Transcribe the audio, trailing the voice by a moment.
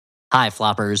Hi,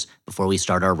 Floppers. Before we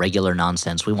start our regular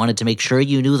nonsense, we wanted to make sure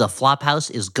you knew the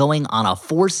Flophouse is going on a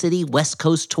 4-city West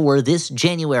Coast tour this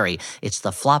January. It's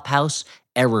the Flophouse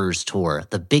Errors Tour,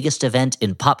 the biggest event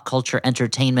in pop culture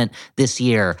entertainment this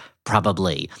year.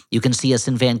 Probably. You can see us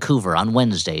in Vancouver on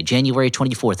Wednesday, January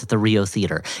 24th at the Rio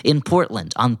Theater, in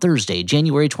Portland on Thursday,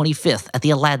 January 25th at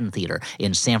the Aladdin Theater,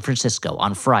 in San Francisco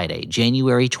on Friday,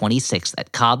 January 26th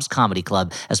at Cobb's Comedy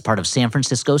Club as part of San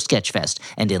Francisco Sketchfest,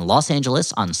 and in Los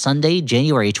Angeles on Sunday,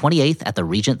 January 28th at the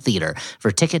Regent Theater. For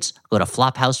tickets, go to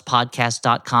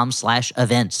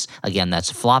flophousepodcast.com/events. Again,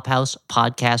 that's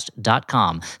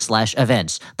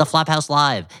flophousepodcast.com/events. The Flophouse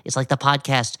Live. It's like the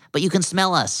podcast, but you can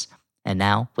smell us. And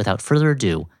now, without further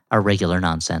ado, our regular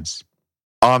nonsense.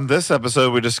 On this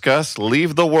episode, we discuss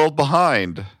Leave the World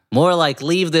Behind. More like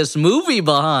leave this movie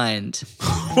behind.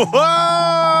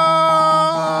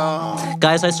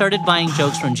 Guys, I started buying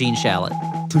jokes from Gene Shalit.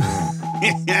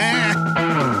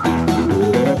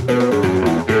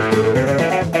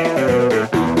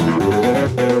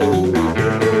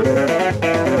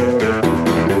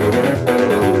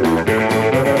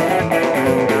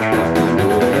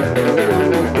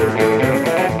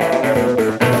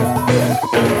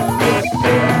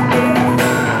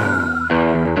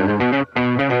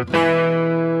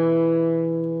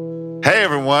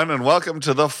 And welcome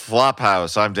to the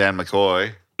Flophouse. I'm Dan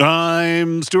McCoy.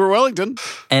 I'm Stuart Wellington.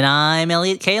 And I'm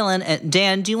Elliot Kalin.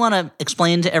 Dan, do you want to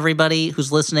explain to everybody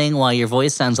who's listening why your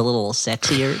voice sounds a little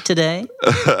sexier today?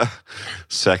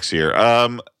 Sexier.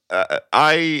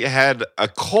 I had a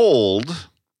cold.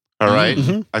 All right.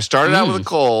 Mm-hmm. I started out with a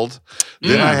cold.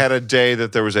 Then I had a day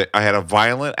that I had a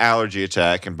violent allergy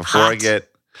attack. And before I get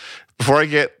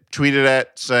tweeted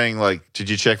at saying, like, did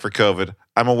you check for COVID?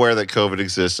 I'm aware that COVID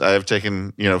exists. I have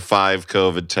taken, 5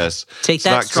 COVID tests. Take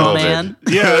that, straw man.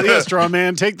 Yeah, straw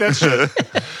man. Take that shit.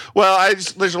 Well,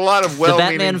 there's a lot of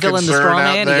well-meaning the Batman villain, the straw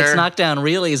man, he gets knocked down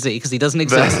real easy because he doesn't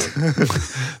exist.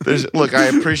 Look, I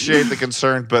appreciate the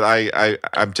concern, but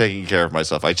I'm taking care of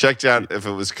myself. I checked out if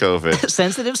it was COVID.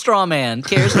 Sensitive straw man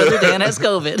cares whether Dan has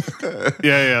COVID.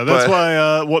 Yeah. That's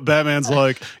why what Batman's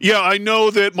like, I know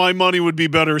that my money would be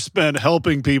better spent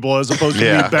helping people as opposed to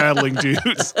me battling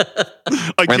dudes.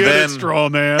 I get it, straw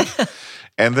man.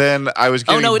 And then I was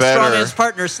getting better. Oh, no, it's straw man's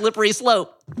partner, Slippery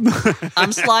Slope.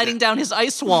 I'm sliding down his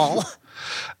ice wall.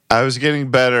 I was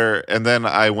getting better, and then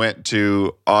I went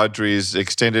to Audrey's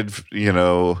extended,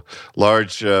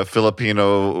 large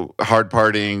Filipino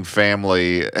hard-partying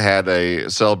family had a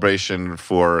celebration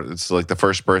it's like the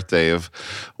first birthday of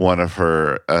one of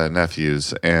her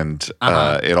nephews, and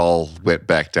it all went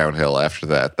back downhill after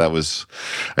that.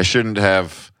 I should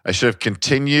have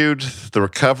continued the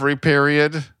recovery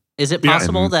period. Is it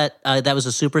possible that that was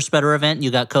a super spreader event and you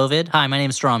got COVID? Hi, my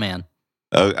name's Strawman.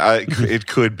 It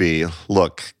could be.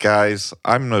 Look, guys,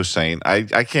 I'm no saint.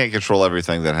 I can't control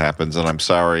everything that happens, and I'm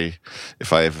sorry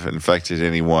if I've infected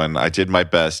anyone. I did my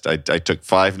best. I took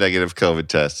 5 negative COVID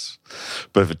tests.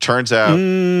 But if it turns out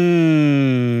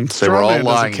they were all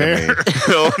lying to me.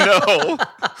 Oh, no.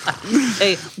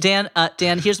 Hey, Dan,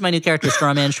 here's my new character,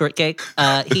 Strawman Shortcake.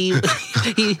 He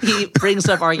brings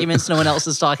up arguments no one else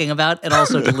is talking about and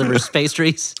also delivers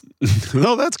pastries.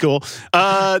 Oh, that's cool.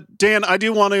 Dan, I'm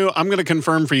going to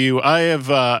confirm for you. I've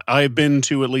been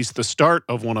to at least the start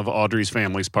of one of Audrey's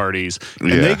family's parties,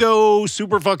 and they go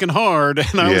super fucking hard.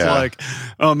 And I was like,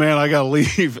 oh man, I got to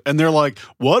leave. And they're like,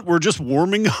 what? We're just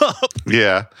warming up.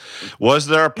 Yeah. Was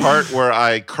there a part where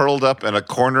I curled up in a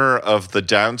corner of the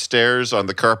downstairs on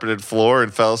the carpeted floor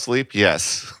and fell asleep?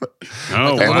 Yes.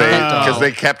 Oh, wow. Because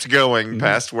they kept going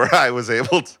past where I was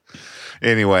able to.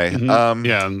 Anyway.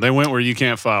 They went where you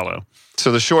can't follow.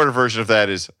 So the shorter version of that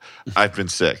is I've been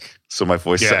sick. So my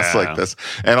voice sounds like this.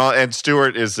 And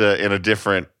Stuart is in a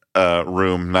different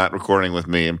room, not recording with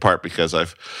me, in part because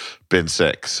I've been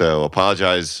sick. So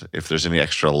apologize if there's any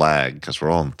extra lag because we're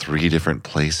all in 3 different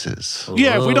places.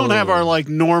 Yeah, if we don't have our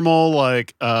normal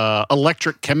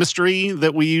electric chemistry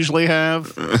that we usually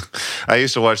have. I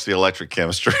used to watch the electric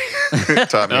chemistry.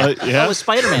 Taught me. That was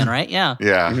Spider-Man, right? Yeah.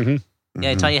 Yeah. Mm-hmm.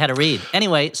 Yeah, I taught you how to read.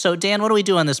 Anyway, so Dan, what do we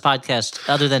do on this podcast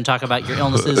other than talk about your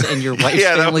illnesses and your wife's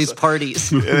family's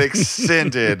parties? An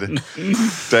extended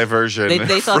diversion.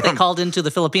 They thought they called into the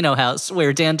Filipino house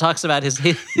where Dan talks about his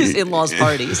in-laws'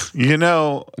 parties.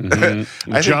 Jollibee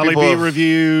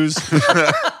reviews.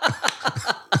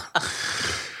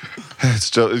 It's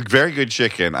still very good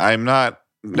chicken. I'm not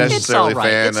necessarily a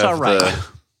fan of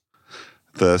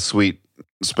the sweet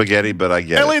spaghetti, but I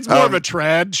get Elliot's it. more of a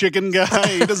trad chicken guy.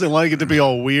 He doesn't like it to be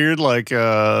all weird like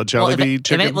Jollibee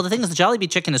chicken. Well, the thing is, the Jollibee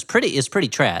chicken is pretty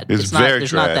trad. It's not, very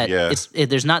there's trad, not that, yeah.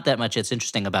 There's not that much that's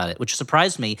interesting about it, which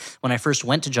surprised me when I first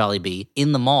went to Jollibee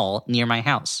in the mall near my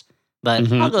house.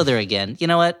 But I'll go there again. You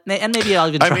know what? And maybe I'll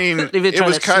even try, maybe try it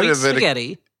was that kind sweet of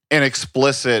spaghetti. an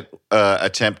explicit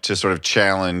attempt to sort of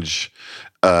challenge,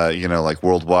 like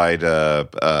worldwide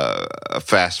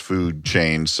fast food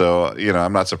chains. So,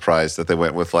 I'm not surprised that they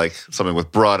went with like something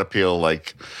with broad appeal,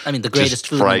 like the greatest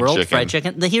food in the world, fried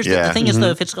chicken. The thing is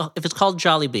though, if it's called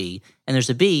Jollibee and there's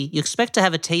a B, you expect to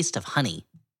have a taste of honey.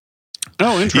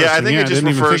 Oh, interesting. Yeah, I think it just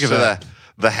refers to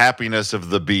the happiness of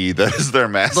the bee that is their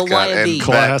mascot. The Waya bee.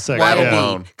 Classic.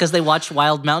 Waya bee. Because they watched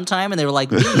Wild Mountain Time and they were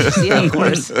like, bees. Yeah, of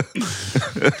course.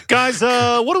 Guys,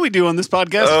 what do we do on this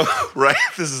podcast? Oh, right.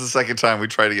 This is the second time we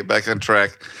try to get back on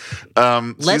track.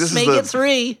 Let's make it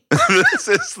 3. This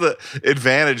is the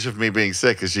advantage of me being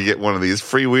sick is you get one of these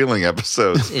freewheeling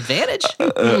episodes. Advantage?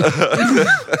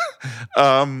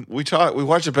 We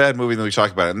watch a bad movie and then we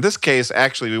talk about it. In this case,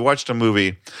 actually, we watched a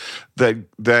movie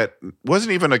that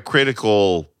wasn't even a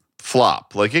critical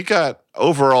flop. Like it got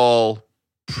overall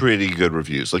pretty good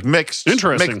reviews, like mixed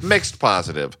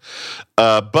positive.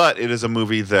 But it is a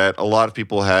movie that a lot of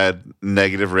people had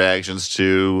negative reactions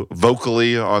to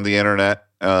vocally on the internet.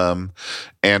 And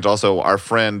also our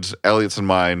friend Elliot's and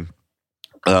mine,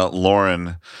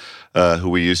 Lauren, who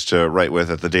we used to write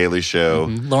with at The Daily Show.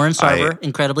 Lauren Sarver,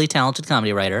 incredibly talented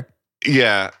comedy writer.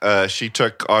 Yeah, she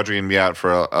took Audrey and me out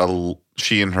for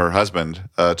she and her husband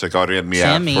took Audrey and me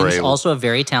Sam out Means, for also a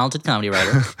very talented comedy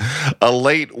writer. a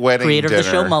late wedding Creator dinner. of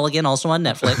the show Mulligan, also on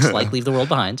Netflix, like Leave the World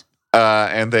Behind.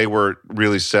 And they were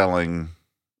really selling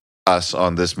us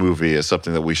on this movie as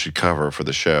something that we should cover for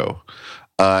the show.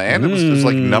 And it was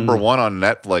like number 1 on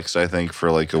Netflix, I think, for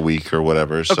like a week or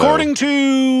whatever. So. According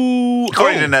to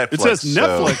Netflix. It says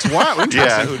Netflix. Wow, interesting.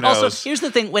 Yeah, who knows? Also, here's the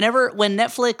thing. When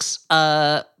Netflix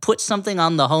puts something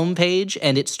on the homepage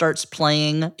and it starts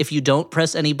playing if you don't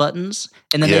press any buttons,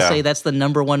 and then they say that's the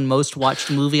number 1 most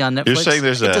watched movie on Netflix, you're saying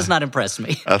there's it does not impress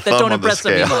me. That don't impress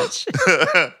me much.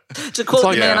 To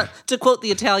quote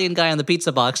the Italian guy on the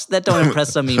pizza box, that don't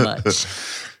impress me much.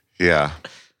 Yeah.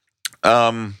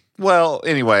 Well,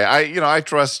 anyway, I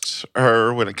trust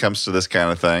her when it comes to this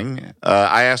kind of thing.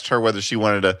 I asked her whether she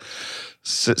wanted to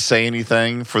say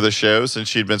anything for the show since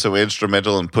she'd been so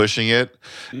instrumental in pushing it.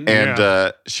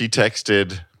 And she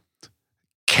texted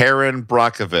Karen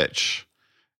Brockovich.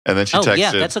 And then she texted...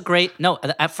 yeah, that's a great... No,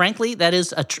 frankly, that is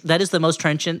the most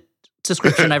trenchant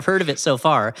description I've heard of it so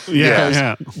far.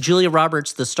 Because Julia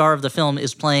Roberts, the star of the film,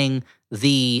 is playing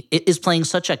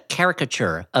such a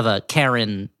caricature of a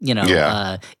Karen,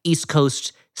 East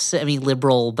Coast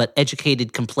semi-liberal but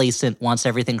educated, complacent, wants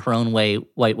everything her own way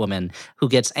white woman who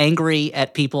gets angry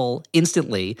at people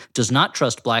instantly, does not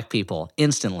trust black people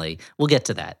instantly. We'll get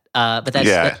to that. But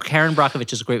Karen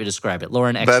Brockovich is a great way to describe it.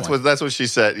 Lauren, excellent. That's what she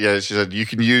said. Yeah, she said, you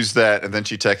can use that. And then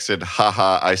she texted,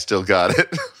 haha, I still got it.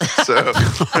 So,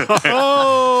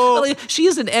 well, she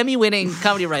is an Emmy-winning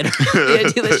comedy writer. The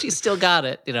idea that she still got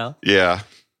it, Yeah.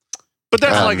 But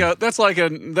that's like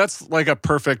a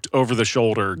perfect over the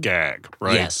shoulder gag,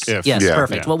 right? Yes,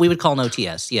 perfect. What we would call an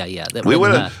OTS. Yeah. We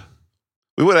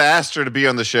would have asked her to be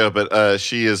on the show, but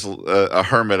she is a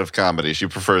hermit of comedy. She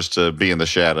prefers to be in the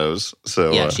shadows.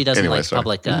 So she doesn't like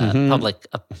public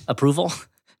approval.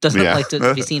 Doesn't like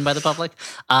to be seen by the public.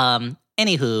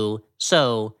 Anywho,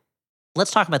 so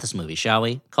let's talk about this movie, shall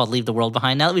we? Called Leave the World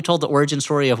Behind. Now that we told the origin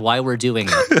story of why we're doing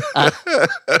it.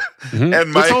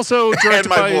 And my, it's also directed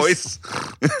by voice.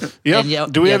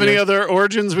 Do we have any other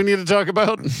origins we need to talk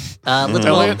about?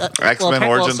 X-Men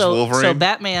Origins Wolverine. So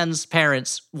Batman's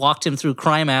parents walked him through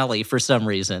Crime Alley for some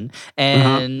reason,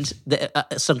 and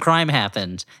some crime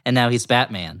happened, and now he's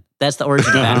Batman. That's the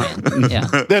origin of Batman. Yeah.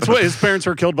 That's what his parents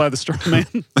were killed by the straw man.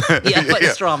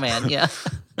 The straw man, yeah.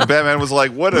 And Batman was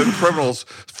like, what do criminals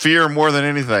fear more than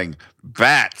anything?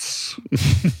 Bats.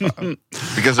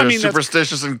 Because they're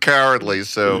superstitious and cowardly,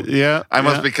 so I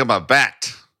must become a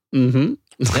bat. Mm-hmm.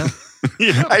 Yeah.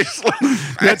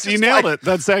 You nailed it.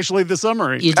 That's actually the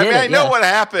summary. You did I know what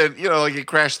happened. Like he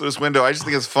crashed through this window. I just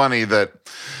think it's funny that...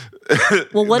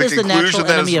 Well, what is the natural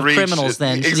enemy of criminals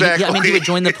then? Exactly. He would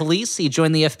join the police. He'd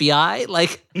join the FBI.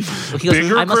 Like, he goes,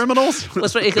 bigger criminals?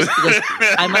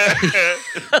 I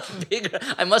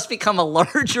must become a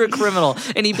larger criminal.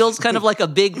 And he builds kind of like a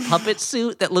big puppet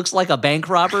suit that looks like a bank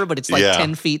robber, but it's like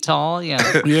 10 feet tall.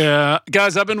 Yeah. Yeah.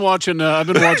 Guys, I've been watching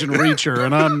Reacher,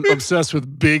 and I'm obsessed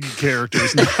with big characters.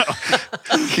 characters now.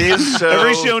 He is so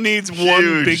Every show needs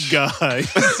one big guy.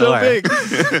 He's so big.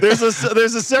 There's a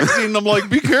sex scene. And I'm like,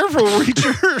 be careful,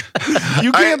 Reacher.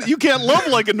 You can't love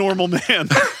like a normal man.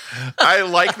 I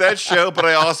like that show, but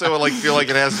I also like feel like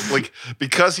it has like,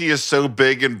 because he is so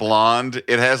big and blonde,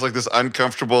 it has like this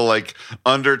uncomfortable like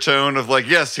undertone of like,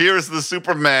 yes, here's the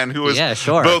Superman who is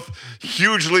both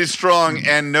hugely strong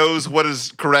and knows what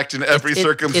is correct in every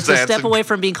circumstance. It's a step away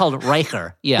from being called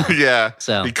Riker. Yeah. Yeah.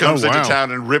 So he comes into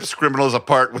town and rips criminals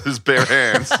apart with his bare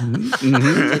hands.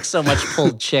 Like so much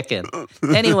pulled chicken.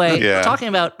 Anyway, talking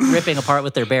about ripping apart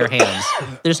with their bare hands,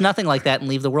 there's nothing like that in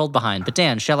Leave the World Behind. But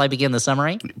Dan, shall I begin the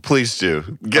summary? Please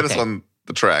do. Get us on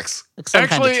the tracks.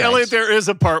 Actually, Elliot, there is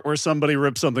a part where somebody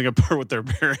rips something apart with their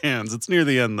bare hands. It's near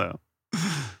the end, though.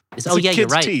 It's you're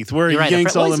right. Teeth, where he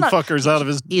yanks all them fuckers out of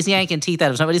his... He's yanking teeth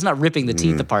out of somebody. He's not ripping the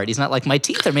teeth apart. He's not like, my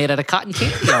teeth are made out of cotton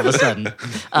candy all of a sudden.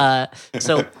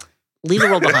 So... Leave the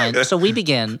World Behind. So we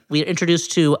are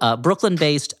introduced to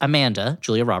Brooklyn-based Amanda,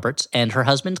 Julia Roberts, and her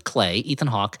husband, Clay, Ethan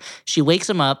Hawke. She wakes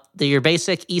him up. They're your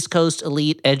basic East Coast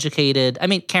elite, educated,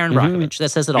 Karen Brockovich. That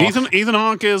says it all. Ethan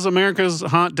Hawke is America's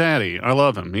hot daddy. I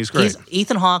love him. He's great.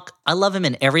 Ethan Hawke, I love him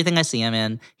in everything I see him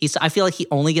in. I feel like he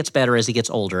only gets better as he gets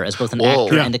older, as both an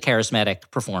actor and a charismatic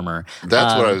performer.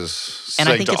 That's what I was saying to Audrey. And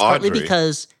I think it's partly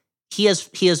because... He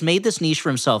has made this niche for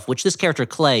himself, which this character,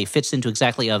 Clay, fits into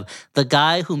exactly of the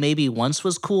guy who maybe once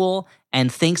was cool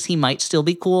and thinks he might still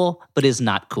be cool, but is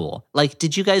not cool. Like,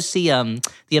 did you guys see the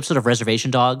episode of Reservation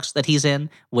Dogs that he's in?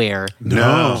 Where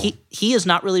he is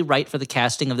not really right for the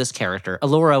casting of this character.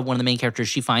 Alora, one of the main characters,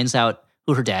 she finds out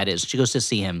who her dad is. She goes to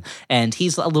see him, and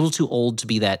he's a little too old to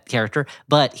be that character,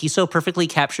 but he so perfectly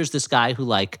captures this guy who,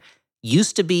 like,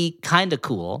 used to be kind of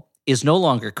cool, is no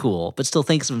longer cool, but still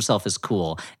thinks of himself as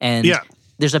cool. And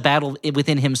there's a battle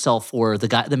within himself for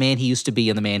the man he used to be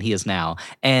and the man he is now.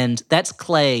 And that's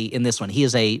Clay in this one. He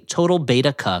is a total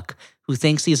beta cuck who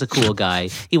thinks he's a cool guy.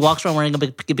 He walks around wearing a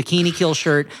bikini kill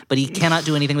shirt, but he cannot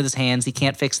do anything with his hands. He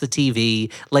can't fix the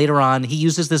TV. Later on, he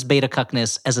uses this beta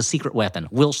cuckness as a secret weapon.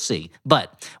 We'll see.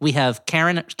 But we have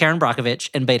Karen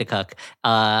Brockovich and beta cuck.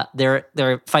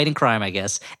 They're fighting crime, I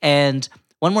guess. And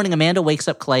one morning, Amanda wakes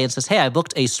up Clay and says, hey, I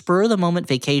booked a spur-of-the-moment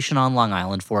vacation on Long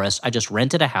Island for us. I just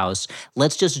rented a house.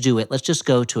 Let's just do it. Let's just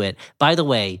go to it. By the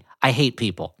way, I hate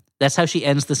people. That's how she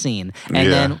ends the scene.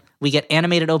 And then we get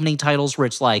animated opening titles where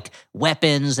it's like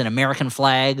weapons and American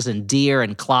flags and deer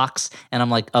and clocks. And I'm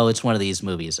like, oh, it's one of these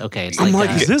movies. Okay, it's like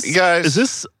that. Is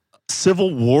this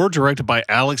Civil War directed by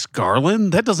Alex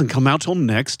Garland? That doesn't come out till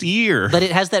next year. But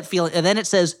it has that feeling. And then it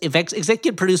says,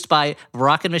 executive produced by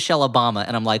Barack and Michelle Obama.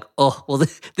 And I'm like, oh, well,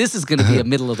 this is going to be a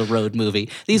middle-of-the-road movie.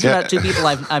 These are not two people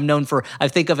I'm known for. I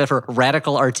think of it for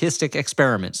radical artistic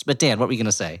experiments. But Dan, what were you going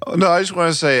to say? No, I just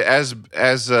want to say, as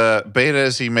beta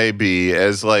as he may be,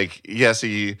 as like, yes,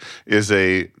 he is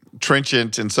a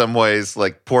trenchant in some ways,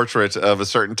 like portrait of a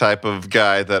certain type of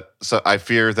guy that I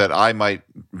fear that I might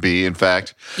be, in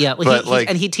fact. Yeah, well,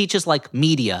 and he teaches like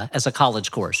media as a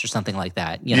college course or something like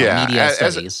that. Media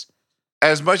studies.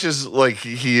 As much as like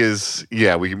he is,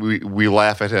 we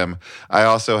laugh at him. I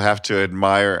also have to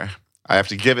admire. I have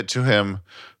to give it to him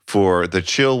for the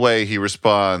chill way he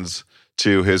responds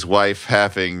to his wife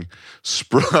having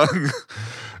sprung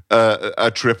a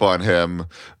trip on him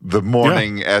the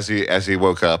morning as he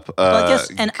woke up.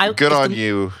 Good on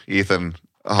you, Ethan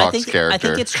Hawke's character. I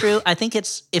think it's true. I think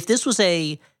if this was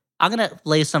I'm going to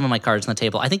lay some of my cards on the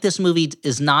table. I think this movie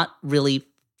is not really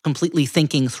completely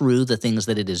thinking through the things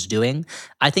that it is doing.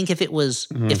 I think if it was,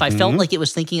 if I felt like it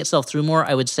was thinking itself through more,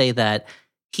 I would say that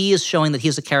he is showing that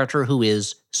he's a character who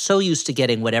is so used to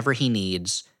getting whatever he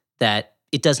needs that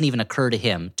it doesn't even occur to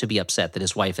him to be upset that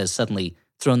his wife has suddenly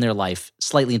thrown their life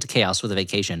slightly into chaos with a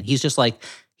vacation. He's just like,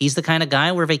 he's the kind of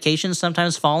guy where vacations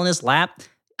sometimes fall in his lap.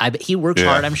 He works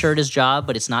hard, I'm sure, at his job,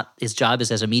 but it's not, his job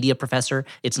is as a media professor.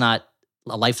 It's not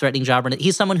a life-threatening job.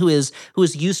 He's someone who is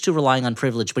used to relying on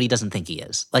privilege, but he doesn't think he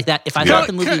is. Like that, if I thought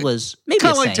the movie was maybe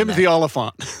kind of like Timothy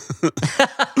Olyphant.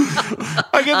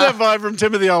 I get that vibe from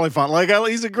Timothy Olyphant. Like,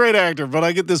 he's a great actor, but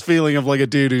I get this feeling of like a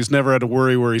dude who's never had to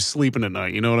worry where he's sleeping at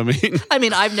night. You know what I mean? I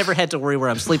mean, I've never had to worry where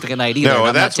I'm sleeping at night either.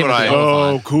 No, that's what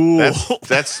Oh, cool.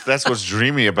 That's what's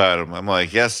dreamy about him. I'm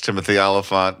like, yes, Timothy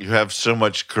Olyphant, you have so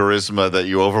much charisma that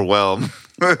you overwhelm.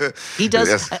 He does.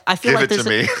 Yes, I feel like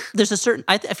there's a certain.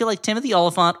 I feel like Timothy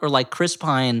Olyphant or like Chris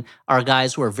Pine are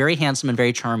guys who are very handsome and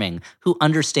very charming, who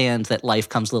understand that life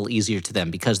comes a little easier to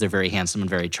them because they're very handsome and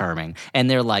very charming, and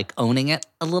they're like owning it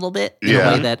a little bit in a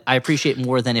way that I appreciate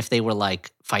more than if they were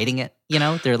like fighting it. You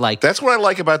know, they're like. That's what I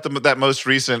like about that most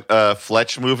recent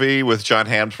Fletch movie with John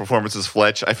Hamm's performance as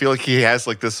Fletch. I feel like he has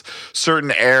like this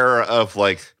certain air of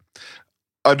like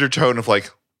undertone of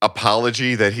like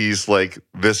apology that he's like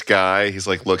this guy. He's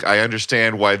like, look, I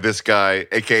understand why this guy,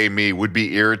 aka me, would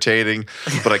be irritating,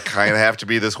 but I kind of have to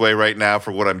be this way right now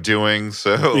for what I'm doing.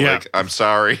 So like, I'm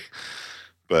sorry,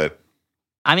 but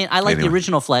I mean, I like the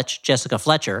original Fletch, Jessica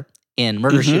Fletcher. In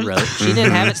Murder, She Wrote. She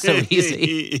didn't have it so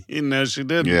easy. No, she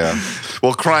didn't. Yeah.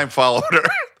 Well, crime followed her.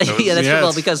 Yeah, that's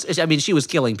well, because, I mean, she was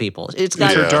killing people. It's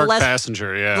got her dark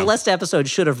passenger, The last episode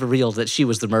should have revealed that she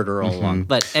was the murderer all along.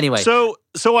 But anyway. So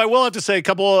I will have to say a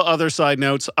couple of other side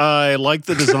notes. I like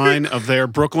the design of their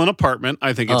Brooklyn apartment.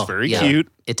 I think it's very cute.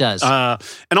 It does.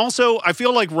 And also, I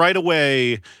feel like right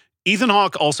away, Ethan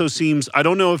Hawke also seems, I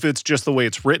don't know if it's just the way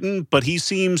it's written, but he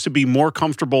seems to be more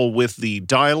comfortable with the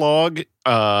dialogue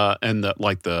and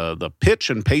the pitch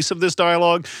and pace of this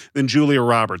dialogue than Julia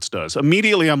Roberts does.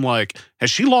 Immediately, I'm like, has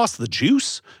she lost the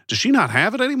juice? Does she not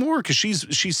have it anymore? Because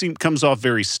she comes off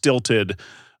very stilted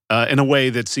in a way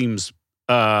that seems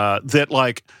that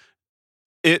like.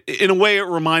 In a way, it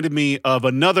reminded me of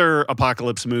another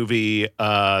apocalypse movie,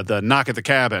 The Knock at the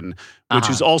Cabin,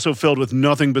 which is also filled with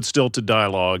nothing but stilted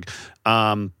dialogue.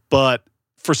 But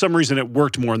for some reason, it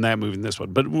worked more in that movie than this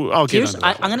one. But I'll get into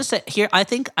that. I'm going to say here. I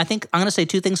think I'm going to say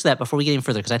two things to that before we get any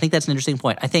further, because I think that's an interesting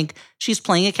point. I think she's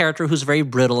playing a character who's very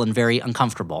brittle and very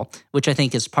uncomfortable, which I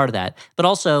think is part of that. But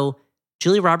also,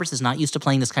 Julia Roberts is not used to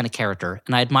playing this kind of character,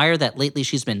 and I admire that lately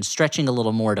she's been stretching a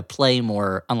little more to play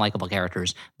more unlikable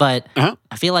characters. But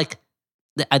I feel like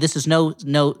this is no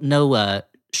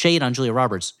shade on Julia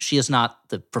Roberts. She is not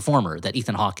the performer that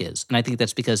Ethan Hawke is, and I think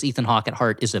that's because Ethan Hawke at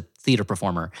heart is a theater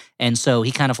performer, and so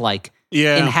he kind of like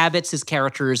inhabits his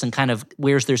characters and kind of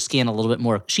wears their skin a little bit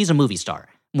more. She's a movie star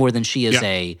more than she is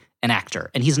an actor,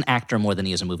 and he's an actor more than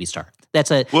he is a movie star. That's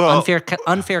a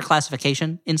unfair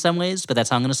classification in some ways, but that's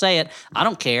how I'm going to say it. I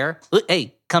don't care.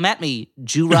 Hey, come at me,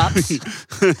 Jew Robs.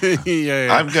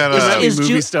 I'm gonna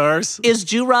movie stars. Is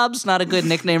Jew Robs not a good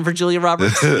nickname for Julia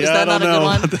Roberts? Is that not a good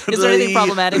one? Is there anything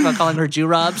problematic about calling her Jew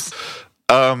Robs?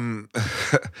 I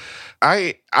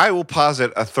will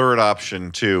posit a third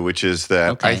option too, which is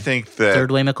that I think that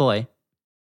Third Way McCoy.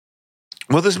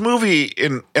 Well, this movie,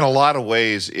 in a lot of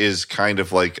ways, is kind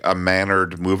of like a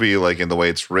mannered movie, like in the way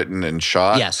it's written and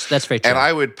shot. Yes, that's very true. And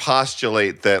I would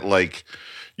postulate that, like,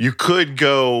 you could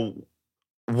go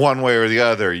one way or the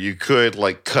other. You could,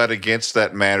 like, cut against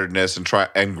that manneredness and try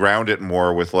and ground it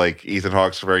more with, like, Ethan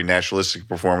Hawke's very naturalistic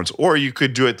performance, or you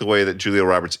could do it the way that Julia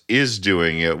Roberts is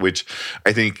doing it, which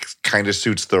I think kind of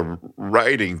suits the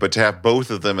writing. But to have both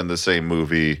of them in the same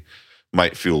movie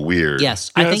might feel weird.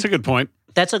 Yes, I think that's a good point.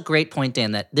 That's a great point,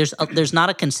 Dan, that there's not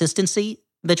a consistency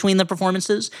between the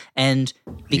performances, and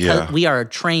because we are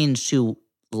trained to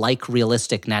like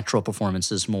realistic, natural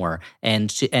performances more,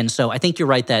 and so I think you're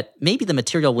right that maybe the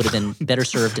material would have been better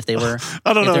served if they were.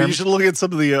 I don't know. You should look at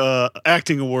some of the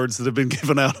acting awards that have been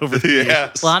given out over the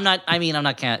years. Well, I'm not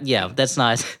counting. Yeah, that's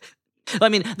not. I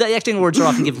mean, the acting awards are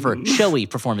often given for showy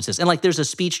performances, and like there's a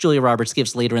speech Julia Roberts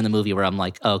gives later in the movie where I'm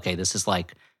like, oh, okay, this is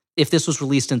like. If this was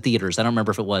released in theaters, I don't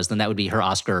remember if it was, then that would be her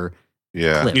Oscar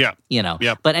clip, you know.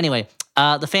 Yep. But anyway,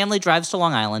 the family drives to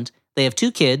Long Island. They have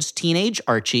two kids, teenage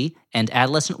Archie and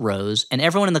adolescent Rose, and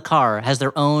everyone in the car has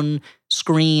their own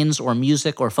screens or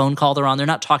music or phone call they're on. They're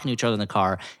not talking to each other in the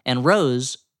car. And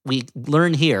Rose, we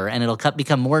learn here, and it'll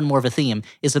become more and more of a theme,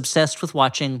 is obsessed with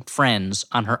watching Friends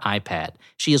on her iPad.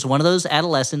 She is one of those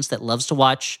adolescents that loves to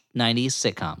watch 90s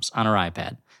sitcoms on her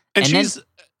iPad. And she's...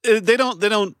 They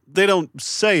don't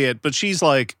say it, but she's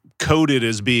like coded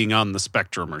as being on the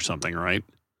spectrum or something, right?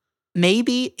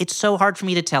 Maybe. It's so hard for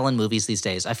me to tell in movies these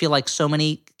days. I feel like so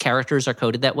many characters are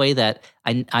coded that way that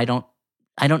I don't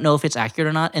know if it's accurate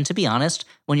or not. And to be honest,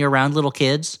 when you're around little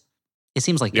kids, it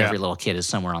seems like every little kid is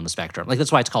somewhere on the spectrum. Like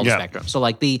that's why it's called the spectrum. So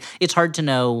like it's hard to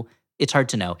know. It's hard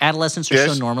to know. Adolescents are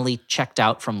so normally checked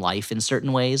out from life in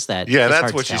certain ways that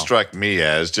that's what she struck me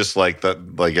as. Just like a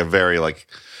very like.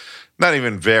 Not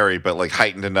even very, but like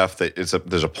heightened enough that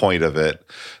there's a point of it,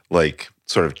 like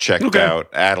sort of checked out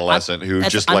adolescent who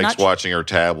just likes watching her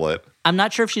tablet. I'm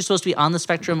not sure if she's supposed to be on the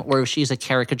spectrum or if she's a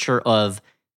caricature of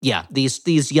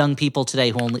these young people today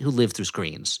who live through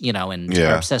screens, you know, and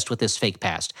are obsessed with this fake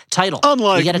past. Title.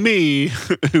 Unlike me,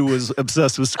 who was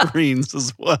obsessed with screens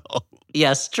as well.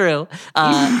 Yes, true.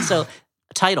 So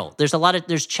title.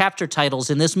 There's chapter titles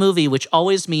in this movie, which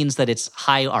always means that it's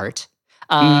high art.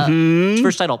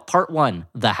 First title, Part 1,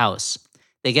 The House.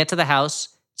 They get to the house.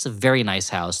 It's a very nice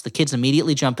house. The kids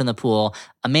immediately jump in the pool.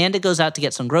 Amanda goes out to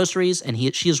get some groceries, and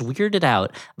she is weirded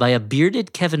out by a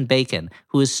bearded Kevin Bacon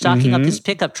who is stocking up his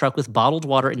pickup truck with bottled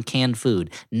water and canned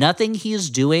food. Nothing he is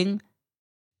doing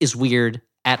is weird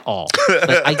at all.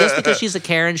 Like, I guess because she's a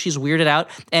Karen, she's weirded out.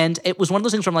 And it was one of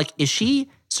those things where I'm like, is she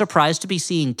surprised to be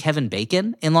seeing Kevin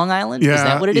Bacon in Long Island? Is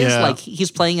that what it is? Like, he's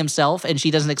playing himself and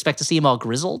she doesn't expect to see him all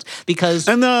grizzled? Because...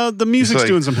 And the music's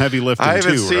doing some heavy lifting, I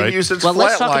haven't too, seen right? you since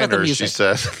let's talk about the Flatliners, music. she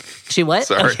said. She what?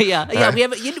 Sorry. Okay, yeah.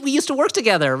 We used to work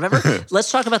together, remember?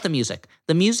 Let's talk about the music.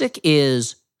 The music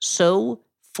is so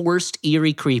forced,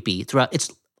 eerie, creepy throughout. It's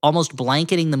almost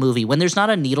blanketing the movie. When there's not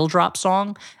a needle drop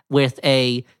song with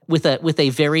a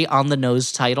very on the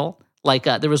nose title, like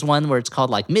there was one where it's called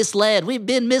like "Misled," we've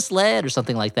been misled, or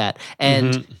something like that.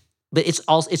 And but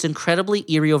it's incredibly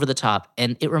eerie, over the top,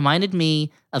 and it reminded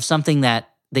me of something that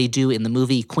they do in the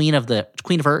movie Queen of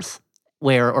Earth,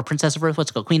 or Princess of Earth. What's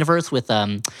it called? Queen of Earth with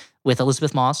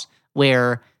Elizabeth Moss,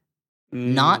 where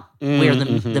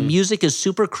the music is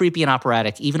super creepy and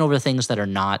operatic, even over things that are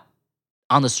not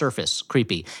on the surface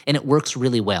creepy, and it works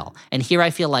really well. And here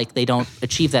I feel like they don't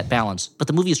achieve that balance, but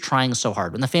the movie is trying so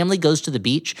hard. When the family goes to the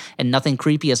beach and nothing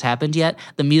creepy has happened yet,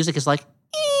 the music is like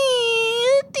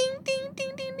ding ding ding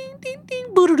ding ding ding ding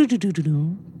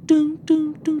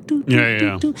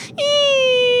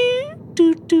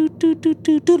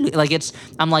like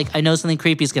I'm like, I know something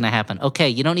creepy is gonna happen. Okay,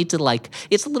 you don't need to like.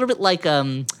 It's a little bit like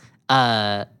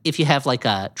if you have like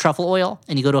a truffle oil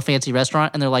and you go to a fancy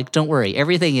restaurant and they're like, don't worry,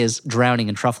 everything is drowning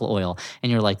in truffle oil.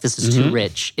 And you're like, this is too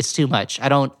rich. It's too much. I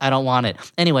don't want it.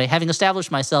 Anyway, having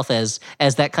established myself as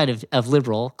that kind of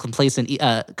liberal, complacent,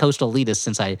 coastal elitist,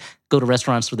 since I go to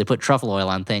restaurants where they put truffle oil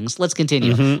on things, let's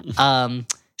continue.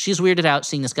 She's weirded out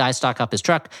seeing this guy stock up his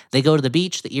truck. They go to the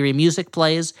beach. The eerie music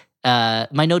plays.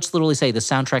 My notes literally say the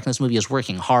soundtrack in this movie is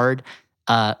working hard.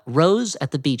 Rose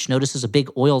at the beach notices a big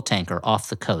oil tanker off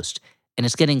the coast, and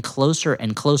it's getting closer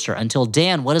and closer until,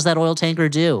 Dan, what does that oil tanker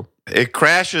do? It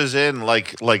crashes in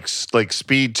like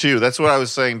Speed 2. That's what I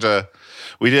was saying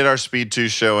we did our Speed 2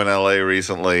 show in LA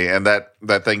recently, and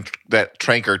that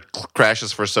tanker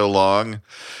crashes for so long.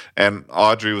 And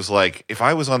Audrey was like, if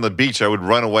I was on the beach, I would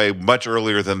run away much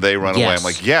earlier than they run away. I'm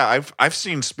like, yeah, I've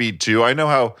seen Speed 2. I know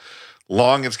how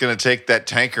long it's going to take that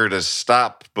tanker to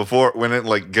stop when it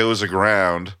like goes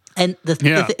aground. And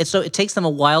so it takes them a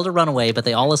while to run away, but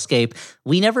they all escape.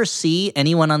 We never see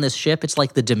anyone on this ship. It's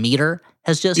like the Demeter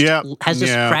has just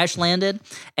crash landed.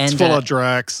 And it's full of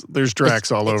Drax. There's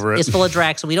Drax all over it. It's full of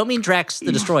Drax. And we don't mean Drax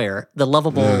the Destroyer, the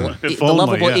lovable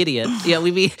idiot. Yeah,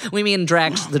 we mean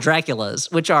Drax the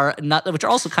Draculas, which are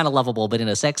also kind of lovable, but in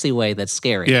a sexy way that's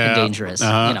scary and dangerous. You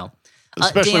know.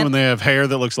 Especially Dan, when they have hair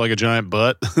that looks like a giant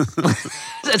butt. Does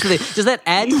that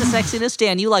add to the sexiness?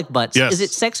 Dan, you like butts. Yes. Is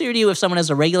it sexier to you if someone has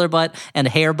a regular butt and a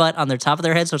hair butt on their top of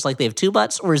their head, so it's like they have two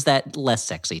butts, or is that less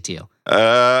sexy to you?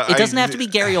 It doesn't have to be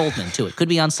Gary Oldman, too. It could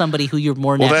be on somebody who you're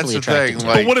more naturally attracted to.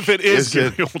 But what if it is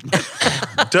Gary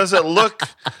Oldman? Does it look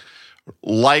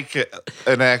like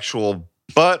an actual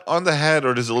butt on the head,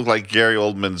 or does it look like Gary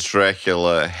Oldman's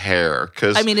Dracula hair?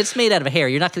 Because I mean, it's made out of hair.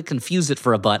 You're not going to confuse it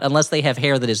for a butt unless they have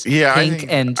hair that is pink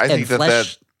and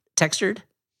flesh textured.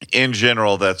 In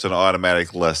general, that's an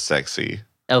automatic less sexy.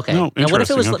 Okay. No, now, what if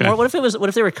it was? okay. What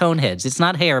if they were cone heads? It's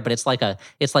not hair, but it's like a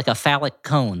phallic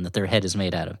cone that their head is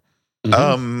made out of.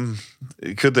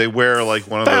 Could they wear like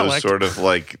one of those sort of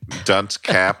like dunce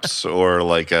caps, or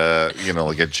like a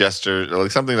jester,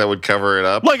 like something that would cover it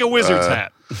up, like a wizard's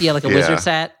hat? Yeah, like a wizard's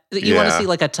hat. You want to see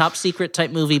like a top secret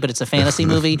type movie, but it's a fantasy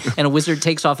movie, and a wizard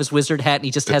takes off his wizard hat and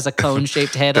he just has a cone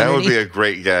shaped head. That underneath. would be a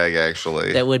great gag,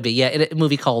 actually. That would be, yeah. A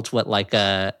movie called what,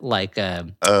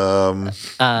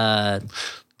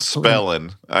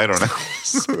 Spellin'. I don't know.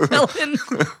 Spellin'.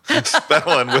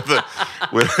 Spellin'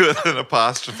 with an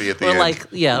apostrophe at the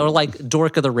end. Or like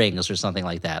Dork of the Rings or something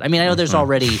like that. I mean, I know there's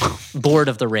already Board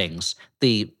of the Rings,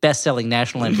 the best-selling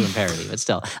National Lampoon parody, but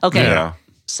still. Okay. Yeah.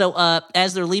 So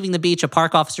as they're leaving the beach, a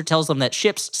park officer tells them that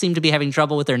ships seem to be having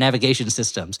trouble with their navigation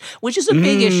systems, which is a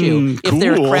big issue if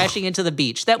they're crashing into the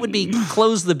beach. That would be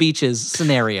close the beaches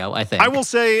scenario, I think. I will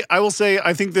say,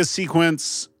 I think this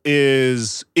sequence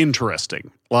is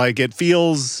interesting. Like it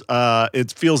feels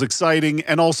exciting,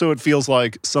 and also it feels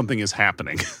like something is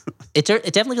happening. It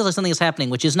definitely feels like something is happening,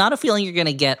 which is not a feeling you're going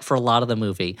to get for a lot of the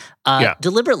movie.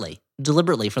 Deliberately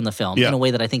from the film in a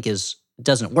way that I think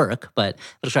doesn't work, but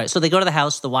let's try it. So they go to the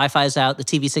house, the Wi-Fi's out, the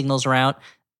TV signals are out.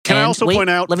 Can I also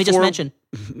point out? Let me just mention,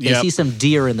 they see some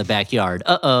deer in the backyard.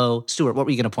 Stuart, what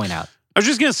were you going to point out? I was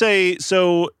just going to say,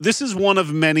 so this is one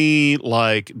of many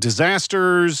like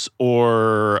disasters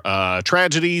or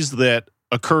tragedies that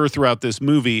occur throughout this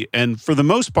movie, and for the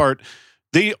most part,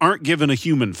 they aren't given a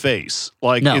human face.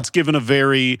 Like it's given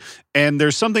and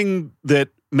there's something that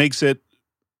makes it,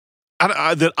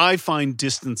 that I find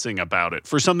distancing about it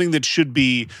for something that should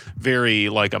be very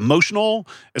like emotional.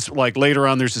 It's like later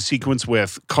on there's a sequence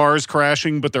with cars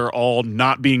crashing, but they're all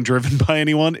not being driven by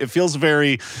anyone. It feels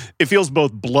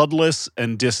both bloodless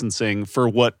and distancing for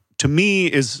what to me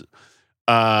is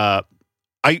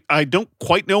I don't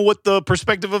quite know what the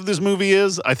perspective of this movie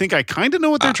is. I think I kind of know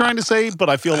what they're trying to say, but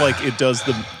I feel like it does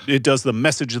the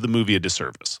message of the movie a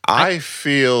disservice. I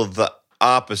feel the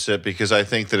opposite because I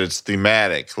think that it's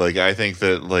thematic. Like I think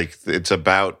that like it's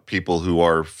about people who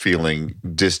are feeling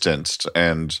distanced,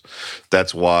 and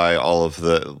that's why all of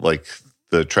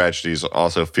the tragedies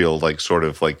also feel like sort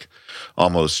of like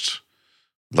almost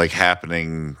like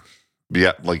happening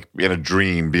like in a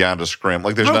dream beyond a scrim.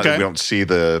 Like there's nothing, we don't see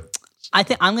the. I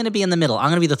think I'm going to be in the middle. I'm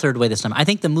going to be the third way this time. I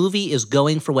think the movie is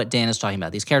going for what Dan is talking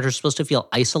about. These characters are supposed to feel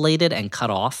isolated and cut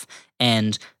off,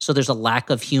 and so there's a lack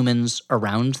of humans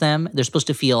around them. They're supposed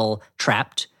to feel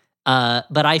trapped.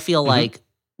 But I feel like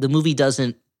the movie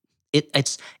doesn't.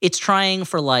 It's trying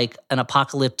for like an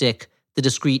apocalyptic, the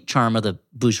discreet charm of the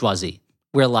bourgeoisie,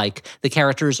 where like the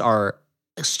characters are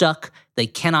stuck. They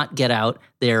cannot get out.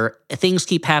 Things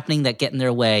keep happening that get in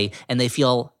their way, and they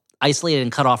feel isolated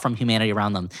and cut off from humanity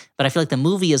around them. But I feel like the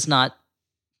movie is not,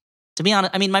 to be honest,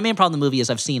 I mean, my main problem with the movie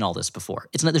is I've seen all this before.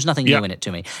 There's nothing new in it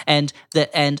to me. And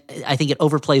I think it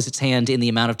overplays its hand in the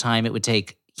amount of time it would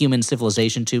take human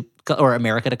civilization or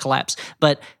America to collapse.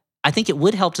 But I think it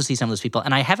would help to see some of those people.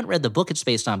 And I haven't read the book it's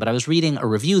based on, but I was reading a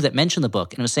review that mentioned the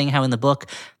book, and it was saying how in the book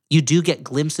you do get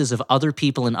glimpses of other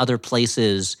people in other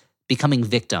places becoming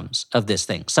victims of this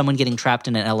thing. Someone getting trapped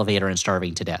in an elevator and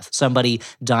starving to death. Somebody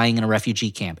dying in a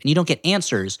refugee camp. And you don't get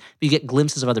answers, but you get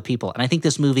glimpses of other people. And I think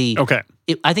this movie,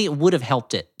 I think it would have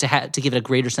helped it to give it a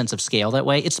greater sense of scale that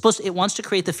way. It wants to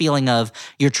create the feeling of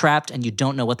you're trapped and you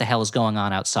don't know what the hell is going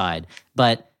on outside.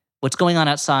 But what's going on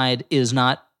outside is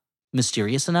not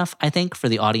mysterious enough, I think, for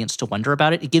the audience to wonder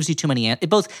about it. It gives you it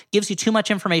both gives you too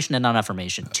much information and not enough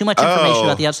information. Too much information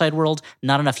about the outside world,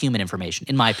 not enough human information,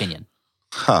 in my opinion.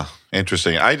 Huh.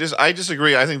 Interesting. I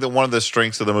disagree. I think that one of the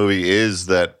strengths of the movie is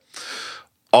that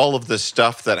all of the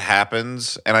stuff that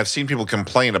happens, and I've seen people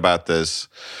complain about this,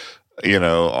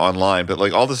 online, but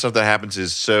like all the stuff that happens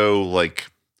is so like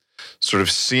sort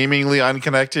of seemingly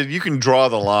unconnected. You can draw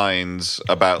the lines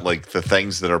about like the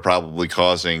things that are probably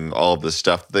causing all of the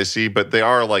stuff that they see, but they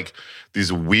are like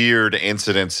these weird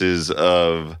incidences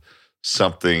of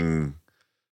something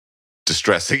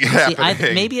distressing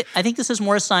happening. I think this is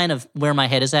more a sign of where my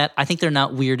head is at. I think they're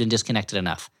not weird and disconnected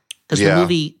enough because the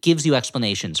movie gives you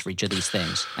explanations for each of these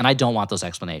things, and I don't want those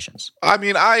explanations. I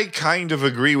mean, I kind of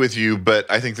agree with you, but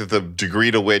I think that the degree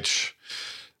to which,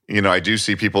 I do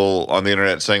see people on the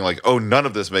internet saying like, "Oh, none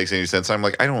of this makes any sense." I'm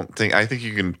like, I think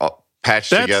you can patch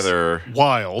together.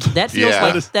 Wild. That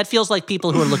feels like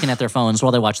people who are looking at their phones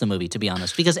while they watch the movie, to be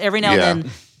honest, because every now and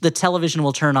then the television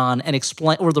will turn on and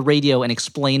explain, or the radio and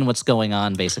explain what's going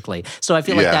on, basically. So I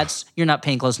feel like you're not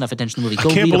paying close enough attention to the movie. Go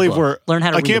read a book. Learn how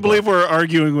to read a book. I can't believe we're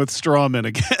arguing with Strawman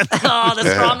again. Oh, the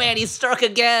Strawman, he struck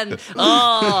again.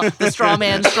 Oh, the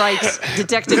Strawman strikes.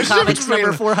 Detective Comics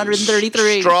number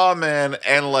 433. Strawman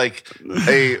and like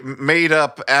a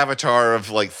made-up avatar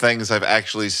of like things I've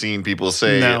actually seen people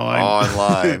say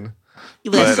online.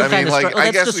 That's the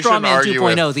Strawman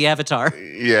 2.0, the Avatar.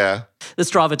 Yeah. The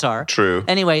Stravatar. True.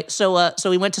 Anyway, so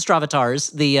we went to Stravatar's,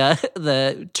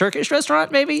 the Turkish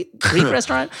restaurant, maybe? Greek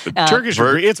restaurant? Turkish,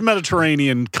 it's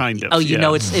Mediterranean, kind of. Oh,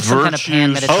 it's some kind of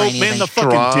pan-Mediterranean thing. The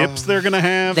fucking dips they're going to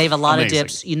have. They have a lot of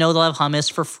dips. They'll have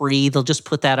hummus for free. They'll just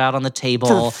put that out on the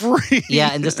table. For free? Yeah,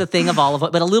 and just a thing of olive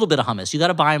oil, but a little bit of hummus. You got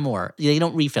to buy more. You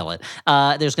don't refill it.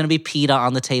 There's going to be pita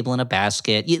on the table in a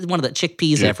basket. One of the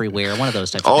chickpeas everywhere, one of those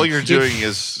types of things. All you're doing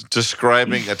is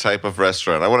describing a type of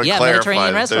restaurant. I want to clarify.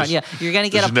 Mediterranean restaurant, You're going to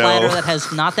get a platter that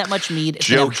has not that much meat. It's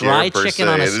going to have dry chicken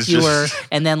on a skewer,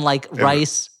 and then like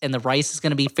rice, and the rice is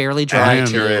going to be fairly dry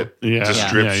too.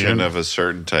 Description of a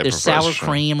certain type of restaurant. There's sour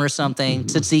cream or something,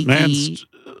 tzatziki.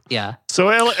 So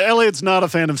Elliot's not a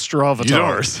fan of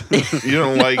Stravatars. You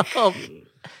don't like...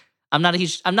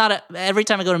 Every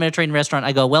time I go to a Mediterranean restaurant,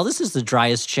 I go, well, this is the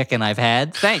driest chicken I've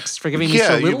had. Thanks for giving me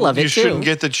so little of it, too. You shouldn't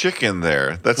get the chicken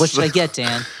there. What should I get,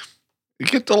 Dan? You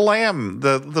get the lamb,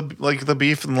 the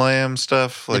beef and lamb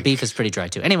stuff. The beef is pretty dry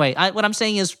too. Anyway, what I'm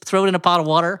saying is throw it in a pot of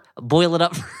water, boil it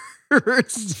up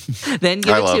first, then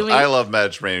give it to me. I love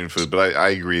Mediterranean food, but I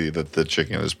agree that the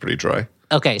chicken is pretty dry.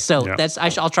 Okay, so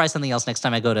I'll try something else next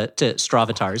time I go to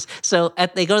Stravatar's. So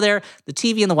they go there, the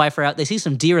TV and the wife are out, they see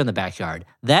some deer in the backyard.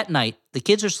 That night, the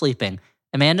kids are sleeping.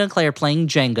 Amanda and Clay are playing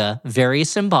Jenga, very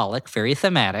symbolic, very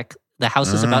thematic. The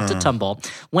house is about to tumble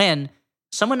when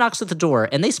someone knocks at the door,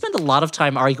 and they spend a lot of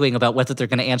time arguing about whether they're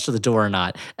going to answer the door or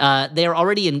not. They are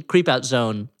already in creep out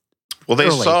zone. Well, they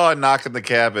early. saw a knock in the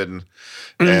cabin,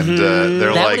 and they're That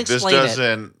would like, "This explain it.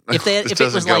 doesn't, If this it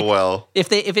doesn't was go like- well."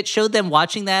 If it showed them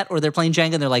watching that, or they're playing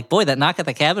Jenga, and they're like, "Boy, that knock at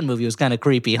the cabin movie was kind of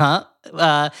creepy, huh?"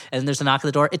 And there's a knock at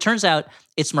the door. It turns out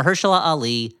it's Mahershala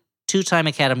Ali, 2-time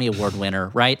Academy Award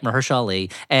winner, right? Mahershala Ali,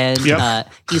 and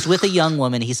he's with a young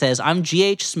woman. He says, "I'm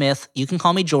G.H. Smith. You can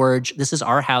call me George. This is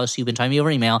our house. You've been telling me over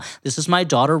email. This is my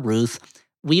daughter Ruth.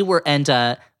 There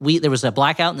was a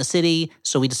blackout in the city,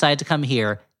 so we decided to come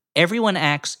here." Everyone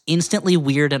acts instantly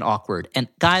weird and awkward. And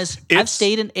guys, I've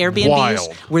stayed in Airbnbs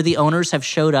wild. where the owners have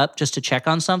showed up just to check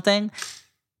on something.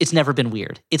 It's never been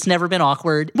weird. It's never been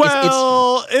awkward.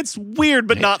 Well, it's weird,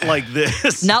 but not like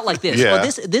this. Not like this. Yeah. Well,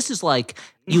 this is like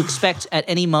you expect at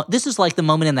any moment. This is like the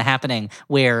moment in The Happening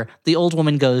where the old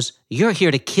woman goes, "You're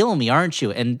here to kill me, aren't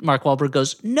you?" And Mark Wahlberg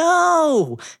goes,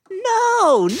 "No,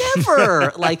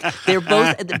 never." Like they're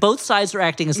both sides are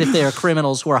acting as if they are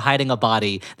criminals who are hiding a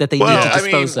body that they need to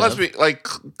dispose of. Let's be like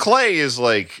Clay is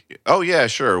like, "Oh yeah,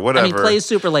 sure, whatever." I mean, Clay's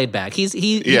super laid back. He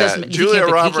doesn't. Julia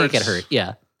he Roberts can't get hurt.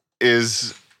 Yeah.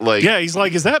 is like, Yeah, he's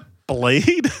like, is that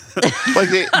Blade? like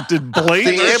Did Blade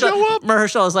The show up?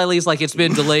 Mahershala Ali's like, "It's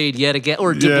been delayed yet again,"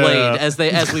 or delayed,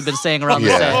 as we've been saying around the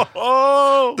set.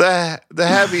 Oh, the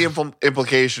heavy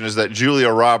implication is that Julia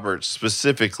Roberts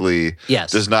specifically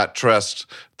Yes. does not trust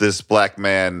this black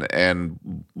man and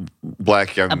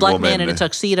black young A black woman. man in a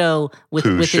tuxedo with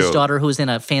his showed- daughter who's in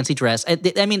a fancy dress.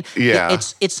 I mean, Yeah.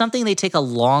 it's something they take a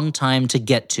long time to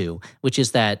get to, which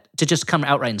is that to just come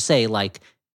outright and say like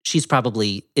it's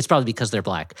probably because they're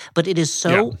black, but it is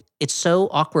so it's so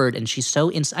awkward and she's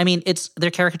so I mean, they're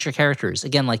caricature characters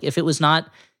again. Like if this was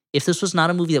not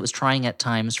a movie that was trying at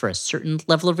times for a certain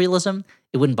level of realism,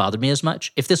 it wouldn't bother me as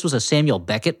much. If this was a Samuel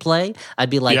Beckett play,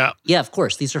 I'd be like, yeah, of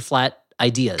course, these are flat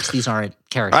ideas. These aren't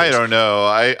characters. I don't know.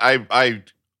 I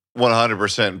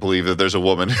 100% believe that there's a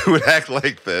woman who would act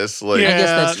like this. Like, yeah, I guess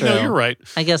that's true. No, you're right.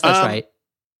 I guess that's right.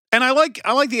 And I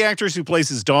like the actress who plays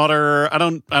his daughter. I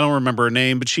don't remember her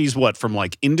name, but she's from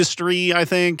like Industry, I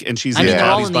think, and she's I mean, in they're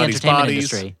all Bodies, in the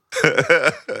Bodies, entertainment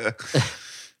Bodies. industry.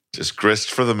 just grist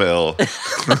for the mill.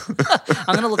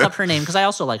 I'm going to look up her name because I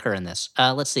also like her in this.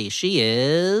 Let's see. She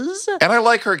is... And I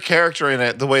like her character in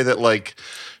it, the way that like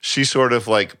she sort of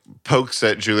like pokes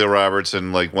at Julia Roberts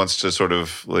and like wants to sort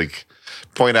of like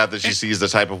point out that she sees the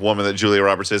type of woman that Julia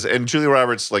Roberts is. And Julia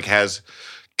Roberts like has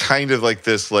kind of like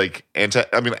this like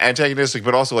antagonistic,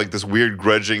 but also like this weird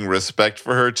grudging respect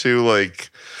for her too. Like,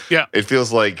 Yeah. it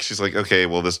feels like she's like, okay,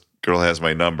 well, this girl has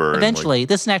my number. And, like, Eventually,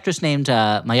 this is an actress named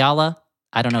Mayala.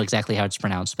 I don't know exactly how it's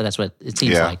pronounced, but that's what it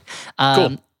seems Yeah. like.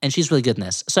 Cool. And she's really good in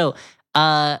this. So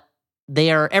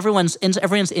everyone's in.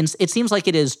 It seems like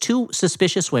it is 2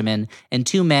 suspicious women and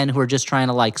 2 men who are just trying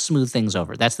to like smooth things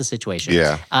over. That's the situation.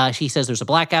 Yeah. She says there's a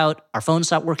blackout. Our phone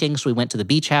stopped working, so we went to the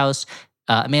beach house.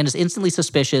 Amanda's instantly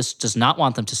suspicious, does not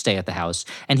want them to stay at the house.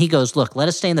 And he goes, "Look, let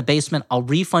us stay in the basement. I'll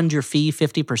refund your fee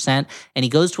 50%. And he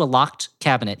goes to a locked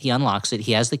cabinet. He unlocks it.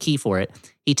 He has the key for it.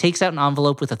 He takes out an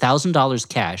envelope with $1,000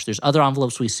 cash. There's other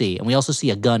envelopes we see. And we also see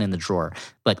a gun in the drawer.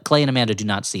 But Clay and Amanda do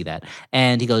not see that.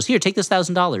 And he goes, "Here, take this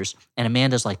 $1,000. And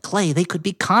Amanda's like, "Clay, they could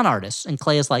be con artists." And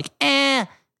Clay is like,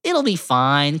 "It'll be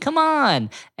fine. Come on."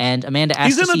 And Amanda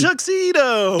asks He's in a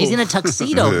tuxedo. He's in a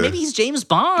tuxedo. Maybe he's James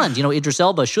Bond. You know, Idris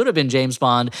Elba should have been James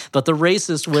Bond, but the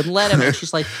racist wouldn't let him. And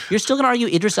she's like, "You're still going to argue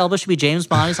Idris Elba should be James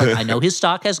Bond?" He's like, "I know his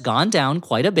stock has gone down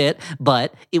quite a bit,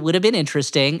 but it would have been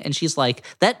interesting." And she's like,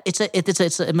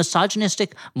 it's a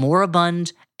misogynistic,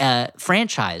 moribund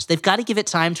franchise. They've got to give it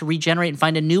time to regenerate and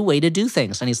find a new way to do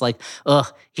things. And he's like, "Ugh,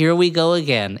 here we go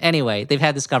again." Anyway, they've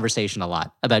had this conversation a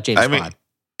lot about James Bond.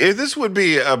 If this would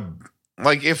be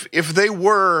if they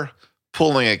were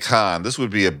pulling a con, this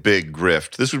would be a big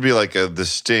grift. This would be like the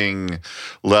Sting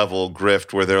level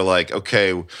grift where they're like,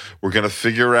 okay, we're going to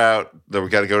figure out that we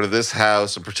got to go to this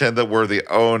house and pretend that we're the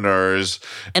owners.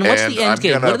 And what's the end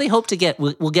game? What do they hope to get?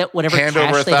 We'll get whatever hand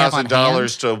cash over they have on hand.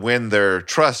 $1,000 to win their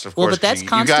trust, of Well, course. but that's you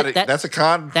constant. that's a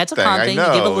con That's a thing. con I thing.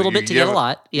 know. You give a little bit to get a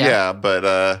lot. Yeah. But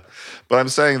I'm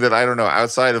saying that, I don't know,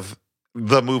 outside of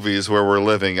the movies where we're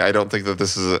living, I don't think that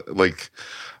this is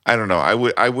I don't know.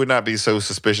 I would not be so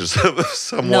suspicious of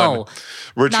someone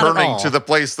returning to the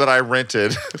place that I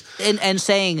rented and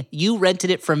saying, "You rented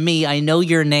it from me. I know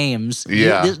your names.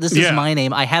 Yeah. This is my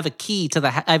name. I have a key to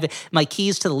I have my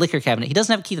keys to the liquor cabinet." He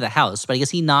doesn't have a key to the house, but I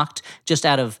guess he knocked just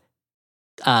out of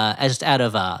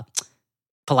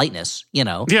politeness, you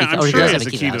know. Yeah, I'm or sure does he have has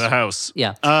a key to the house.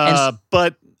 Yeah.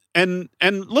 But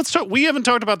let's talk. We haven't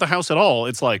talked about the house at all.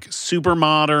 It's like super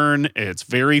modern. It's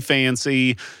very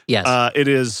fancy. Yes. It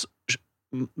is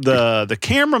the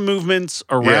camera movements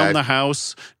around the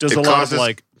house does a lot of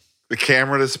like the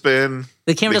camera to spin.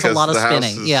 The camera does a lot of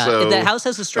spinning. Yeah, so the house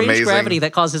has a strange amazing. gravity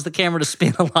that causes the camera to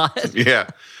spin a lot. Yeah.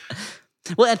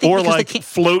 Well, I think or like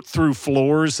float through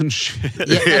floors and shit.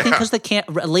 Yeah, I think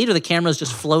because later the camera's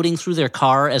just floating through their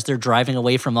car as they're driving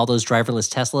away from all those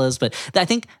driverless Teslas. But I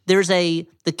think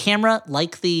the camera,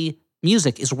 like the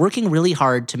music, is working really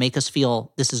hard to make us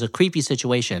feel this is a creepy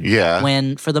situation. Yeah.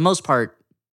 When for the most part,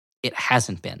 it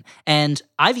hasn't been. And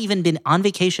I've even been on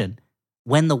vacation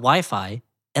when the Wi-Fi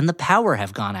and the power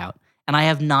have gone out, and I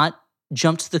have not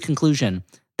jumped to the conclusion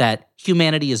that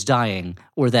humanity is dying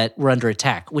or that we're under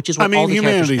attack, which is what all the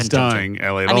humanity's dying,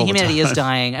 Elliot. I mean, humanity is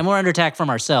dying, and we're under attack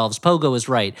from ourselves. Pogo is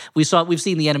right. We've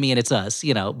seen the enemy, and it's us.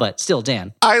 But still,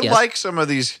 Dan. I like some of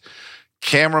these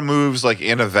camera moves like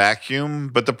in a vacuum,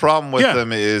 but the problem with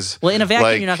them is in a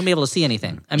vacuum you're not gonna be able to see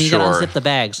anything. I mean, you gotta unzip the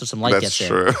bag so some light gets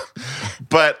in. That's true.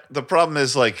 But the problem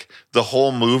is like the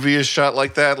whole movie is shot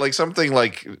like that. Like something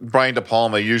like Brian De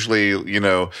Palma usually,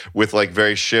 with like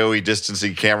very showy,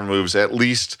 distancing camera moves, at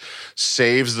least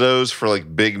saves those for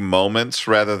like big moments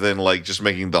rather than like just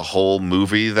making the whole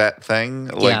movie that thing.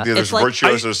 Like there's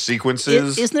virtuoso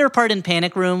sequences. Isn't there a part in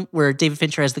Panic Room where David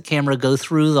Fincher has the camera go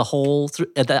through the hole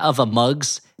of a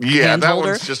mug's hand holder?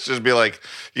 One's just be like,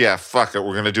 yeah, fuck it,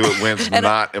 we're gonna do it when it's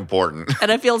not important.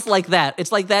 And it feels like that.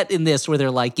 It's like that in this, where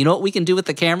they're like, you know what we can do with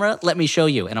the camera? Let me show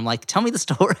you. And I'm like, tell me the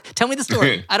story. Tell me the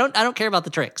story. I don't care about the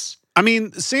tricks. I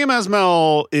mean, Sam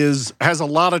Esmail has a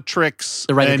lot of tricks,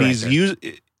 and he's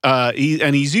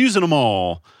using them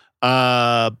all.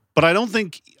 But I don't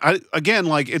think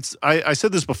I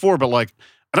said this before, but like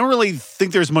I don't really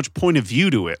think there's much point of view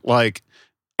to it. Like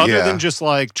other than just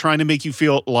like trying to make you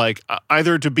feel like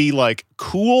either to be like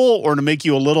cool or to make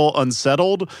you a little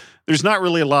unsettled. There's not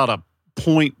really a lot of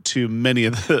point to many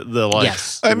of the like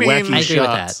wacky I agree shots. with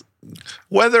that.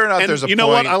 Whether or not there's a you know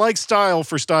what? I like style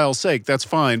for style's sake. That's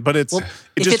fine, but it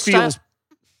just feels.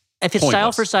 If it's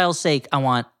style for style's sake, I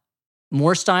want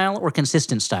more style or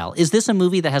consistent style. Is this a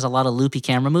movie that has a lot of loopy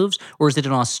camera moves, or is it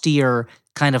an austere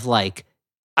kind of like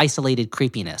isolated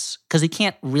creepiness? Because you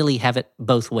can't really have it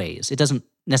both ways. It doesn't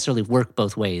necessarily work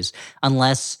both ways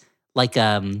unless like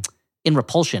in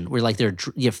Repulsion, where like you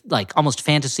have like almost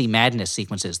fantasy madness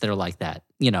sequences that are like that,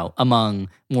 among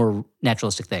more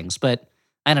naturalistic things. But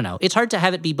I don't know. It's hard to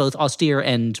have it be both austere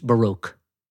and Baroque.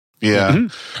 Yeah.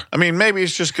 Mm-hmm. I mean, maybe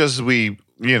it's just because we,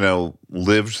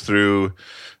 lived through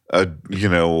a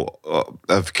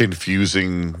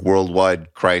confusing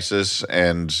worldwide crisis,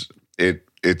 and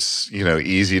it's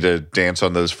easy to dance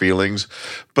on those feelings.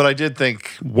 But I did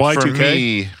think Y2K? For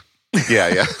me,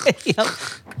 yeah. Yep.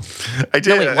 I did.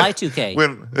 No, wait,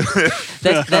 Y2K.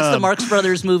 That's the Marx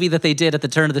Brothers movie that they did at the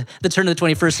turn of the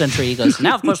 21st century. He goes,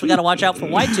 now of course we got to watch out for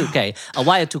Y2K. A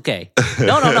Y2K.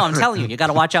 No, I'm telling you got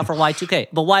to watch out for Y2K.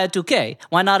 But why a 2K?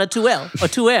 Why not a 2L or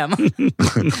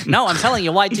 2M? No, I'm telling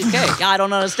you Y2K. Yeah, I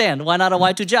don't understand. Why not a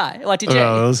Y2J? Y2J.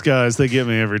 Oh, those guys, they get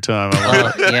me every time.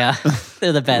 Yeah,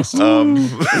 they're the best.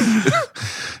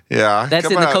 Yeah, that's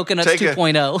in the Coconuts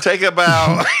 2.0. Take a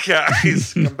bow,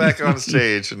 guys. Come back on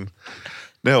stage and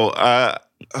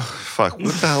fuck.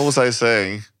 What the hell was I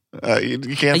saying? You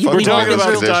can't. We're talking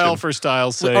about style for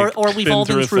style's sake, or we've all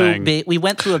been through. We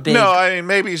went through a big. No, I mean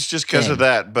maybe it's just because of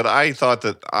that. But I thought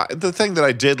that the thing that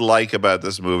I did like about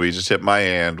this movie just hit my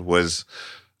hand was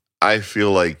I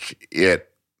feel like it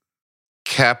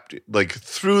kept like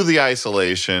through the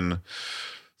isolation,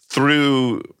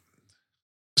 through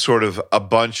sort of a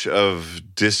bunch of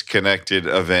disconnected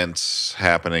events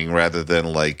happening rather than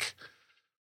like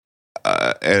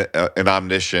an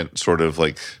omniscient sort of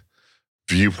like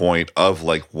viewpoint of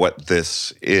like what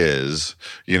this is,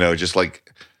 just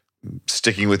like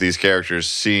sticking with these characters,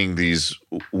 seeing these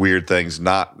weird things,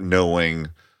 not knowing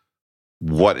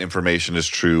what information is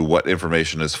true, what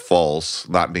information is false,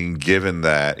 not being given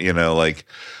that, like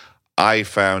I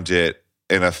found it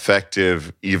an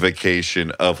effective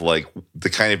evocation of like the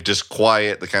kind of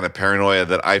disquiet, the kind of paranoia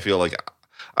that I feel like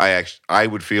I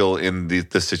would feel in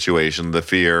the situation, the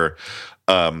fear.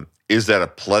 Is that a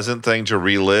pleasant thing to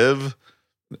relive?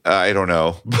 I don't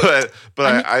know, but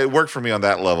it worked for me on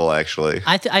that level. Actually,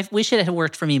 I wish it had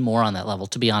worked for me more on that level.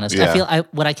 To be honest, yeah. I feel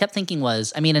what I kept thinking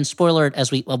was, and spoiler it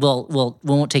as we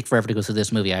won't take forever to go through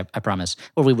this movie. I promise,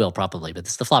 or we will probably, but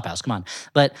it's the Flophouse. Come on,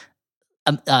 but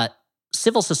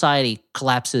civil society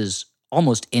collapses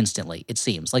almost instantly. It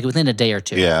seems like within a day or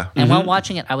two. Yeah, and while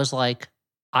watching it, I was like,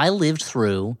 I lived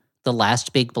through the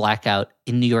last big blackout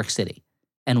in New York City,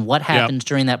 and what happened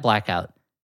during that blackout.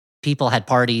 People had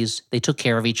parties. They took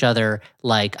care of each other.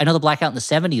 Like, I know the blackout in the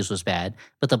 70s was bad,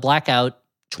 but the blackout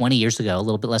 20 years ago, a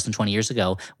little bit less than 20 years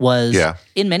ago, was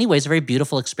in many ways a very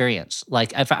beautiful experience.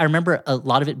 Like I remember a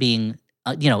lot of it being,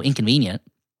 inconvenient,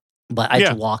 but I had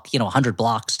to walk, 100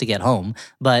 blocks to get home.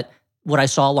 But what I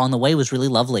saw along the way was really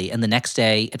lovely. And the next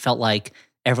day, it felt like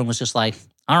everyone was just like,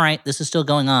 all right, this is still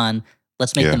going on.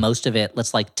 Let's make the most of it.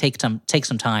 Let's like take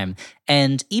some time.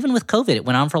 And even with COVID, it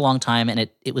went on for a long time, and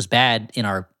it was bad in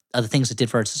our other things it did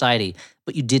for our society.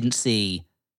 But you didn't see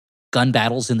gun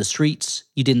battles in the streets.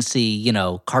 You didn't see,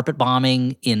 carpet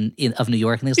bombing of New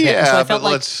York and things like that. And so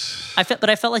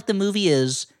I felt like the movie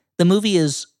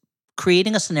is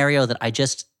creating a scenario that I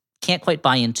just can't quite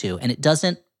buy into, and it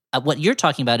doesn't. What you're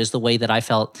talking about is the way that I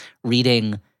felt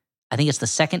reading. I think it's the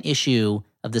second issue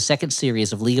of the second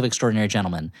series of League of Extraordinary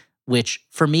Gentlemen, which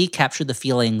for me captured the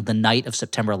feeling the night of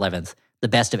September 11th, the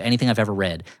best of anything I've ever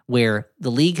read, where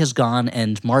the League has gone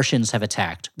and Martians have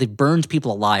attacked. They've burned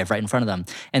people alive right in front of them,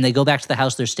 and they go back to the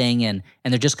house they're staying in,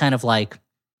 and they're just kind of like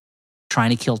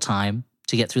trying to kill time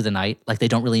to get through the night. Like they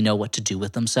don't really know what to do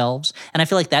with themselves. And I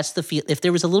feel like that's the feel. If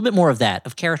there was a little bit more of that,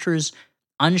 of characters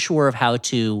unsure of how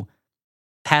to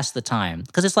pass the time,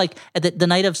 because it's like at the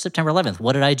night of September 11th,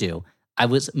 what did I do?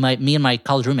 Me and my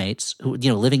college roommates who,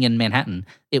 living in Manhattan,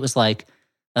 it was like,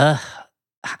 I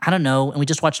don't know. And we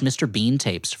just watched Mr. Bean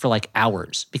tapes for like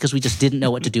hours because we just didn't know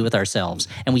what to do with ourselves.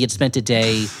 And we had spent a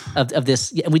day of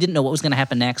this, and we didn't know what was going to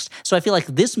happen next. So I feel like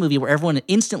this movie where everyone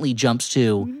instantly jumps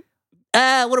to,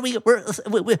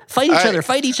 we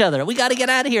fight each other. We got to get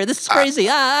out of here. This is crazy.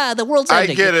 The world's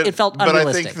ending. I get it. It felt but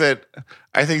unrealistic.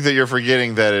 I think that you're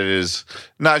forgetting that it is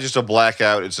not just a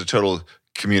blackout, it's a total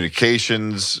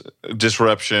communications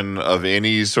disruption of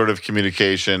any sort of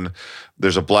communication.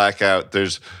 There's a blackout.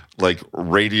 There's like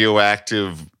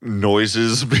radioactive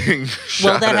noises being shot.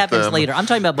 Well, that at happens them. later. I'm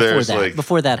talking about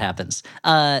before that happens.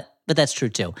 But that's true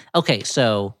too. Okay,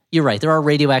 so you're right. There are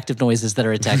radioactive noises that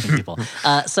are attacking people.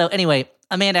 So anyway,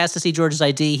 Amanda asked to see George's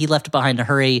ID. He left it behind in a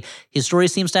hurry. His story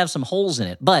seems to have some holes in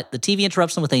it, but the TV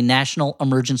interrupts him with a national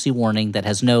emergency warning that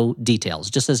has no details.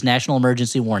 Just says national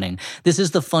emergency warning. This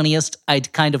is the funniest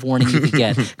kind of warning you could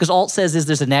get, because all it says is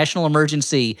there's a national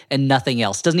emergency and nothing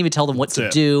else. Doesn't even tell them what to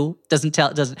do.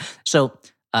 So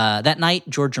that night,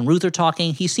 George and Ruth are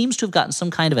talking. He seems to have gotten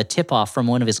some kind of a tip-off from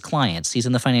one of his clients. He's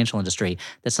in the financial industry,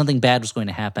 that something bad was going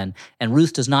to happen. And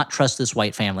Ruth does not trust this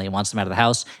white family and wants them out of the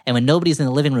house. And when nobody's in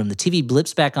the living room, the TV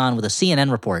blips back on with a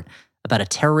CNN report about a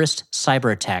terrorist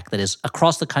cyber attack that is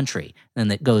across the country.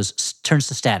 And that turns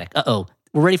to static. Uh-oh.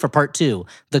 We're ready for part 2,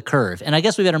 The Curve. And I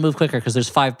guess we better move quicker because there's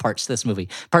 5 parts to this movie.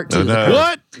 Part 2, The Curve.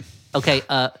 What? Okay,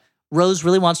 Rose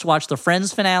really wants to watch the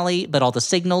Friends finale, but all the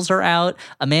signals are out.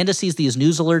 Amanda sees these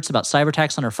news alerts about cyber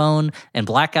attacks on her phone and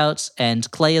blackouts, and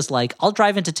Clay is like, I'll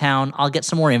drive into town. I'll get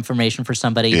some more information for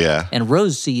somebody. Yeah. And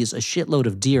Rose sees a shitload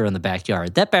of deer in the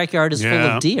backyard. That backyard is full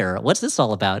of deer. What's this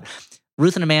all about?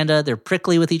 Ruth and Amanda, they're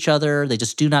prickly with each other. They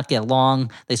just do not get along.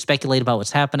 They speculate about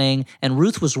what's happening. And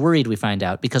Ruth was worried, we find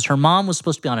out, because her mom was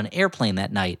supposed to be on an airplane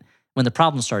that night when the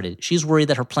problem started. She's worried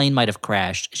that her plane might have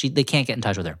crashed. They can't get in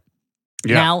touch with her.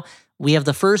 Yeah. Now, we have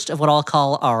the first of what I'll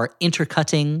call our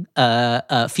intercutting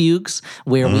fugues,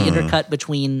 where we intercut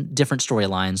between different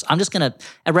storylines. I'm just going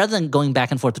to, rather than going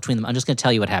back and forth between them, I'm just going to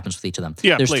tell you what happens with each of them.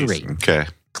 Yeah, There's please. 3. Okay.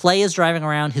 Clay is driving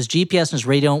around. His GPS and his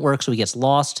radio don't work, so he gets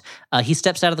lost. He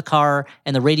steps out of the car,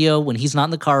 and the radio, when he's not in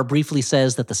the car, briefly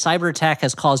says that the cyber attack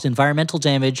has caused environmental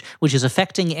damage, which is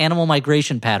affecting animal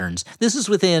migration patterns. This is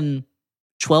within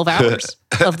 12 hours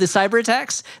of the cyber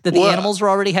attacks that the animals were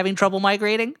already having trouble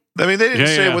migrating. I mean, they didn't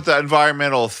say what the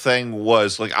environmental thing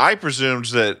was. Like, I presumed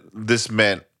that this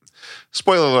meant,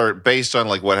 spoiler alert, based on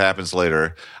like what happens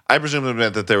later, I presumed it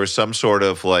meant that there was some sort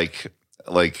of like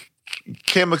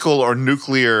chemical or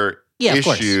nuclear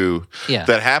issue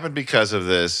that happened because of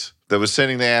this, that was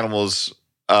sending the animals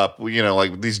up.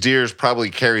 Like these deers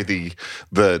probably carry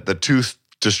the tooth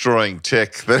destroying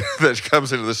tick that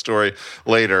comes into the story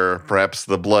later. Perhaps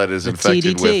the blood is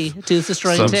infected with tooth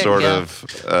destroying some tick, sort of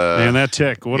man, that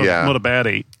tick, what a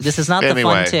baddie. This is not the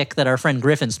fun tick that our friend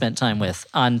Griffin spent time with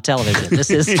on television. This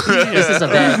is a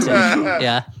bad tick.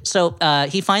 Yeah. So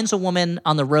he finds a woman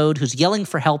on the road who's yelling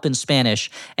for help in Spanish,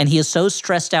 and he is so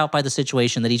stressed out by the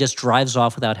situation that he just drives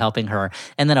off without helping her.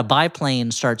 And then a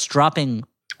biplane starts dropping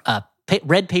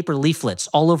red paper leaflets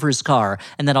all over his car,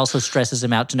 and that also stresses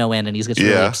him out to no end, and he gets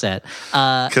really upset.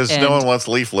 Because no one wants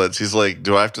leaflets. He's like,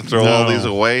 do I have to throw all these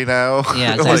away now?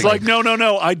 Yeah, exactly. He's like,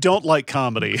 no, I don't like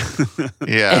comedy.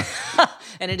 Yeah.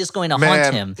 And it is going to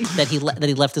haunt him that he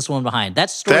left this woman behind.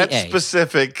 That's story A. That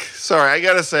specific, sorry, I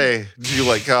got to say, do you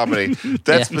like comedy?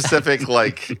 That specific,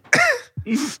 like,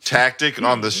 tactic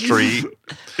on the street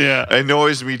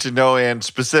annoys me to no end.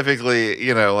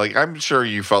 Specifically, like I'm sure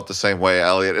you felt the same way,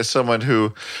 Elliot, as someone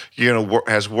who,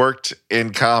 has worked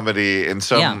in comedy in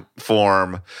some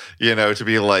form, to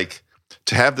be like,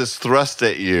 to have this thrust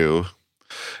at you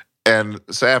and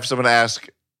so have someone ask,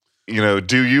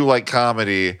 do you like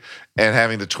comedy? And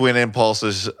having the twin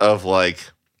impulses of like,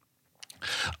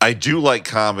 I do like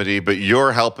comedy, but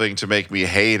you're helping to make me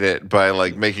hate it by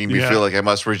like making me feel like I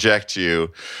must reject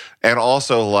you. And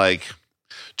also like,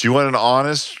 do you want an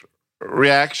honest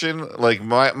reaction? Like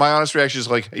my honest reaction is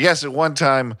like, yes, at one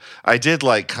time I did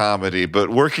like comedy, but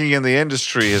working in the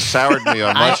industry has soured me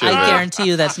on much of it. I guarantee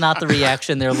you that's not the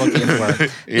reaction they're looking for.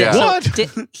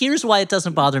 Here's why it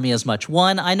doesn't bother me as much.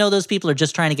 One, I know those people are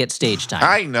just trying to get stage time.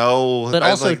 I know. But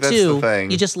also, that's two, the thing.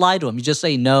 you just lie to them. You just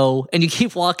say no, and you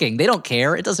keep walking. They don't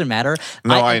care. It doesn't matter.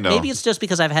 I know. Maybe it's just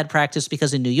because I've had practice,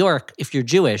 because in New York, if you're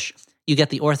Jewish, you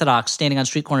get the Orthodox standing on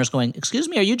street corners going, excuse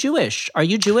me, are you Jewish? Are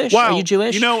you Jewish? Wow. Are you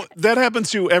Jewish? That happens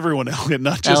to everyone, Elliot,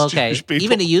 not just Jewish people.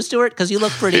 Even to you, Stuart, because you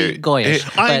look pretty goyish.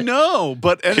 I know,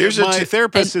 but my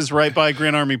therapist is right by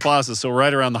Grand Army Plaza, so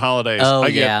right around the holidays.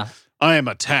 I am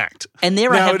attacked. And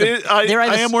there I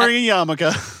am wearing a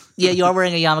yarmulke. Yeah, you are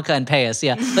wearing a yarmulke and payas.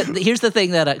 Yeah, but here's the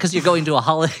thing that because you're going to a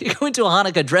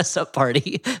Hanukkah dress-up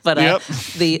party, but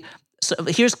So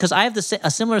here's because I have a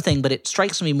similar thing, but it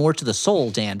strikes me more to the soul,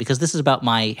 Dan, because this is about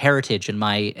my heritage and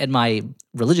my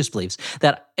religious beliefs.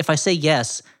 That if I say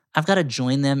yes, I've got to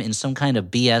join them in some kind of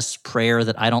BS prayer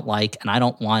that I don't like, and I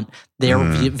don't want their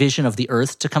vision of the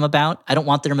earth to come about. I don't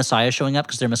want their Messiah showing up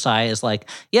because their Messiah is like,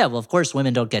 yeah, well, of course,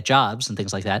 women don't get jobs and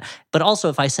things like that. But also,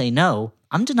 if I say no,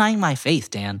 I'm denying my faith,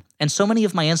 Dan. And so many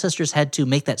of my ancestors had to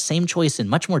make that same choice in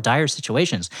much more dire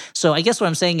situations. So I guess what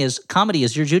I'm saying is comedy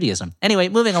is your Judaism. Anyway,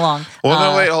 moving along. Well,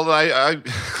 no, wait, hold on.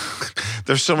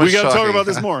 There's so much we got to talk about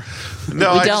this more.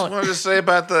 No, I just wanted to say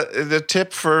about the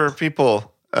tip for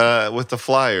people with the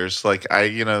flyers. Like,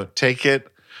 take it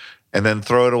and then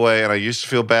throw it away. And I used to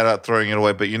feel bad about throwing it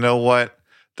away. But you know what?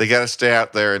 They got to stay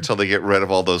out there until they get rid of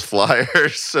all those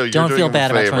flyers. So don't feel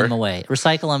bad about throwing them away.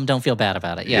 Recycle them. Don't feel bad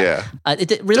about it. Yeah.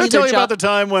 Did I tell you about the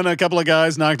time when a couple of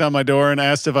guys knocked on my door and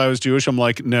asked if I was Jewish? I'm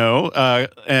like, no.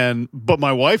 But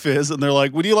my wife is, and they're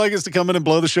like, would you like us to come in and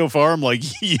blow the shofar? I'm like,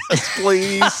 yes,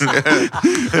 please.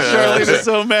 Charlene is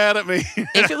so mad at me.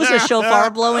 If it was a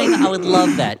shofar blowing, I would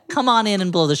love that. Come on in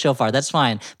and blow the shofar. That's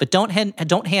fine. But don't hand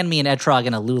me an etrog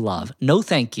and a lulav. No,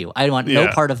 thank you. I want no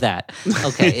part of that.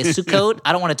 Okay, it's Sukkot.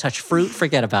 I don't want to touch fruit.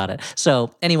 Forget about it.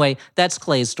 So anyway, that's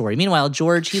Clay's story. Meanwhile,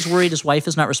 George, he's worried his wife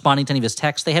is not responding to any of his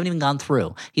texts. They haven't even gone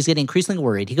through. He's getting increasingly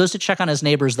worried. He goes to check on his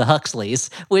neighbors, the Huxleys,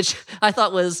 which I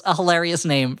thought was a hilarious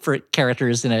name for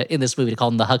characters in this movie to call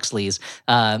them the Huxleys.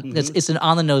 It's an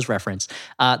on-the-nose reference.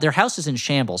 Their house is in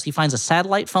shambles. He finds a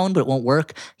satellite phone, but it won't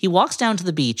work. He walks down to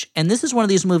the beach, and this is one of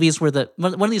these movies where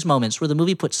one of these moments where the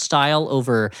movie puts style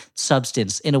over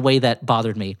substance in a way that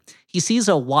bothered me. He sees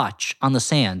a watch on the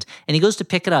sand, and he goes to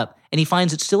pick it up, and he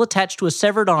finds it still attached to a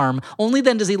severed arm. Only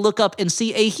then does he look up and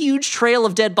see a huge trail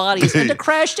of dead bodies and a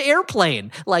crashed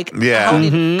airplane. Like,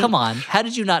 come on. How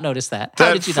did you not notice that?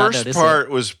 How did you not notice it? That first part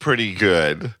was pretty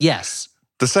good. Yes.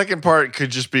 The second part could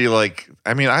just be like,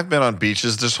 I mean, I've been on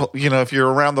beaches. There's, if you're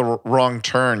around the wrong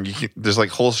turn, there's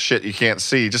like whole shit you can't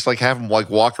see. Just like have them like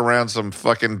walk around some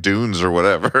fucking dunes or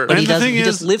whatever. But he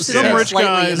just lifts his head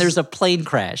slightly and there's a plane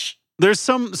crash. There's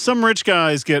some rich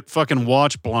guys get fucking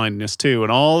watch blindness too,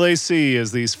 and all they see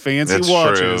is these fancy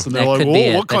watches, true. And they're like,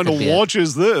 "Whoa, what kind of watch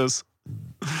is this?"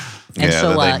 And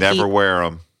so they never wear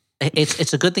them.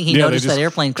 It's a good thing he noticed that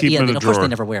airplane. Yeah, of course they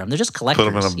never wear them. They're just collectors.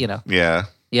 Put them in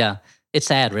Yeah. It's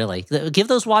sad, really. Give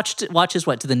those watches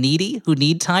to the needy who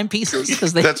need timepieces?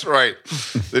 Because that's right.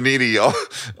 The needy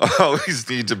always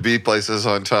need to be places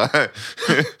on time.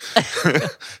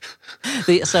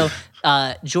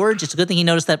 George, it's a good thing he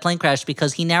noticed that plane crash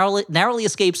because he narrowly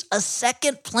escapes a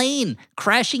second plane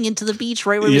crashing into the beach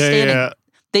right where he was standing. Yeah.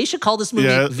 They should call this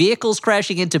movie Vehicles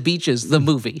Crashing into Beaches, the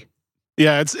movie.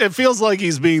 Yeah, it feels like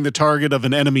he's being the target of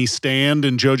an enemy stand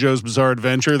in JoJo's Bizarre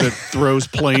Adventure that throws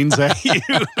planes at you.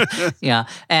 Yeah,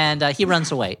 and he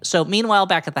runs away. So meanwhile,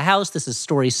 back at the house, this is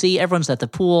story C. Everyone's at the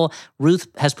pool. Ruth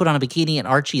has put on a bikini, and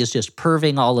Archie is just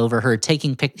perving all over her,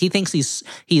 he thinks he's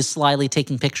slyly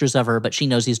taking pictures of her, but she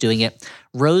knows he's doing it.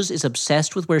 Rose is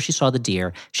obsessed with where she saw the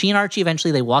deer. She and Archie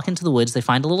eventually, they walk into the woods. They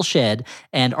find a little shed,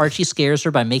 and Archie scares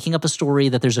her by making up a story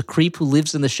that there's a creep who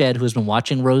lives in the shed who has been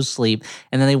watching Rose sleep,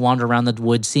 and then they wander around the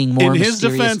woods seeing more mysterious deer.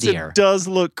 In his defense, it does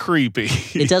look creepy.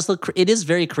 It is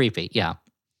very creepy, yeah.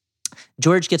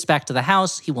 George gets back to the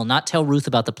house. He will not tell Ruth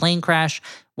about the plane crash.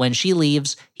 When she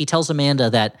leaves, he tells Amanda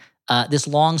that this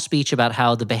long speech about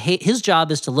how his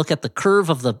job is to look at the curve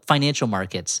of the financial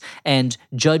markets and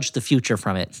judge the future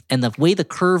from it. And the way the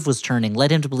curve was turning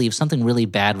led him to believe something really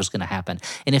bad was going to happen.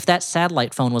 And if that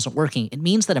satellite phone wasn't working, it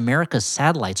means that America's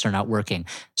satellites are not working.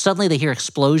 Suddenly they hear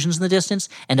explosions in the distance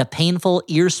and a painful,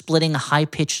 ear-splitting,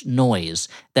 high-pitched noise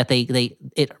that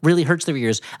it really hurts their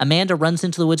ears. Amanda runs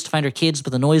into the woods to find her kids,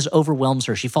 but the noise overwhelms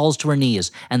her. She falls to her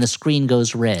knees, and the screen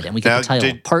goes red. And we get the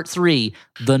title, Part 3,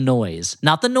 The Noise.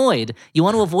 Not the Noid. You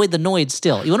want to avoid the Noid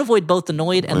still. You want to avoid both the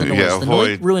Noid and the noise. Yeah, the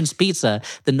Noid ruins pizza.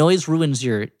 The noise ruins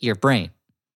your brain.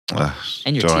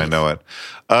 And your teeth. I know it.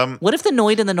 What if the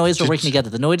Noid and the noise are working together?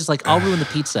 The Noid is like, I'll ruin the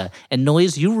pizza. And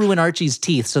noise, you ruin Archie's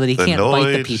teeth so that he can't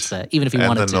bite the pizza, even if he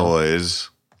wanted to. The Noise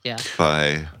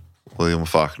by William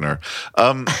Faulkner.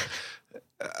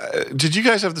 Did you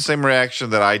guys have the same reaction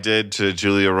that I did to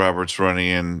Julia Roberts running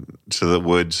into the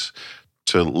woods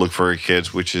to look for her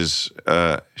kids, which is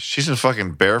she's in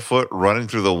fucking barefoot running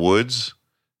through the woods?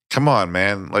 Come on,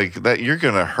 man. Like that, you're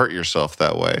going to hurt yourself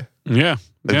that way. Yeah.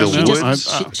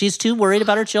 She's too worried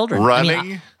about her children. Running. I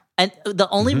mean, and the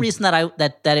only reason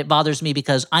that it bothers me,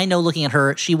 because I know looking at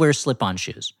her, she wears slip-on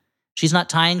shoes. She's not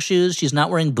tying shoes. She's not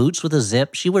wearing boots with a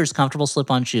zip. She wears comfortable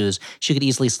slip-on shoes. She could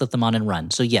easily slip them on and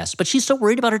run. So yes, but she's so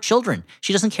worried about her children.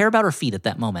 She doesn't care about her feet at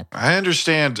that moment. I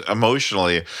understand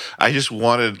emotionally. I just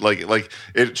wanted like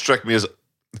it struck me as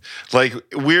like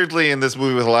weirdly in this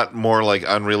movie with a lot more like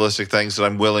unrealistic things that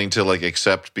I'm willing to like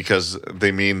accept because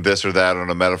they mean this or that on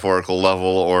a metaphorical level,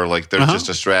 or like they're just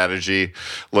a strategy.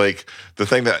 Like the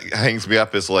thing that hangs me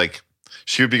up is like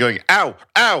she would be going, ow,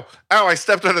 ow, ow, I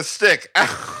stepped on a stick.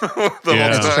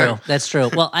 Ow. That's true.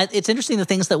 Well, it's interesting the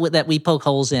things that we poke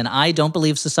holes in. I don't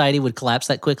believe society would collapse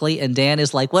that quickly. And Dan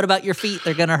is like, what about your feet?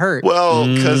 They're going to hurt.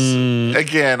 Well, because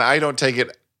again, I don't take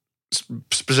it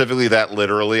specifically that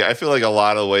literally. I feel like a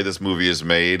lot of the way this movie is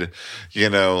made, you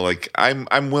know, like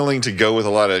I'm willing to go with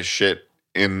a lot of shit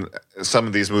in some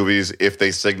of these movies if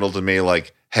they signal to me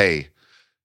like, hey,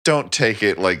 don't take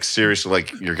it like seriously,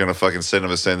 like you're gonna fucking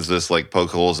CinemaSins this, like poke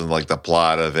holes in like the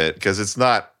plot of it, because it's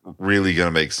not really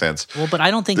gonna make sense. Well, but I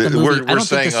don't think the movie. We're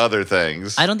saying other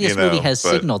things. I don't think this movie has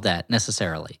signaled that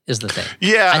necessarily. Is the thing?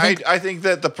 Yeah, I think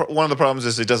that one of the problems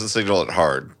is it doesn't signal it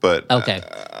hard. But okay,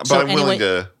 but I'm willing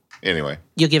to. Anyway,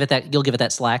 you'll give it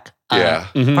that slack. Yeah.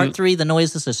 Part 3, The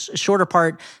Noise. This is a shorter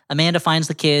part. Amanda finds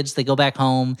the kids. They go back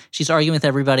home. She's arguing with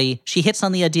everybody. She hits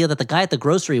on the idea that the guy at the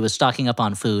grocery was stocking up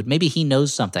on food. Maybe he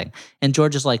knows something. And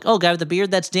George is like, oh, guy with the beard,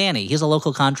 that's Danny. He's a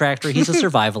local contractor. He's a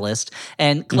survivalist.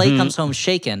 And Clay comes home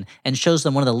shaken and shows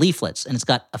them one of the leaflets. And it's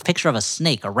got a picture of a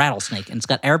snake, a rattlesnake. And it's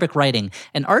got Arabic writing.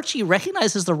 And Archie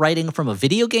recognizes the writing from a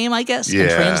video game, I guess, and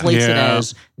translates it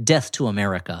as Death to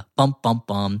America. Bum, bum,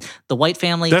 bum. The White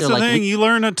family. That's the thing. You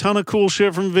learn a ton of cool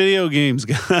shit from video games,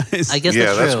 guys. I guess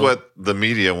that's true. That's what the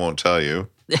media won't tell you.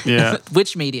 Yeah.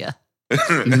 Which media?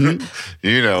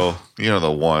 You know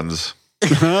the ones.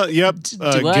 Yep.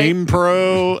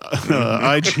 GamePro,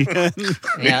 IGN.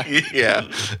 Yeah.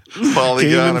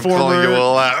 Polygon, I'm calling you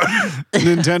all out.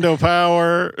 Nintendo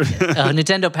Power.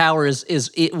 Nintendo Power is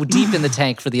deep in the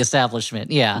tank for the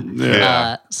establishment.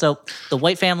 Yeah. So the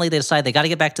White family, they decide they got to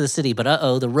get back to the city,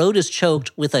 but the road is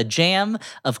choked with a jam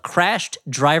of crashed,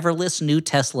 driverless new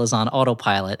Teslas on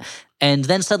autopilot. And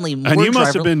then suddenly more And you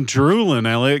must have been drooling,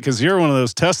 Elliot, because you're one of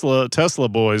those Tesla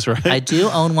boys, right? I do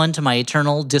own one, to my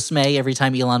eternal dismay every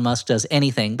time Elon Musk does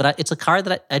anything. But it's a car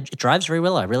that it drives very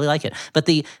well. I really like it. But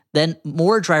then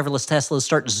more driverless Teslas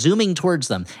start zooming towards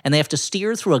them, and they have to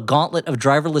steer through a gauntlet of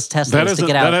driverless Teslas to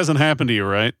get out. That hasn't happened to you,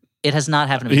 right? It has not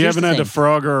happened to me. You haven't had to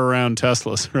Frogger around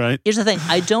Teslas, right? Here's the thing.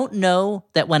 I don't know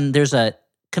that when there's a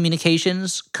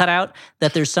communications cutout,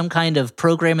 that there's some kind of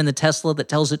program in the Tesla that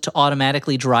tells it to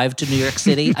automatically drive to New York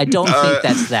City. I don't think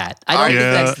that's that. I don't think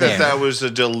that's there. That was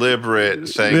a deliberate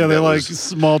thing. Yeah, they're like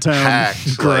small town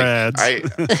grads.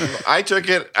 I took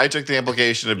the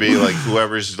implication to be like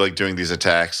whoever's like doing these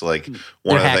attacks, like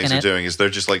one of the things they're doing is they're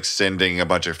just like sending a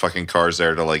bunch of fucking cars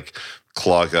there to like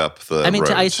clog up the roads,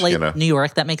 to isolate New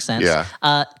York, that makes sense.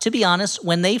 Yeah. To be honest,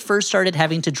 when they first started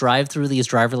having to drive through these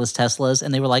driverless Teslas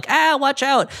and they were like, watch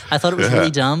out, I thought it was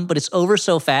really dumb, but it's over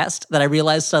so fast that I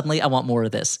realized suddenly I want more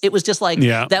of this. It was just like,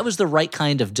 that was the right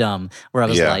kind of dumb, where I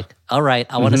was like, all right,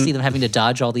 I want to see them having to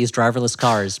dodge all these driverless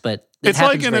cars, but it's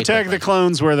like in Attack of the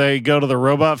Clones where they go to the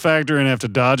robot factory and have to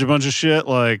dodge a bunch of shit,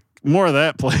 like, more of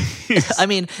that, please. I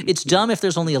mean, it's dumb if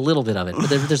there's only a little bit of it, but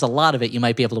there's a lot of it. You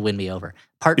might be able to win me over.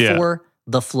 Part 4,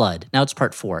 The Flood. Now it's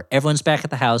part 4. Everyone's back at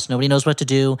the house. Nobody knows what to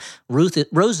do.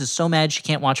 Rose is so mad she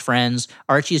can't watch Friends.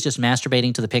 Archie is just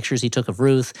masturbating to the pictures he took of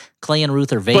Ruth. Clay and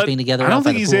Ruth are vaping together. I don't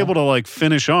think he's able to like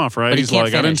finish off, right? He's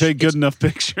like, I didn't take good enough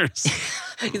pictures.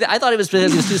 I thought it was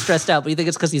because he was too stressed out, but you think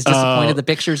it's because he's disappointed the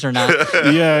pictures or not?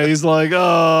 Yeah, he's like,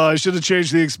 oh, I should have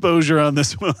changed the exposure on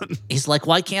this one. He's like,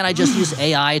 why can't I just use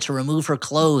AI to remove her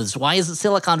clothes? Why isn't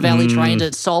Silicon Valley trying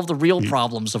to solve the real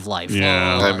problems of life?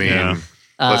 Yeah, I mean,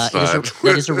 that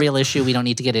is a real issue we don't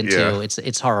need to get into. Yeah.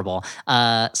 It's horrible.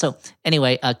 So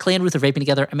anyway, Clay and Ruth are vaping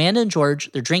together. Amanda and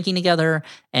George, they're drinking together,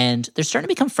 and they're starting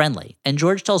to become friendly. And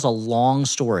George tells a long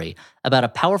story about a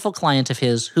powerful client of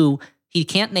his who he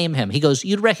can't name him. He goes,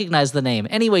 you'd recognize the name.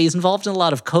 Anyway, he's involved in a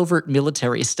lot of covert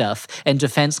military stuff and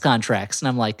defense contracts. And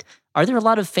I'm like, are there a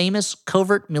lot of famous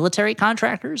covert military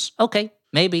contractors? Okay,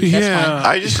 maybe. That's fine.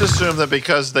 I just assumed that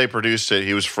because they produced it,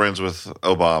 he was friends with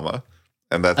Obama.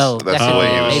 And that's the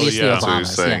way maybe it's the that's what he Obamas.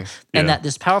 was saying. And that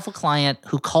this powerful client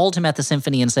who called him at the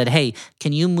symphony and said, hey,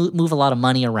 can you move a lot of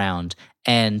money around?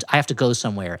 And I have to go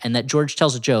somewhere. And that George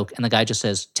tells a joke, and the guy just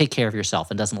says, take care of yourself,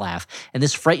 and doesn't laugh. And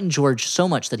this frightened George so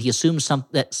much that he assumed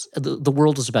that the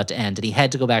world was about to end, and he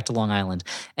had to go back to Long Island.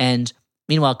 And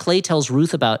meanwhile, Clay tells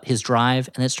Ruth about his drive,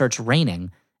 and it starts raining,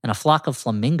 and a flock of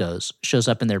flamingos shows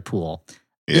up in their pool.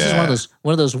 This is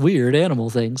one of those weird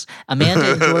animal things.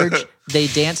 Amanda and George, they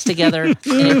dance together. And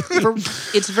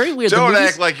it's very weird. Don't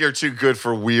act like you're too good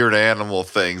for weird animal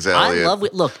things, Elliot. I love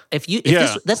it. Look, that's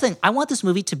the thing. I want this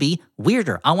movie to be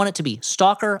weirder. I want it to be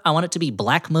Stalker. I want it to be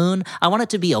Black Moon. I want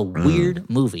it to be a weird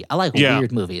movie. I like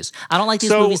weird movies. I don't like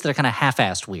these movies that are kind of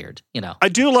half-assed weird, you know. I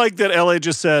do like that Elliot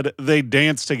just said they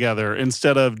dance together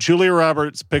instead of Julia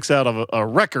Roberts picks out a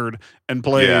record and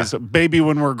plays Baby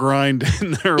When We're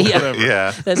Grinding or whatever.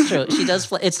 Yeah. That's true. She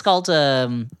does. It's called,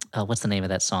 what's the name of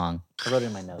that song? I wrote it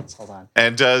in my notes. Hold on.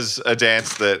 And does a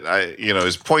dance that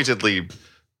is pointedly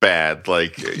bad.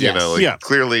 Like,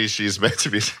 clearly she's meant to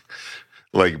be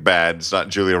like bad. It's not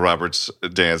Julia Roberts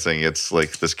dancing. It's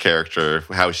like this character,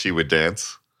 how she would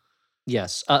dance.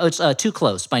 Yes. It's Too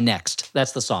Close by Next.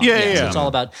 That's the song. Yeah. So it's all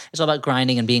about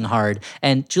grinding and being hard.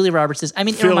 And Julia Roberts is,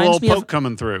 it Feel reminds me poke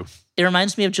coming through. It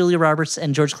reminds me of Julia Roberts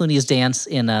and George Clooney's dance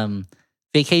in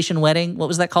Vacation Wedding. What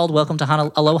was that called? Welcome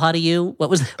to Aloha to You. What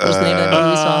was the name of that movie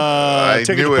we saw? I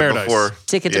knew it before.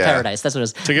 Ticket to Paradise. That's what it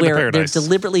was. Ticket to Paradise. They're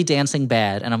deliberately dancing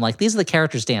bad, and I'm like, these are the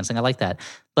characters dancing. I like that.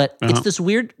 But it's this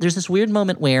weird. There's this weird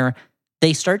moment where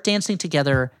they start dancing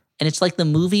together, and it's like the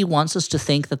movie wants us to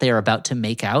think that they are about to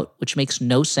make out, which makes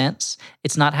no sense.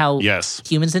 It's not how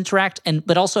humans interact,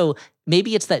 but also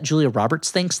maybe it's that Julia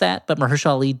Roberts thinks that, but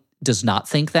Mahershala Ali does not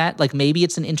think that. Like maybe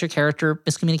it's an intercharacter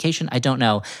miscommunication. I don't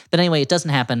know. But anyway, it doesn't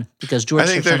happen because George. I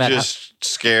think they're just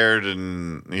scared,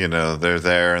 and they're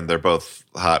there, and they're both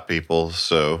hot people.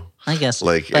 So I guess,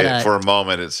 for a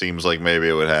moment, it seems like maybe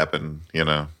it would happen. I don't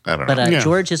know. But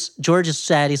George is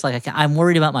sad. He's like, I'm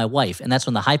worried about my wife, and that's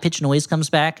when the high pitched noise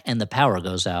comes back and the power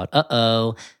goes out.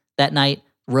 That night,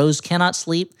 Rose cannot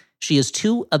sleep. She is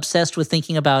too obsessed with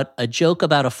thinking about a joke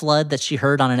about a flood that she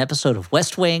heard on an episode of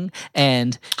West Wing,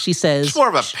 and she says it's more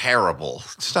of a parable.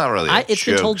 It's not really. It's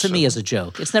been told to me as a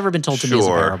joke. It's never been told to me as a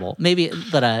parable. Maybe,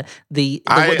 but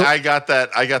I got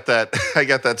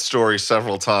that story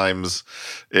several times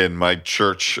in my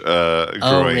church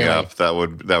growing up. That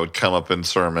would come up in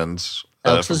sermons.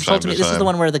 So this told to me. This is the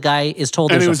one where the guy is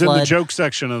told there's a flood. And it was in the joke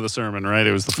section of the sermon, right?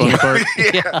 It was the funny part.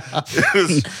 It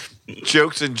was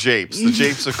jokes and japes. The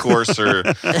japes, of course, are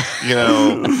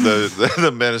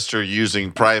the minister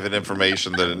using private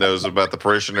information that it knows about the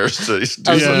parishioners to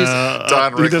do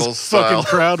Don Rickles style fucking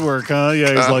crowd work, huh?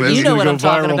 Yeah, he's like, you know what I'm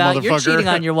talking about. You're cheating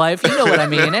on your wife. You know what I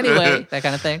mean. Anyway, that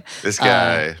kind of thing. This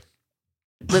guy.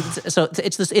 So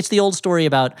it's the old story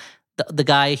about. The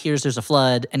guy hears there's a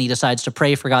flood and he decides to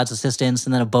pray for God's assistance,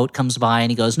 and then a boat comes by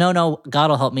and he goes, no, God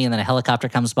will help me. And then a helicopter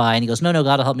comes by and he goes, no,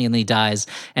 God will help me. And then he dies.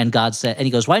 And he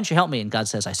goes, why didn't you help me? And God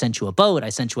says, I sent you a boat. I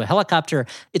sent you a helicopter.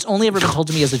 It's only ever been told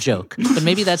to me as a joke. But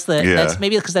maybe that's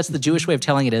maybe because that's the Jewish way of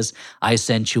telling it is, I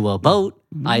sent you a boat.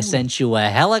 I sent you a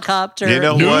helicopter. You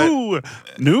know what?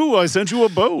 No, I sent you a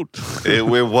boat. It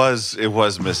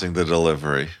was missing the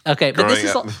delivery. Okay, but this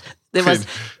is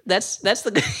that's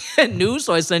the news.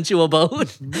 So I sent you a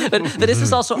boat. But this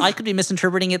is also, I could be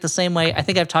misinterpreting it the same way. I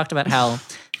think I've talked about how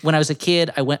when I was a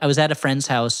kid, I was at a friend's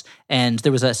house and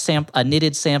there was a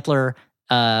knitted sampler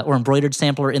or embroidered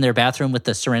sampler in their bathroom with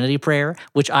the Serenity Prayer,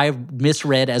 which I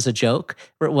misread as a joke,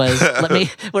 where it was let me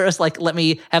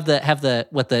have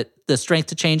the strength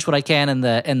to change what I can and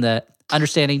the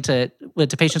understanding to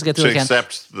patience get through To again.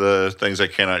 accept the things I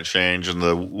cannot change and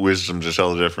the wisdom to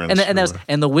tell the difference.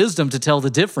 And the wisdom to tell the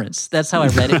difference. That's how I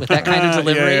read it with that kind of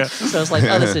delivery. Yeah. So I was like,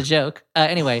 oh, this is a joke.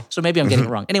 Anyway, so maybe I'm getting it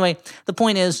wrong. Anyway, the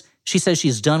point is, she says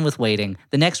she's done with waiting.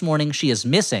 The next morning, she is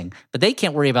missing, but they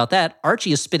can't worry about that.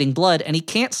 Archie is spitting blood, and he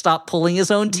can't stop pulling his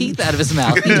own teeth out of his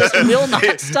mouth. He just will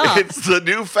not stop. It's the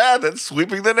new fad that's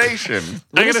sweeping the nation.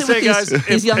 I gotta say, guys,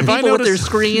 these young if I people with their notice-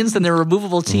 screens and their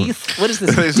removable teeth. What is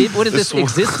this? What is this?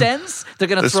 Existence? They're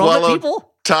gonna They throw them at swallow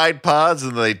people? Tide Pods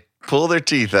and they pull their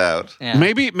teeth out. Yeah.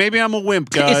 Maybe I'm a wimp,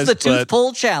 guys. It's the tooth but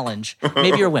pull challenge.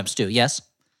 Maybe you're a wimp, Stu. Yes.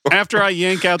 after I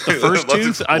yank out the first Let's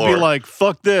tooth, I'd be explore. like,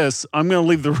 "Fuck this! I'm gonna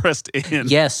leave the rest in."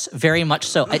 Yes, very much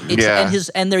so. It's, Yeah.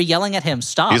 and they're yelling at him,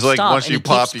 "Stop! He's like, stop!" once and you he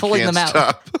pop, keeps you pulling can't them out.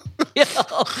 stop. You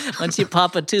know, once you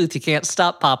pop a tooth, you can't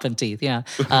stop popping teeth. Yeah.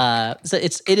 So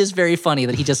it is very funny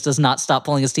that he just does not stop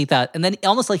pulling his teeth out, and then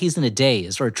almost like he's in a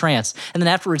daze or a trance, and then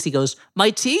afterwards he goes,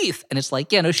 "My teeth," and it's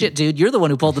like, yeah, no shit, dude, you're the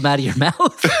one who pulled them out of your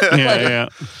mouth. Yeah.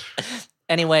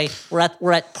 Anyway, we're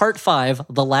at part 5,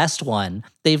 the last one.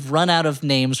 They've run out of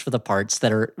names for the parts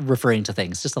that are referring to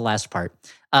things. Just the last part.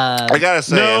 I gotta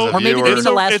say, No, as a Or maybe viewer, they mean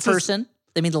the last it's a- person.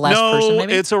 They mean the last person,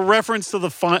 maybe? it's a reference to the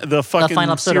fucking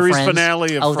final episode of series Friends.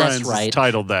 finale of Oh, that's Friends. right. It's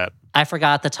titled that. I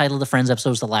forgot the title of the Friends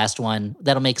episode was the last one.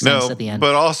 That'll make sense at the end.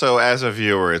 but also as a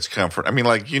viewer, it's comfort. I mean,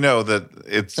 like, you know that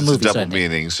it's The movie's double ending.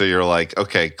 meaning, so you're like,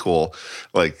 okay, cool.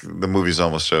 Like the movie's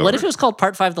almost over. What if it was called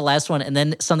part 5, the last one, and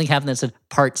then something happened that said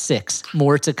part 6,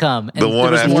 more to come? And The one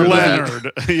there was after more that.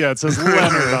 Leonard. Yeah, it says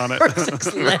Leonard on it. Part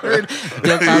 6, Leonard.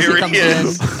 Bill Cosby Here he comes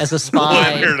is. in as a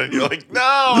spy. Leonard, and you're like, no,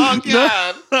 oh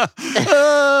God, no. If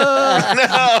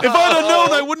I'd have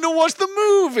known, I wouldn't have watched the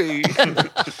movie.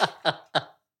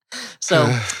 So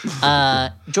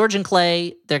George and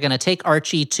Clay, they're going to take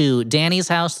Archie to Danny's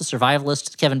house, the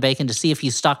survivalist, Kevin Bacon, to see if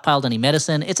he's stockpiled any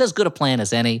medicine. It's as good a plan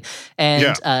as any.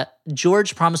 And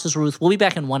George promises Ruth, we'll be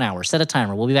back in 1 hour. Set a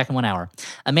timer. We'll be back in 1 hour.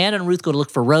 Amanda and Ruth go to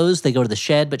look for Rose. They go to the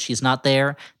shed, but she's not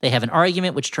there. They have an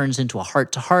argument, which turns into a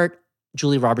heart-to-heart.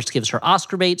 Julie Roberts gives her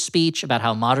Oscar bait speech about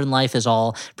how modern life is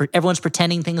everyone's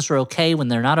pretending things are okay when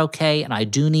they're not okay, and I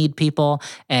do need people,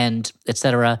 and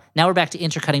etc. Now we're back to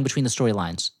intercutting between the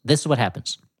storylines. This is what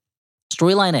happens.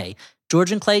 Storyline A.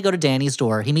 George and Clay go to Danny's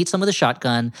door. He meets them with a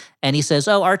shotgun, and he says,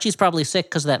 oh, Archie's probably sick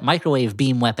because of that microwave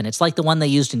beam weapon. It's like the one they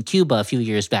used in Cuba a few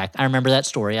years back. I remember that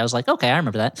story. I was like, okay, I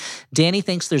remember that. Danny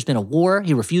thinks there's been a war.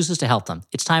 He refuses to help them.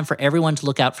 It's time for everyone to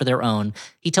look out for their own.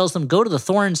 He tells them, go to the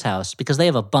Thorns' house because they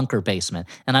have a bunker basement.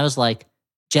 And I was like,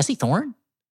 Jesse Thorne?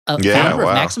 Yeah, Founder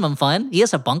wow. of Maximum Fun? He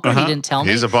has a bunker? He didn't tell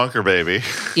me. He's a bunker baby.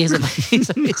 He's a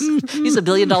 $1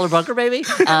 billion bunker baby.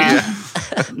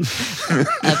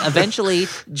 Eventually,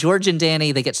 George and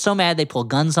Danny, they get so mad they pull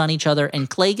guns on each other, and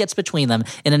Clay gets between them,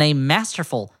 and in a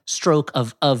masterful stroke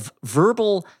of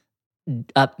verbal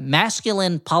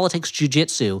masculine politics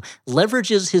jujitsu,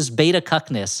 leverages his beta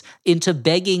cuckness into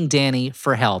begging Danny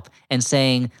for help and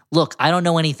saying, look, I don't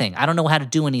know anything. I don't know how to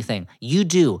do anything. You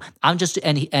do. I'm just,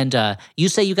 and you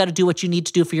say you got to do what you need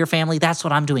to do for your family. That's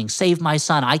what I'm doing. Save my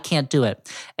son. I can't do it.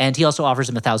 And he also offers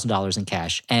him $1,000 in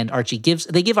cash. And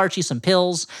they give Archie some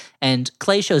pills, and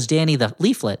Clay shows Danny the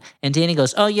leaflet. And Danny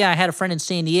goes, oh yeah, I had a friend in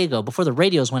San Diego. Before the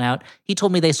radios went out, he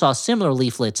told me they saw similar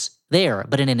leaflets there,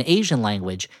 but in an Asian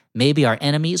language. Maybe our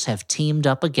enemies have teamed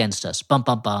up against us. Bum,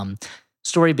 bum, bum.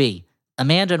 Story B.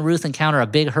 Amanda and Ruth encounter a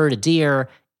big herd of deer.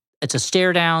 It's a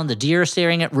stare down. The deer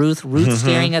staring at Ruth. Ruth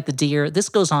staring at the deer. This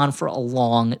goes on for a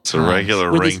long time. It's a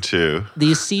regular where ring too.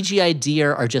 These CGI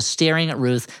deer are just staring at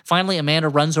Ruth. Finally, Amanda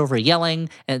runs over yelling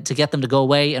and to get them to go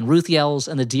away, and Ruth yells,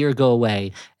 and the deer go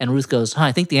away. And Ruth goes,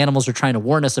 I think the animals are trying to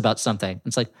warn us about something.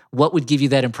 It's like, what would give you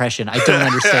that impression? I don't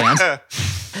understand.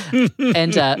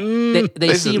 And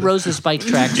they see Rose's bike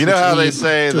tracks. You know which how they lead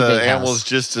say to a the big animal's house.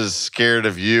 just as scared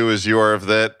of you as you are of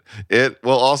that?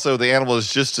 Also, the animal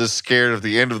is just as scared of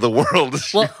the end of the world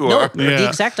as Well, you no, are. the Yeah.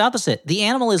 exact opposite. The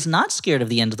animal is not scared of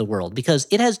the end of the world because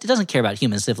it doesn't care about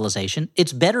human civilization.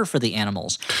 It's better for the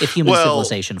animals if human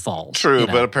civilization falls. True, you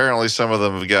know? but apparently some of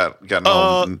them have gotten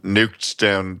all nuked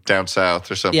down south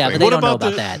or something. Yeah, but they What don't know about about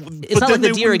the- that. but It's not then like the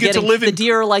they deer are wouldn't get to getting. live in- The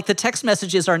deer are like the text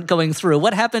messages aren't going through.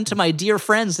 What happened to my dear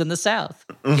friends in the South?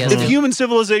 Yes, If no. human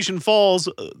civilization falls,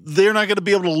 they're not going to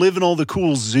be able to live in all the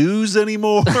cool zoos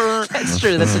anymore. That's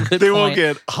true. That's a good They point. won't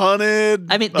get hunted.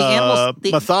 I mean, the animals-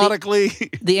 methodically.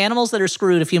 The animals that are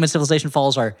screwed if human civilization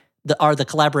falls are the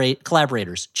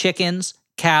collaborators: chickens,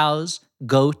 cows,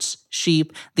 goats,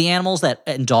 sheep. The animals that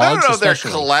and dogs. I don't know if they're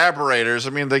especially. collaborators. I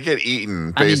mean, they get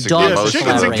eaten, I mean, basically. dogs Yes, are most of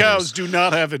chickens them. and collaborators. cows do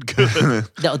not have it good.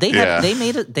 No,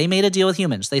 they made a deal with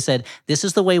humans. They said this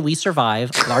is the way we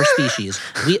survive, our species.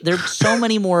 There's so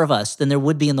many more of us than there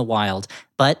would be in the wild,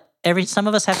 but some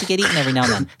of us have to get eaten every now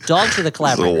and then. Dogs are the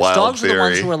collaborators. wild Dogs are the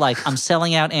ones theory. who are like, I'm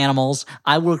selling out animals.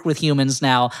 I work with humans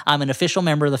now. I'm an official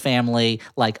member of the family.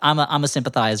 Like, I'm a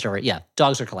sympathizer. Yeah,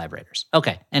 dogs are collaborators.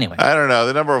 Okay, anyway. I don't know.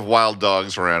 The number of wild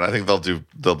dogs around, I think they'll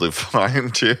do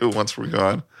fine too once we're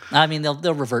gone. I mean,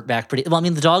 they'll revert back pretty well. I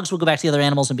mean, the dogs will go back to the other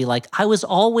animals and be like, I was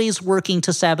always working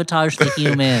to sabotage the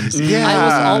humans. I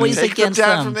was always Take against them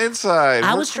down them. from the inside.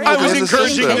 I Work was from trying I was to within the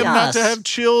encouraging system. them not to chaos. have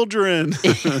children.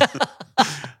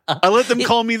 I let them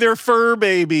call me their fur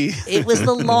baby. It was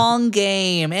the long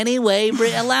game. Anyway,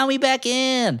 allow me back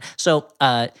in. So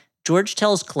George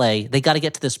tells Clay they got to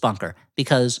get to this bunker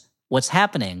because what's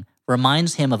happening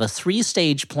reminds him of a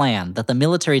 3-stage plan that the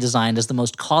military designed as the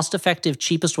most cost-effective,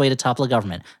 cheapest way to topple a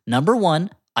government. Number 1,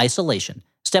 isolation.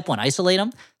 Step 1, isolate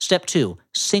them. Step 2,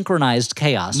 synchronized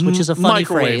chaos, which is a funny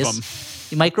Microwave phrase.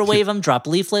 You microwave them, drop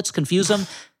leaflets, confuse them.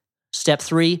 Step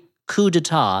 3, coup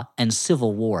d'etat and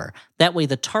civil war. That way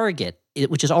the target,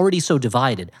 which is already so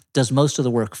divided, does most of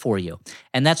the work for you.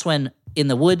 And that's when, in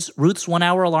the woods, Ruth's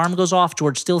 1-hour alarm goes off.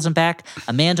 George steals him back.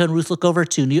 Amanda and Ruth look over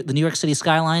to the New York City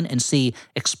skyline and see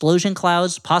explosion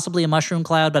clouds, possibly a mushroom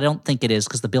cloud, but I don't think it is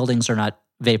because the buildings are not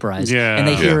vaporized. Yeah. And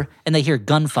they hear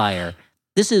gunfire.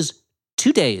 This is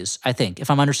 2 days, I think,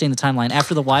 if I'm understanding the timeline,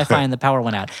 after the Wi-Fi and the power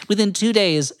went out. Within 2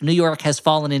 days, New York has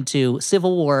fallen into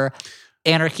civil war,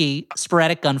 anarchy,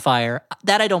 sporadic gunfire.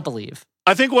 That I don't believe.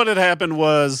 I think what had happened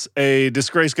was a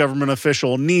disgraced government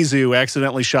official, Nizu,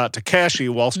 accidentally shot Takashi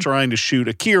whilst trying to shoot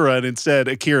Akira, and instead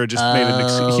Akira just made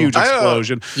a huge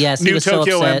explosion. Yes, he New was so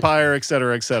Tokyo upset. Empire, et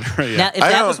cetera, et cetera. Yeah. Now, if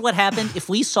that was what happened, if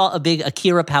we saw a big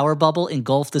Akira power bubble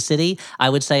engulf the city, I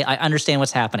would say I understand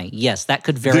what's happening. Yes, that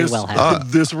could very well happen.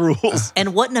 This rules.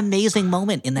 And what an amazing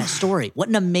moment in that story. What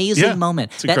an amazing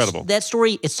moment. It's incredible. That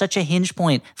story is such a hinge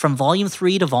point from volume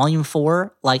 3 to volume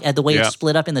 4, like at the way it's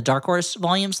split up in the Dark Horse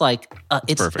volumes. Like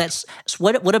it's perfect. that's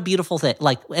what a beautiful thing.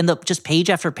 Like, and the just page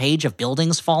after page of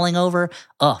buildings falling over.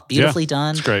 Oh, beautifully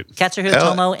done. It's great. Katsuhiro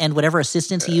Tomo and whatever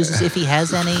assistants he uses, if he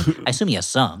has any. I assume he has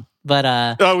some. But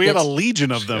we have a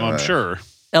legion of them, I'm sure.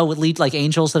 Oh, with like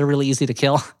angels that are really easy to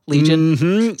kill. Legion.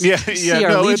 Mm-hmm. Yeah. See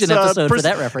our Legion episode for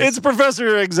that reference. It's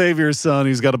Professor Xavier's son.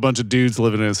 He's got a bunch of dudes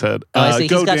living in his head. I see.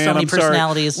 He's got Dan, so many I'm sorry.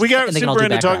 personalities. We got and they can all do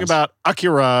super into talking backgrounds. about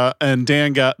Akira, and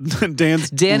Dan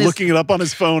is looking looking it up on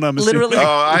his phone. I'm literally- assuming. Oh,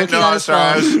 I Looking know. on I'm his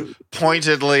sorry. I phone. was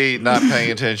pointedly not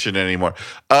paying attention anymore.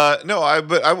 But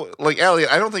like Elliot,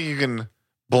 I don't think you can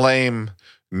blame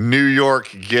New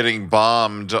York getting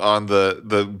bombed on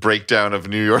the breakdown of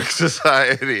New York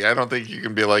society. I don't think you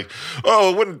can be like,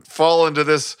 oh, it wouldn't fall into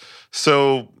this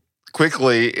so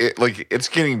quickly. It's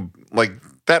getting like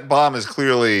that bomb is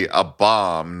clearly a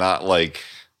bomb, not like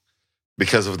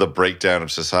because of the breakdown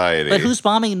of society. But who's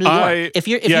bombing New York? If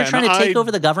you're trying to take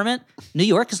over the government, New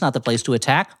York is not the place to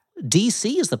attack.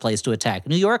 D.C. is the place to attack.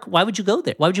 New York, why would you go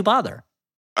there? Why would you bother?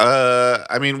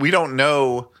 I mean, we don't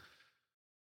know.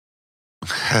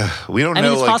 We don't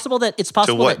know. It's possible that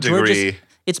to what degree.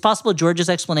 It's possible George's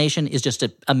explanation is just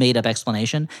a made-up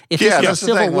explanation. If this Yeah, is a that's the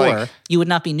civil thing, war, like- you would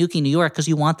not be nuking New York because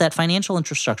you want that financial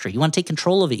infrastructure. You want to take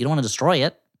control of it. You don't want to destroy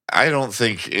it. I don't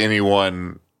think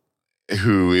anyone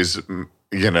who is,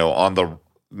 on the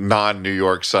non-New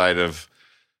York side of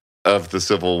the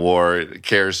Civil War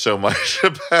cares so much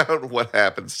about what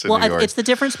happens to New York. It's the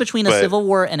difference between a civil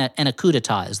war and a coup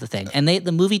d'etat is the thing. And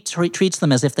the movie treats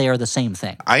them as if they are the same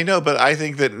thing. I know, but I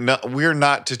think that we're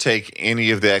not to take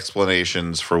any of the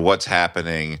explanations for what's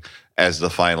happening as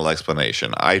the final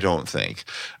explanation. I don't think.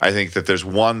 I think that there's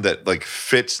one that like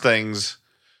fits things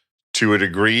to a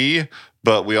degree,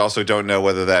 but we also don't know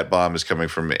whether that bomb is coming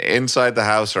from inside the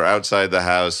house or outside the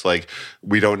house. Like,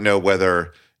 we don't know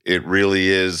whether it really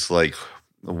is like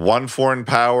one foreign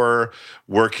power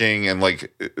working and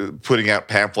like putting out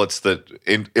pamphlets that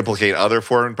implicate other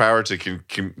foreign power to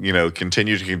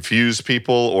continue to confuse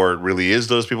people, or it really is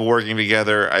those people working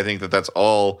together. I think that that's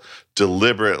all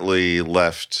deliberately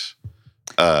left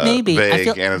Maybe. vague,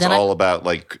 and it's all about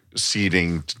like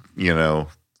seeding,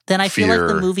 Then I feel like the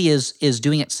fear. movie is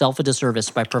doing itself a disservice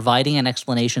by providing an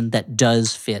explanation that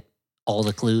does fit all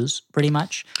the clues, pretty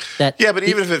much. But even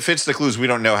if it fits the clues, we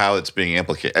don't know how it's being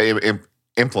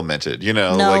implemented.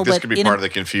 No, this but could be part of the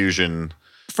confusion.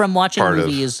 from watching part of-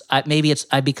 movies,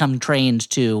 I become trained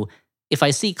to, if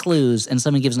I see clues and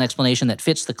someone gives an explanation that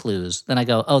fits the clues, then I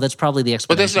go, oh, that's probably the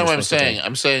explanation. But that's not what I'm we're supposed to saying. take.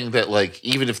 I'm saying that like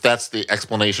even if that's the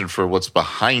explanation for what's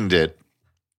behind it,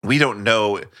 we don't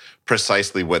know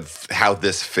precisely how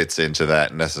this fits into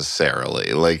that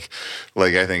necessarily. Like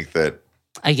I think that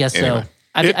I guess Anyway. so.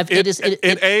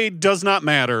 It does not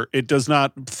matter. It does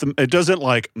not. It doesn't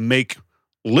like make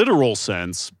literal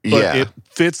sense, but Yeah. it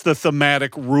fits the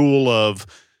thematic rule of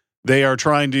They are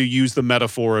trying to use the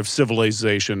metaphor of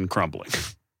civilization crumbling.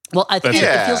 Well, I think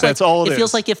That's it feels That's like all it it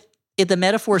feels is. like if the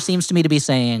metaphor seems to me to be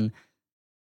saying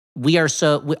we are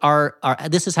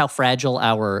this is how fragile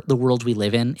the world we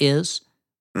live in is,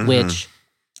 Mhm. which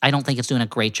I don't think it's doing a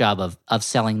great job of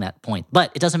selling that point.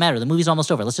 But it doesn't matter. The movie's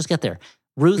almost over. Let's just get there.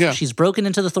 Ruth, Yeah. she's broken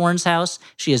into the Thorns' house.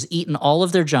 She has eaten all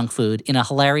of their junk food in a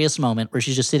hilarious moment where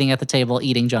she's just sitting at the table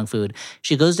eating junk food.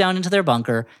 She goes down into their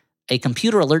bunker. A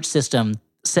computer alert system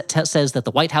says that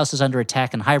the White House is under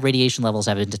attack and high radiation levels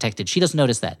have been detected. She doesn't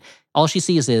notice that. All she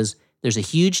sees is there's a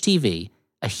huge TV,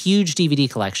 a huge DVD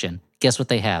collection. Guess what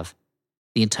they have?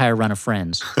 The entire run of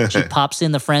Friends. She pops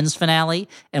in the Friends finale,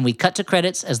 and we cut to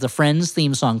credits as the Friends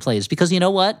theme song plays. Because you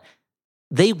know what?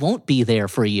 They won't be there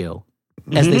for you,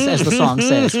 as the song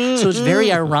says. So it's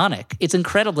very ironic. It's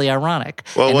incredibly ironic.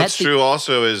 Well, And what's that's true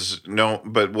also is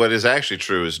but what is actually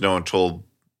true is no one told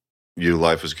you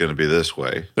life was going to be this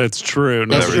way. That's true.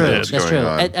 That's Nobody true. did. What's That's going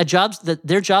true. on?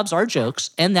 Their jobs are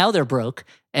jokes, and now they're broke,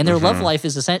 and their love life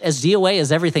is as DOA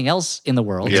as everything else in the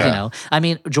world. Yeah. You know, I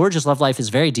mean, George's love life is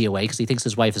very DOA because he thinks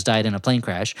his wife has died in a plane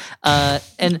crash,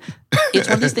 and it's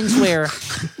one of these things where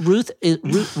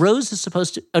Rose is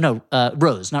supposed to. Oh no,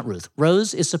 Rose, not Ruth.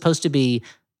 Rose is supposed to be.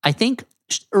 I think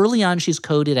early on she's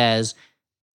coded as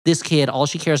this kid. All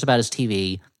she cares about is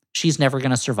TV. She's never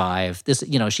going to survive. This,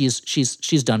 you know,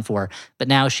 she's done for. But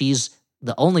now she's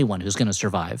the only one who's going to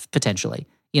survive potentially.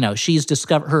 You know, she's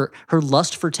discovered her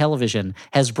lust for television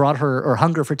has brought her, or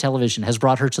hunger for television has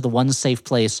brought her to the one safe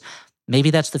place. Maybe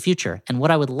that's the future. And what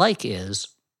I would like is,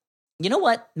 you know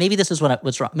what? Maybe this is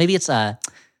what's wrong. Maybe it's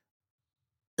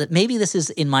maybe this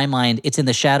is in my mind. It's in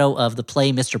the shadow of the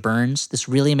play Mr. Burns, this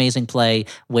really amazing play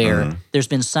where there's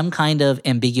been some kind of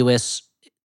ambiguous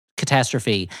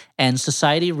catastrophe and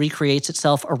society recreates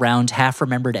itself around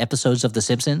half-remembered episodes of The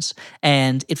Simpsons.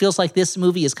 And it feels like this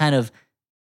movie is kind of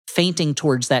fainting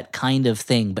towards that kind of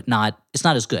thing, but it's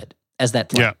not as good as that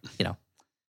play, you know.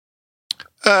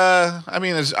 I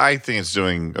mean, I think it's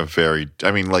doing a very.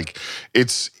 I mean, like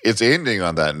it's ending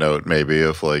on that note, maybe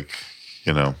of like,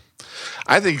 you know.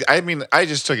 I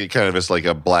just took it kind of as like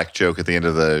a black joke at the end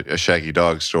of a Shaggy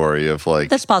Dog story of like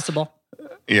that's possible.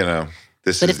 You know,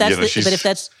 this but is.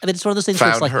 But it's one of those things. Where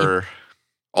it's like her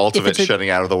ultimate shutting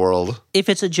out of the world. If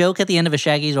it's a joke at the end of a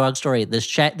Shaggy Dog story, the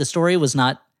story was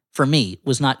not, for me,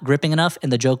 was not gripping enough,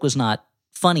 and the joke was not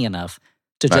funny enough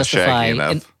to Not justify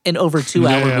an over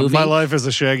 2-hour movie. My life is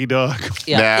a Shaggy Dog.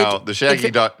 Yeah, the Shaggy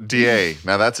Dog DA.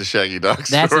 Now that's a Shaggy Dog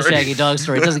story. That's a Shaggy Dog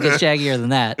story. It doesn't get shaggier than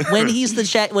that. When he's the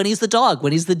dog,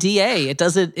 when he's the DA,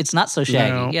 it's not so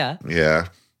shaggy. No. Yeah. Yeah.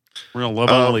 We're gonna love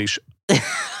on a leash.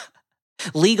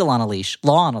 Legal on a leash.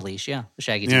 Law on a leash. Yeah. The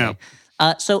Shaggy DA.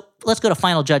 So let's go to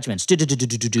final judgments.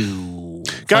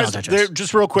 Guys,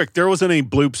 just real quick, there wasn't any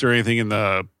bloops or anything in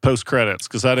the post credits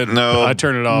because I didn't. No. I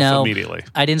turned it off immediately.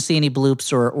 I didn't see any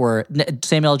bloops or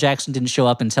Samuel L. Jackson didn't show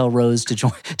up and tell Rose to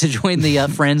join the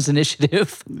Friends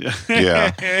initiative.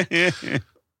 Yeah.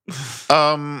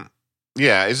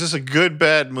 Yeah. Is this a good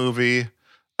bad movie,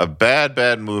 a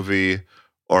bad movie,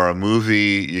 or a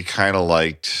movie you kind of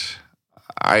liked?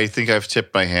 I think I've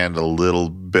tipped my hand a little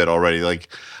bit already. Like,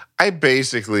 I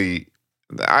basically,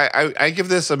 I give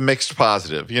this a mixed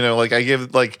positive. You know, like I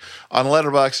give, like on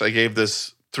Letterboxd, I gave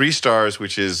this 3 stars,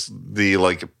 which is the,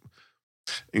 like,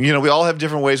 you know, we all have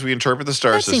different ways we interpret the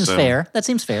star system. That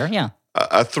seems fair, yeah.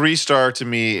 A 3-star to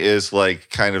me is like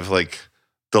kind of like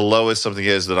the lowest something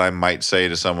is that I might say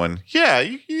to someone, yeah,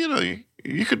 you know,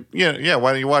 you could, you know, yeah,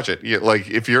 why don't you watch it? Like,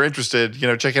 if you're interested, you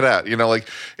know, check it out. You know, like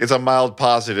it's a mild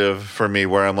positive for me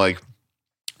where I'm like,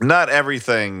 not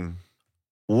everything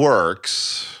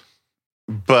works,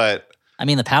 but I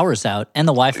mean the power's out and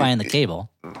the Wi-Fi and the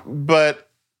cable. But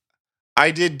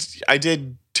I did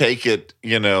take it,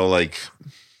 you know, like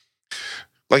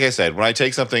I said, when I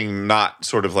take something not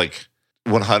sort of like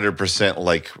 100%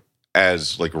 like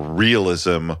as like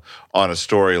realism on a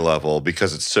story level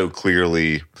because it's so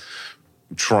clearly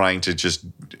trying to just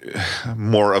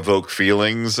more evoke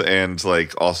feelings and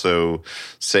like also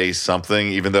say something,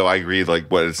 even though I agree like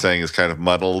what it's saying is kind of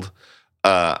muddled.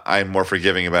 I'm more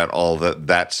forgiving about all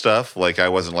that stuff. Like I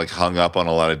wasn't like hung up on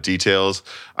a lot of details.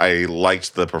 I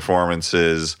liked the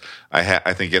performances.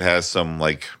 I think it has some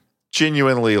like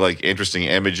genuinely like interesting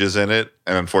images in it,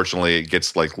 and unfortunately, it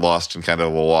gets like lost in kind of a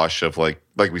wash of like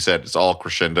we said, it's all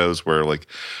crescendos where like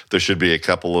there should be a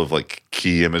couple of like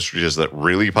key images that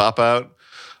really pop out.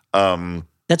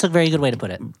 That's a very good way to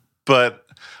put it. But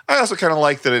I also kind of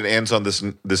like that it ends on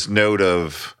this note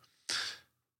of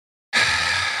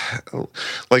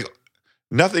like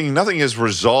nothing is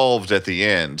resolved at the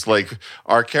end. Like,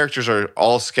 our characters are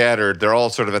all scattered. They're all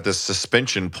sort of at this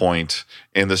suspension point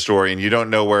in the story, and you don't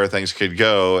know where things could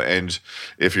go. And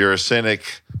if you're a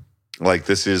cynic, like,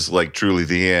 this is like truly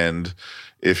the end.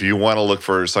 If you want to look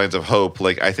for signs of hope,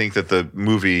 like, I think that the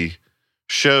movie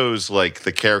shows like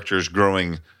the characters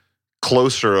growing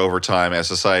closer over time as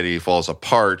society falls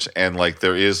apart, and like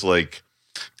there is like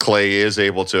Clay is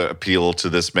able to appeal to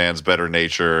this man's better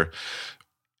nature,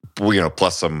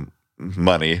 plus some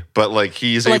money, but like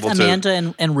he's like able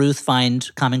Amanda and Ruth find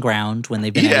common ground when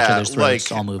they've been at each other's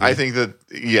throats all movie. I think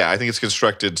it's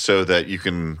constructed so that you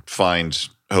can find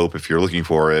hope if you're looking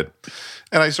for it,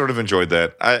 and I sort of enjoyed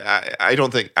that. I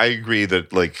don't think I agree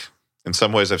that like in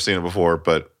some ways I've seen it before,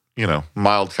 but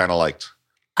mild kind of liked.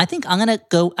 I think I'm going to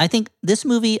go. I think this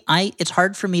movie, it's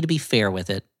hard for me to be fair with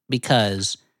it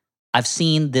because I've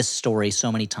seen this story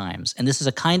so many times, and this is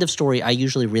a kind of story I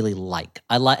usually really like.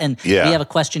 We have a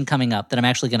question coming up that I'm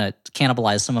actually going to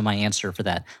cannibalize some of my answer for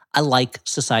that. I like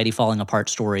society falling apart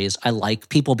stories. I like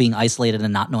people being isolated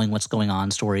and not knowing what's going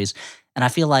on stories. And I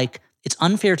feel like it's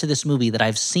unfair to this movie that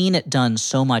I've seen it done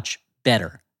so much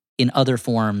better in other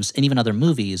forms and even other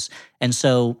movies. And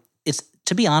so it's,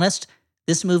 to be honest,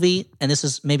 this movie, and this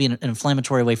is maybe an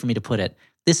inflammatory way for me to put it,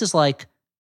 this is like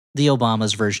the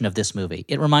Obama's version of this movie.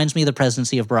 It reminds me of the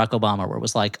presidency of Barack Obama, where it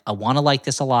was like, I want to like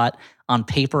this a lot. On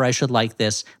paper, I should like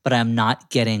this, but I'm not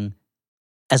getting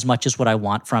as much as what I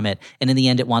want from it. And in the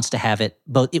end, it wants to have it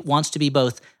both. It wants to be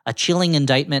both a chilling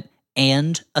indictment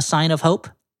and a sign of hope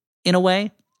in a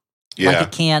way. Yeah. Like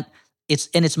it can't,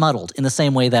 it's muddled in the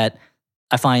same way that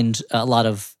I find a lot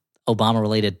of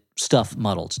Obama-related stuff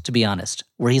muddled, to be honest,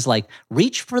 where he's like,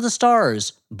 reach for the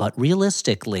stars, but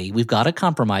realistically, we've got to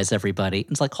compromise everybody.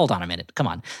 It's like, hold on a minute, come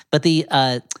on. But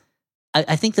I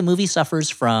think the movie suffers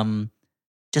from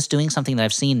just doing something that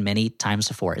I've seen many times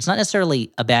before. It's not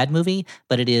necessarily a bad movie,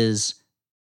 but there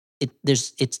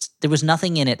was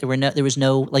nothing in it. There was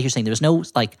no, like you're saying, there was no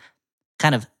like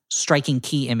kind of striking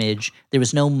key image. There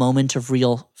was no moment of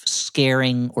real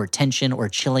scaring or tension or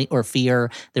chilling or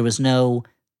fear. There was no,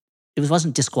 it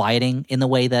wasn't disquieting in the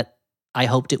way that I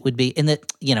hoped it would be. In that,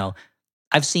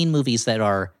 I've seen movies that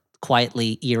are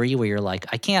quietly eerie where you're like,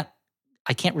 I can't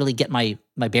really get my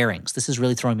bearings. This is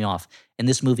really throwing me off. And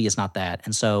this movie is not that.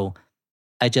 And so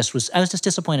I was just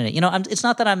disappointed in it. It's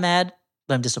not that I'm mad,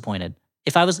 but I'm disappointed.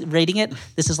 If I was rating it,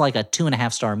 this is like a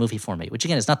 2.5-star movie for me, which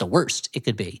again is not the worst it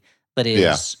could be, but it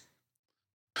is.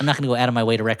 I'm not going to go out of my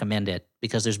way to recommend it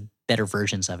because there's better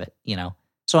versions of it,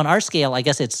 So on our scale, I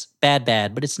guess it's bad,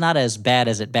 but it's not as bad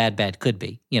as it bad could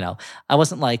be. I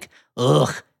wasn't like,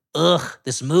 ugh,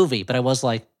 this movie, but I was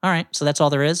like, all right, so that's all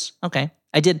there is? Okay.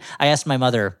 I asked my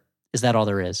mother, is that all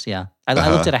there is? Yeah. I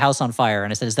looked at a house on fire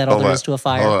and I said, is that all there is to a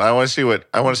fire? Hold on. I want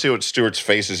to see what Stuart's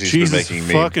faces he's been making me.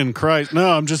 Jesus fucking Christ. No,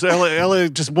 I'm just,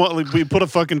 Elliot we put a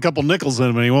fucking couple nickels in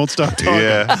him and he won't stop talking.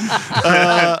 Yeah.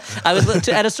 I was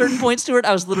at a certain point, Stuart,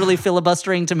 I was literally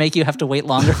filibustering to make you have to wait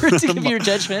longer to give your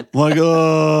judgment. Like,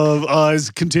 eyes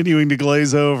continuing to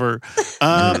glaze over.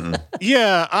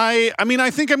 Yeah, I mean,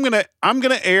 I think I'm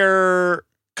gonna err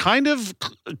kind of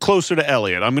closer to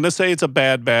Elliot. I'm gonna say it's a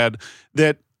bad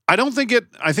that I don't think it.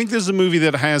 I think this is a movie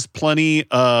that has plenty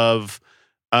of.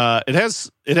 It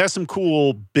has some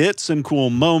cool bits and cool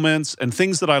moments and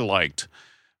things that I liked,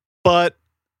 but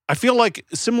I feel like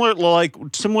similar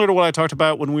to what I talked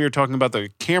about when we were talking about the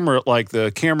camera, like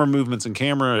the camera movements and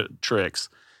camera tricks,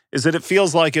 is that it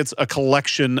feels like it's a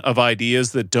collection of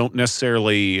ideas that don't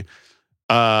necessarily,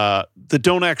 that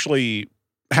don't actually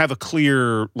have a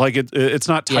clear, like it's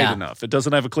not tight enough. It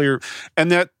doesn't have a clear,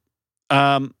 and that.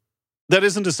 That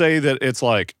isn't to say that it's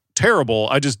like terrible.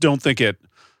 I just don't think it's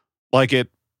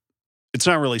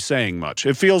not really saying much.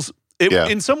 It feels,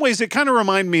 in some ways, it kind of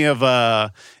reminded me of,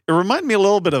 a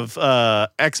little bit of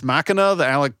Ex Machina,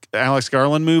 the Alex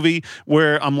Garland movie,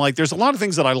 where I'm like, there's a lot of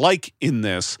things that I like in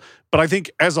this, but I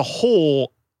think as a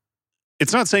whole,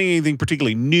 it's not saying anything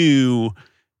particularly new,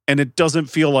 and it doesn't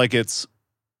feel like it's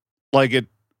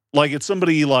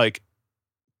somebody like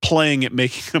playing at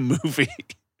making a movie.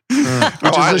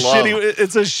 Which is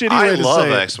it's a shitty way to say it.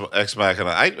 I love Ex Machina.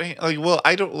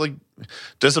 I don't like.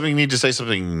 Does something need to say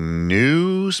something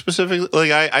new specifically?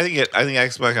 Like I think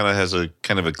Ex Machina has a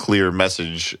kind of a clear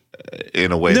message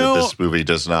in a way that this movie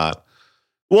does not.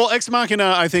 Well, Ex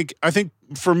Machina, I think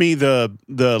for me the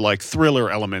like thriller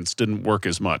elements didn't work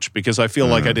as much because I feel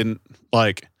like I didn't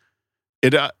like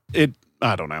it.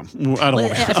 I don't know. I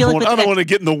don't want to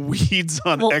get in the weeds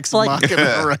on Ex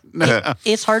Machina right now.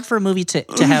 It's hard for a movie to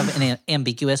have an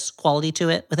ambiguous quality to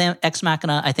it. With Ex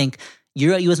Machina, I think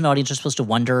you as an audience are supposed to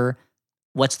wonder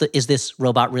is this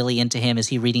robot really into him? Is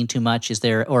he reading too much? Is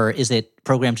it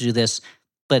programmed to do this?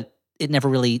 But it never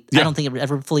really, I don't think it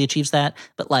ever fully achieves that.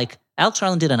 But like Alex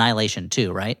Garland did Annihilation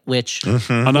too, right?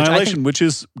 Annihilation, which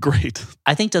is great.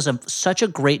 I think does such a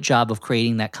great job of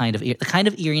creating that kind of, the kind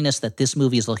of eeriness that this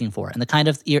movie is looking for. And the kind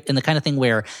of thing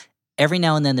where every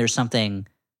now and then there's an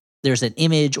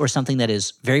image or something that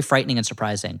is very frightening and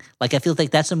surprising. Like I feel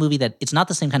like that's a movie that it's not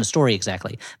the same kind of story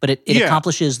exactly, but it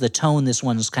accomplishes the tone this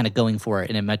one's kind of going for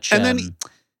in a much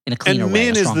in a cleaner way.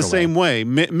 And Min is the same way.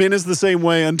 Min is the same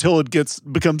way until it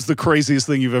becomes the craziest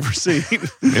thing you've ever seen.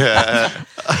 Yeah.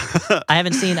 I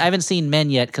haven't seen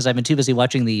Men yet because I've been too busy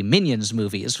watching the Minions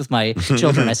movies with my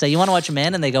children. I say, "You want to watch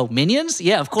Men?" and they go, "Minions?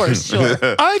 Yeah, of course, sure."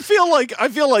 I feel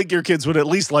like your kids would at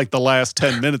least like the last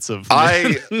 10 minutes of Men.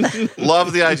 I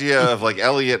love the idea of like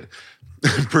Elliot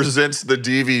presents the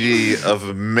DVD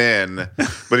of Men,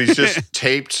 but he's just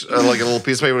taped like a little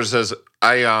piece of paper that says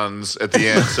ions at the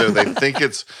end, so they think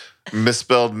it's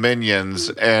misspelled Minions,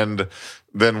 and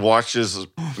then watches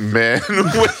Men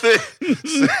with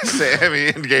Sammy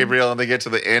and Gabriel, and they get to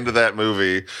the end of that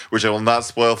movie, which I will not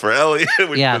spoil for Elliot. Some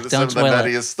of the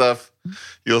nuttiest stuff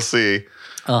you'll see.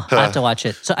 Oh, I have to watch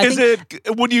it. So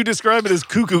would you describe it as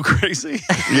cuckoo crazy?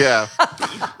 Yeah.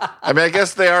 I mean, I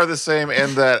guess they are the same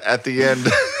in that at the end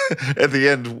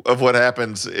of what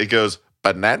happens, it goes,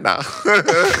 banana.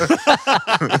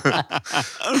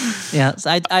 Yeah,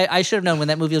 so I should have known when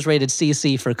that movie was rated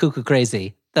CC for cuckoo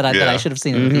crazy that I should have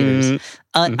seen it in theaters.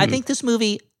 I think this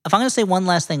movie, if I'm going to say one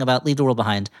last thing about Leave the World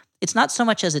Behind, it's not so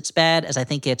much as it's bad as I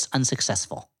think it's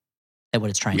unsuccessful at what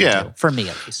it's trying to do, for me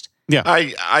at least. Yeah,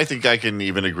 I think I can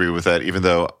even agree with that, even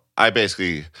though I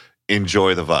basically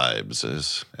enjoy the vibes,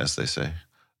 as they say.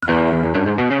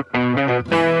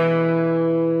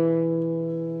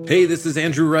 Hey, this is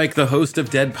Andrew Reich, the host of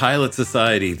Dead Pilot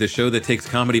Society, the show that takes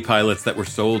comedy pilots that were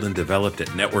sold and developed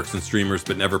at networks and streamers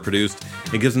but never produced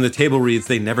and gives them the table reads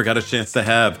they never got a chance to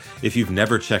have. If you've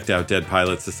never checked out Dead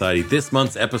Pilot Society, this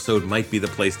month's episode might be the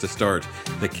place to start.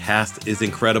 The cast is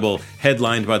incredible,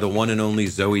 headlined by the one and only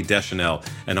Zooey Deschanel,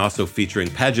 and also featuring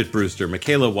Paget Brewster,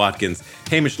 Michaela Watkins,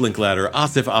 Hamish Linklater,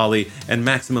 Asif Ali, and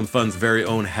Maximum Fun's very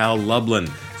own Hal Lublin.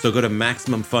 So go to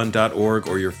MaximumFun.org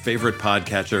or your favorite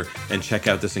podcatcher and check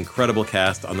out this incredible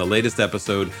cast on the latest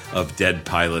episode of Dead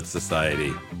Pilot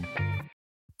Society.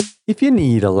 If you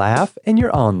need a laugh and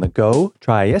you're on the go,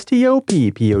 try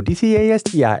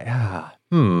STOPPODCASTI.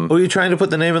 Oh, you trying to put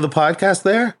the name of the podcast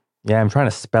there? Yeah, I'm trying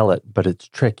to spell it, but it's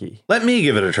tricky. Let me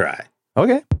give it a try.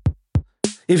 Okay.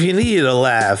 If you need a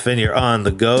laugh and you're on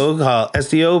the go, call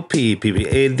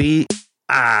STOPPPAD.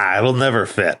 It'll never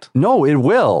fit. No, it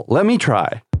will. Let me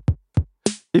try.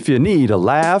 If you need a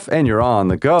laugh and you're on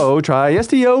the go, try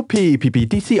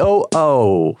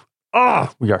STOPPPDCOO.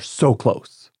 We are so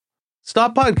close.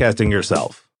 Stop podcasting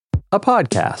yourself. A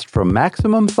podcast from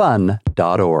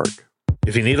MaximumFun.org.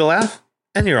 If you need a laugh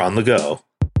and you're on the go.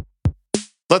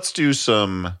 Let's do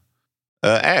some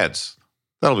ads.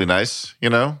 That'll be nice,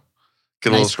 Get a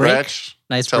little scratch.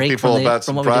 Nice Tell break people about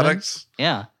some products.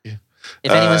 Yeah.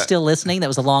 If anyone's still listening, that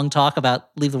was a long talk about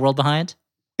Leave the World Behind.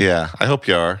 Yeah, I hope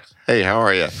you are. Hey, how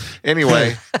are you?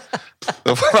 Anyway,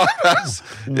 the Flophouse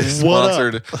is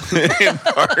sponsored in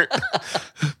part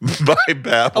by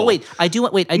Babbel. Oh wait, I do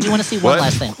want to see one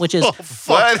last thing, which is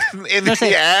what in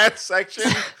the ad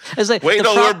section. Wait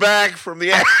till we're back from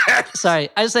the ad. Sorry,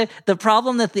 I just say the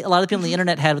problem that a lot of people on the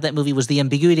internet had with that movie was the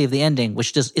ambiguity of the ending,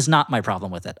 which is not my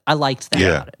problem with it. I liked that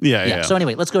about it. Yeah. So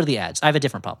anyway, let's go to the ads. I have a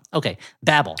different problem. Okay,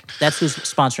 Babbel. That's who's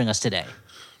sponsoring us today.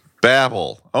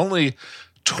 Babbel. Only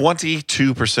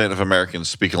 22% of Americans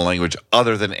speak a language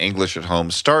other than English at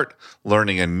home. Start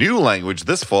learning a new language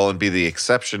this fall and be the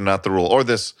exception, not the rule. Or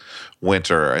this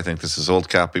winter. I think this is old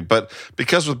copy. But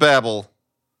because with Babbel,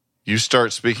 you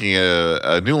start speaking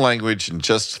a new language in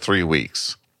just 3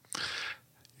 weeks.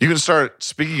 You can start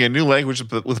speaking a new language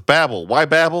with Babbel. Why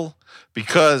Babbel?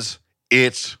 Because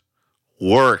it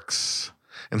works.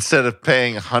 Instead of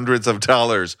paying hundreds of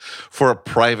dollars for a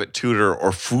private tutor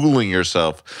or fooling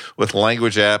yourself with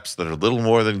language apps that are little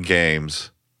more than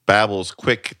games, Babbel's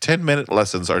quick 10-minute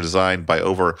lessons are designed by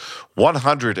over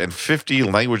 150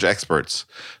 language experts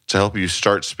to help you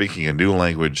start speaking a new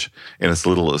language in as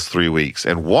little as 3 weeks.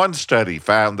 And one study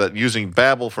found that using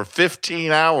Babbel for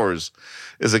 15 hours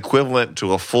is equivalent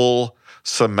to a full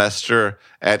semester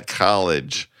at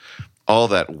college. All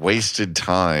that wasted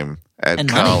time at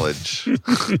college.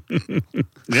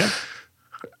 Yeah.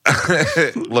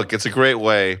 Look, it's a great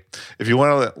way. If you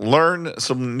want to learn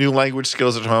some new language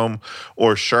skills at home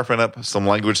or sharpen up some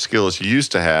language skills you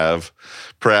used to have,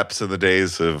 perhaps in the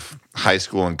days of high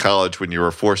school and college when you were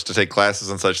forced to take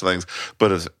classes and such things,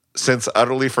 but since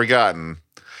utterly forgotten,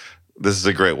 this is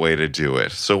a great way to do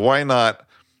it. So why not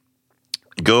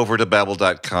go over to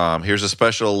Babbel.com. Here's a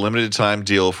special limited time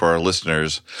deal for our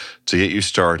listeners to get you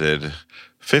started.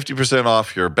 50%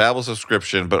 off your Babbel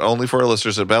subscription, but only for our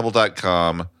listeners at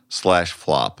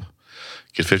Babbel.com/flop.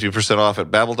 Get 50% off at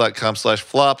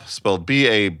Babbel.com/flop, spelled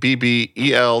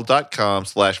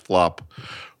BABBEL.com/flop.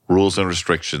 Rules and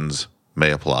restrictions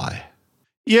may apply.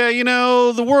 Yeah, you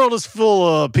know, the world is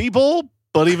full of people,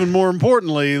 but even more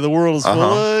importantly, the world is full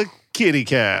of kitty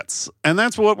cats. And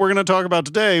that's what we're going to talk about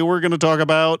today. We're going to talk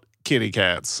about kitty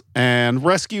cats and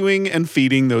rescuing and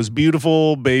feeding those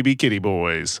beautiful baby kitty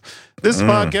boys. This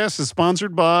podcast is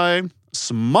sponsored by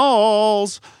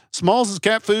Smalls. Smalls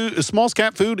cat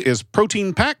food is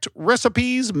protein-packed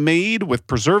recipes made with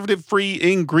preservative-free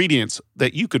ingredients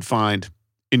that you could find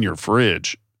in your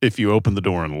fridge if you opened the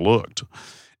door and looked.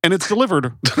 And it's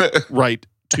delivered right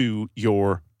to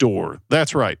your door.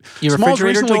 That's right. Your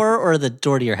refrigerator door or the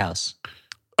door to your house?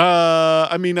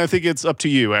 I mean, I think it's up to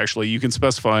you, actually. You can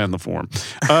specify on the form.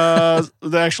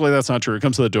 Actually, that's not true. It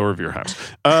comes to the door of your house.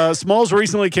 Smalls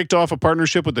recently kicked off a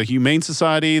partnership with the Humane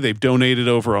Society. They've donated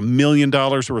over $1 million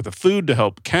worth of food to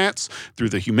help cats through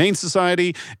the Humane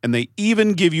Society, and they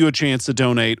even give you a chance to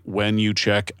donate when you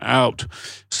check out.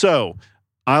 So,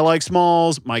 I like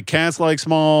Smalls. My cats like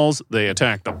Smalls. They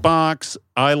attack the box.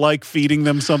 I like feeding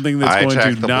them something that's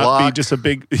going to not be just a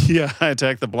big... Yeah, I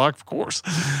attack the block, of course.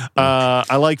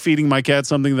 I like feeding my cat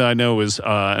something that I know is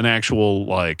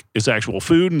is actual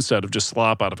food instead of just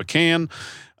slop out of a can.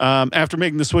 After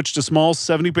making the switch to Smalls,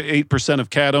 78% of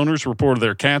cat owners reported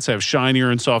their cats have shinier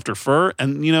and softer fur.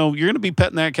 And, you know, you're going to be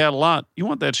petting that cat a lot. You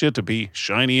want that shit to be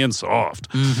shiny and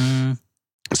soft. Mm-hmm.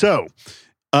 So...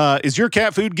 is your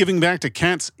cat food giving back to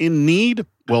cats in need?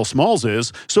 Well, Smalls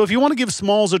is. So if you want to give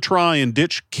Smalls a try and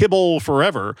ditch kibble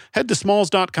forever, head to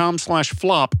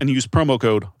smalls.com/flop and use promo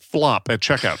code FLOP at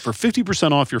checkout for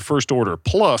 50% off your first order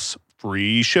plus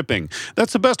free shipping.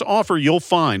 That's the best offer you'll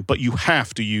find, but you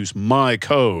have to use my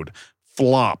code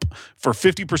FLOP for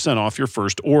 50% off your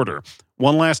first order.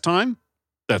 One last time,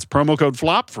 that's promo code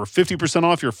FLOP for 50%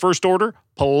 off your first order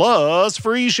plus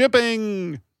free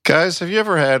shipping. Guys, have you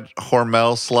ever had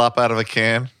Hormel slop out of a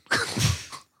can?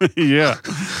 Yeah,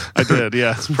 I did.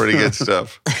 Yeah, it's pretty good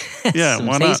stuff. Yeah,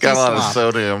 why not? It's got a lot of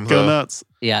sodium. Go nuts.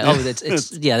 Yeah. Oh,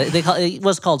 it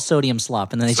was called sodium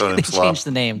slop, and then they changed the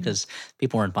name because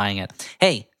people weren't buying it.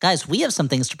 Hey, guys, we have some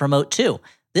things to promote too.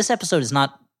 This episode is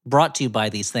not brought to you by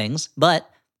these things, but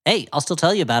hey, I'll still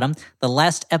tell you about them. The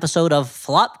last episode of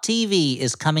Flop TV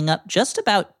is coming up just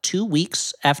about 2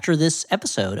 weeks after this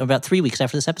episode, or about 3 weeks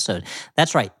after this episode.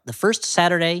 That's right. The first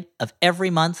Saturday of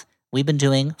every month, we've been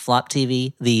doing Flop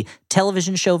TV, the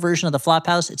television show version of the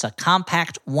Flophouse. It's a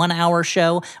compact 1-hour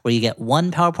show where you get one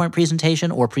PowerPoint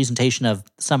presentation or presentation of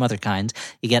some other kind.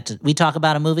 We talk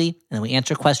about a movie, and then we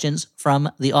answer questions from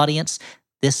the audience.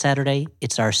 This Saturday,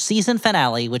 it's our season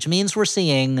finale, which means we're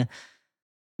seeing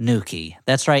Nuki.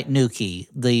 That's right, Nuki.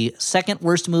 The second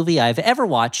worst movie I've ever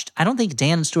watched. I don't think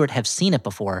Dan and Stuart have seen it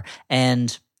before,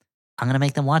 and I'm going to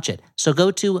make them watch it. So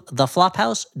go to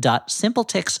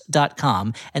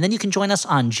theflophouse.simpletix.com, and then you can join us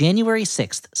on January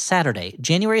 6th, Saturday,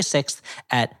 January 6th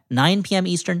at 9 p.m.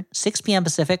 Eastern, 6 p.m.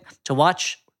 Pacific, to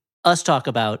watch us talk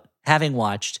about having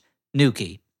watched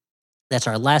Nuki. That's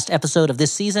our last episode of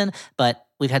this season, but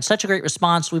we've had such a great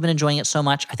response. We've been enjoying it so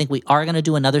much. I think we are going to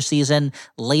do another season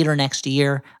later next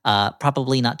year,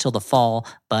 probably not till the fall,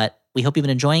 but we hope you've been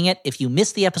enjoying it. If you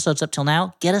missed the episodes up till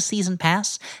now, get a season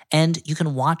pass, and you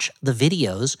can watch the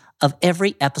videos of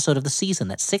every episode of the season.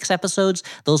 That's 6 episodes.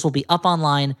 Those will be up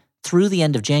online through the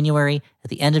end of January. At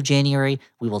the end of January,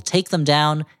 we will take them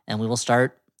down, and we will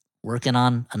start working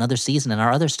on another season and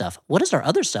our other stuff. What is our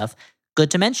other stuff? Good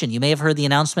to mention, you may have heard the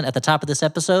announcement at the top of this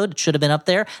episode, it should have been up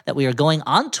there, that we are going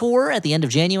on tour at the end of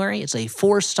January. It's a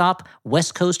 4-stop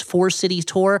West Coast 4-city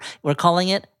tour. We're calling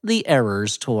it the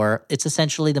Errors Tour. It's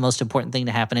essentially the most important thing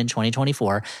to happen in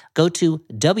 2024. Go to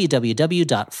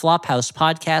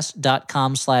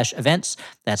www.flophousepodcast.com/events.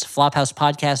 That's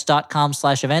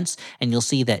flophousepodcast.com/events. And you'll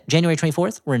see that January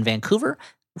 24th, we're in Vancouver.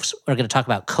 We're going to talk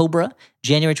about Cobra.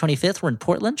 January 25th, we're in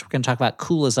Portland. We're going to talk about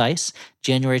Cool as Ice.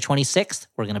 January 26th,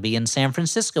 we're going to be in San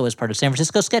Francisco as part of San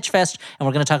Francisco Sketchfest, and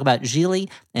we're going to talk about Gigli.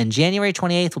 And January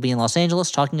 28th, we'll be in Los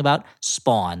Angeles talking about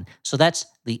Spawn. So that's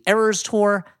the Errors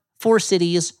Tour, 4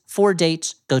 cities, 4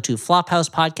 dates. Go to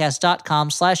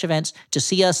flophousepodcast.com/events to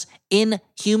see us in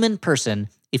human person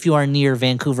if you are near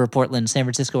Vancouver, Portland, San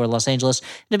Francisco, or Los Angeles.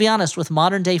 And to be honest, with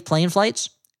modern-day plane flights,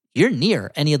 you're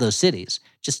near any of those cities.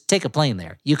 Just take a plane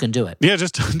there. You can do it. Yeah,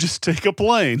 just take a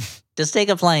plane. Just take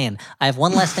a plane. I have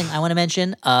one last thing I want to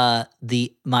mention.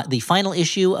 The final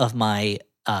issue of my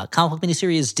comic book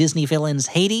miniseries Disney Villains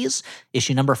Hades,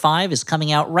 issue number 5, is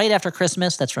coming out right after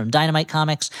Christmas. That's from Dynamite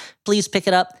Comics. Please pick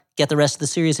it up. Get the rest of the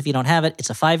series if you don't have it.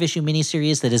 It's a 5-issue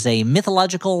miniseries that is a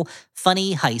mythological,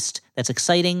 funny heist that's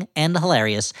exciting and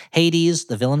hilarious. Hades,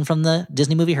 the villain from the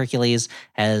Disney movie Hercules,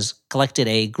 has collected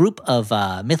a group of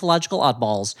mythological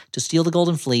oddballs to steal the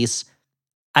Golden Fleece.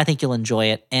 I think you'll enjoy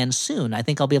it. And soon, I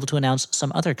think I'll be able to announce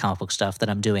some other comic book stuff that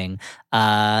I'm doing.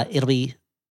 It'll be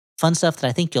fun stuff that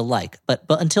I think you'll like. But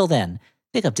until then,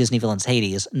 pick up Disney Villains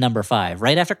Hades number 5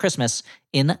 right after Christmas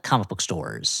in comic book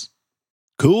stores.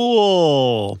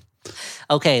 Cool.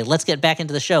 Okay, let's get back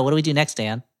into the show. What do we do next,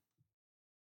 Dan?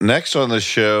 Next on the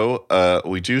show,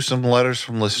 we do some letters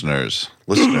from listeners.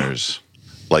 Listeners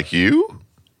like you.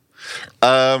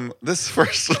 This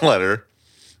first letter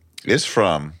is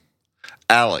from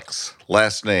Alex,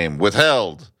 last name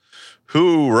withheld,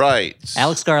 who writes.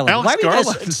 Alex Garland. Alex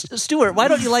Garland. Stuart, why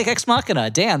don't you like Ex Machina?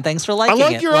 Dan, thanks for liking it. I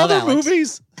like your Love other Alex.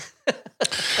 movies.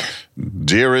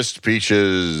 Dearest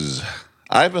Peaches,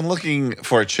 I've been looking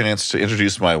for a chance to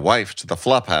introduce my wife to the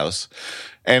Flophouse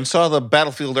and saw the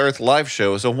Battlefield Earth live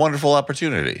show as a wonderful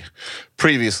opportunity.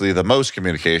 Previously, the most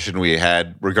communication we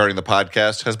had regarding the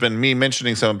podcast has been me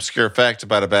mentioning some obscure fact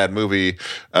about a bad movie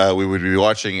we would be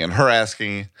watching and her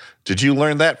asking, "Did you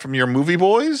learn that from your movie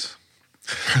boys?"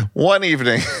 One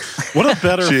evening. What a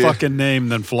better fucking name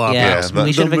than Flophouse. Yeah,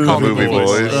 we should have been called Movie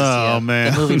Boys. Oh,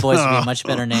 man. The Movie Boys would be a much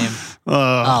better name.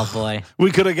 Oh, boy.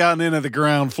 We could have gotten in at the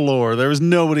ground floor. There was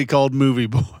nobody called Movie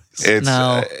Boys.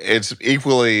 It's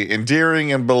equally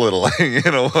endearing and belittling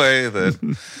in a way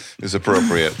that is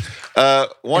appropriate.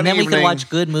 And then we could watch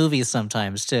good movies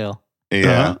sometimes, too.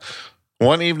 Yeah.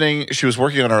 One evening, she was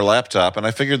working on her laptop, and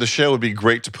I figured the show would be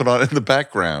great to put on in the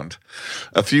background.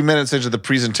 A few minutes into the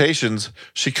presentations,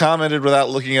 she commented without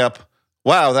looking up,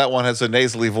 "Wow, that one has a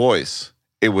nasally voice."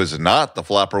 It was not the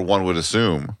flopper one would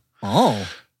assume. Oh.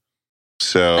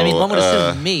 So I mean, one would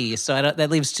assume me, so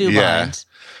that leaves 2 behind.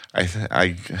 Must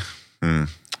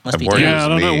Be worried. Yeah, I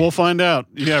don't know. me. We'll find out.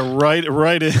 Yeah, right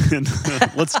in.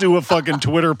 Let's do a fucking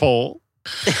Twitter poll.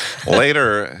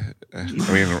 Later, I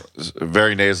mean,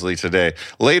 very nasally today.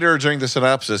 Later during the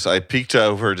synopsis, I peeked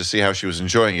over to see how she was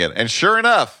enjoying it. And sure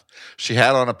enough, she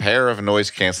had on a pair of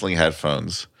noise-canceling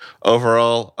headphones.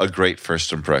 Overall, a great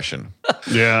first impression.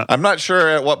 Yeah. I'm not sure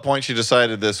at what point she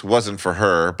decided this wasn't for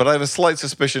her, but I have a slight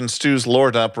suspicion Stu's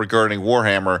lore dump regarding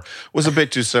Warhammer was a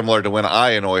bit too similar to when I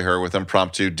annoy her with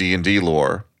impromptu D&D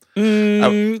lore.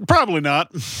 Probably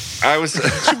not. I was...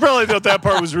 She probably thought that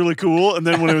part was really cool, and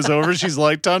then when it was over, she's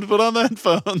like, "Time to put on the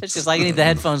headphones." It's just like I need the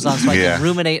headphones on so I can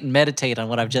ruminate and meditate on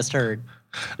what I've just heard.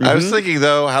 I was thinking,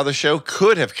 though, how the show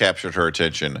could have captured her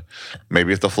attention.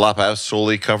 Maybe if the Flophouse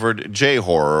solely covered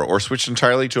J-horror or switched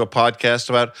entirely to a podcast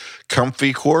about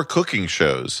comfy core cooking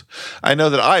shows. I know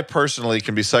that I personally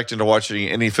can be sucked into watching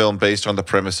any film based on the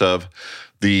premise of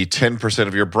the 10%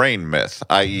 of your brain myth,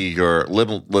 i.e. your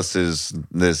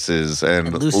limitlessnesses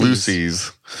and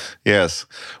Lucy's. Yes.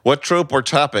 What trope or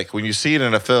topic, when you see it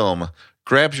in a film,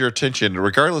 grabs your attention,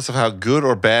 regardless of how good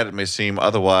or bad it may seem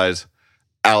otherwise?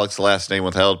 Alex, last name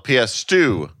withheld. P.S.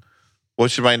 Stu, what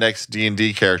should my next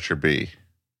D&D character be?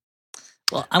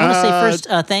 Well, I want to say first,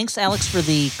 thanks, Alex, for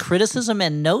the criticism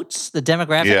and notes, the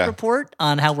demographic report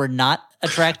on how we're not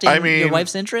attracting your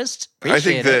wife's interest.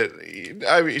 Appreciate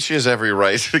that she has every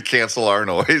right to cancel our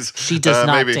noise. She does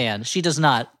not, Dan. She does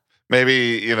not.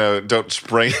 Maybe, don't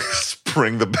spring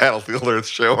the Battlefield Earth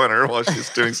show on her while she's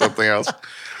doing something else.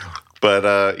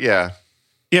 But, yeah.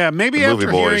 Yeah, maybe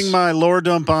after hearing my lore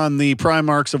dump on the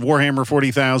Primarchs of Warhammer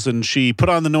 40,000, she put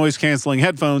on the noise-canceling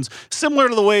headphones, similar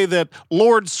to the way that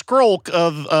Lord Skrolk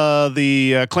of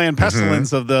the Clan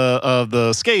Pestilence of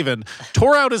the Skaven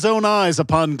tore out his own eyes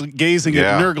upon gazing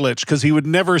at Nurglich because he would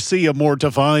never see a more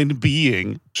divine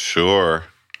being. Sure.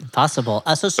 Possible.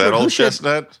 So that old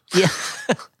chestnut? Yeah.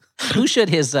 Who should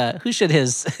his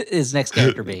next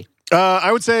character be? I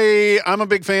would say I'm a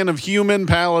big fan of human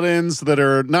paladins that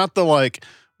are not the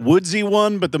woodsy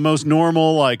one, but the most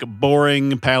normal,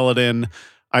 boring paladin.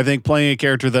 I think playing a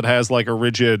character that has a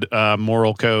rigid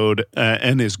moral code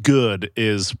and is good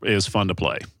is fun to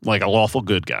play. Like a lawful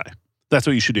good guy. That's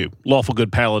what you should do. Lawful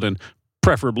good paladin,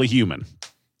 preferably human.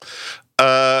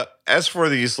 As for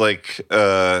these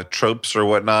tropes or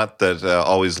whatnot that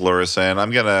always lure us in,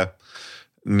 I'm gonna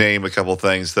name a couple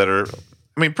things that are,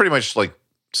 pretty much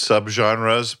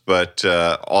subgenres, but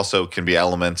also can be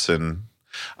elements. And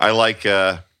I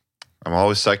I'm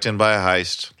always sucked in by a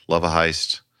heist. Love a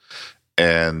heist,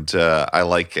 and I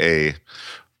like a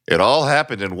It all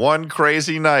happened in one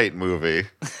crazy night movie.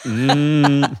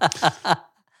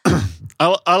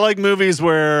 I like movies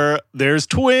where there's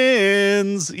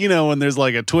twins, when there's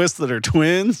like a twist that are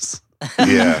twins.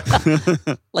 Yeah.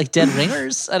 Like Dead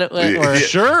Ringers? I don't, or Yeah.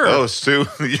 Sure. Oh, Stu.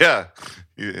 Yeah.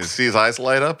 You see his eyes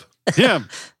light up? Yeah.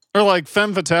 Or like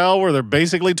Femme Fatale where they're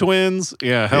basically twins.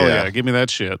 Yeah, hell yeah. Give me that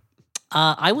shit.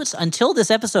 until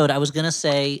this episode, I was gonna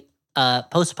say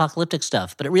post-apocalyptic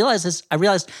stuff, but I realized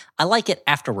I like it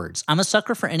afterwards. I'm a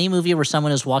sucker for any movie where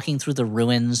someone is walking through the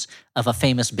ruins of a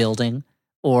famous building,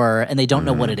 and they don't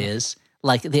know what it is.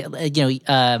 Like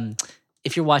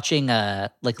if you're watching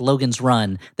like Logan's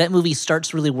Run, that movie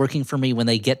starts really working for me when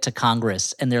they get to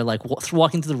Congress and they're like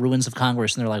walking through the ruins of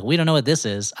Congress and they're like, we don't know what this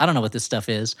is. I don't know what this stuff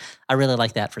is. I really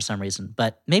like that for some reason,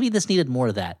 but maybe this needed more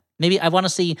of that. Maybe I want to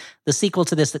see the sequel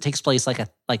to this that takes place like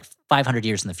 500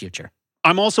 years in the future.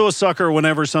 I'm also a sucker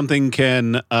whenever something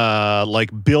can like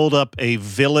build up a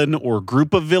villain or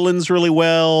group of villains really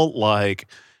well. Like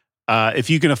if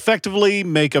you can effectively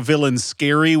make a villain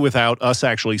scary without us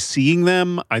actually seeing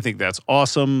them, I think that's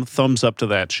awesome. Thumbs up to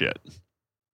that shit.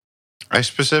 I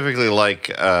specifically like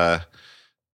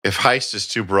if heist is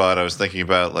too broad, I was thinking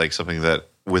about like something that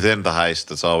within the heist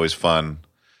that's always fun.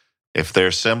 If they're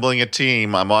assembling a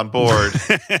team, I'm on board.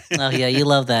 Oh yeah, you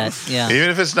love that. Yeah. Even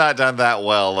if it's not done that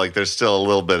well, like there's still a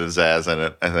little bit of zazz in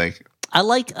it, I think. I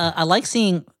like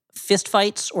seeing fist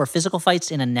fights or physical fights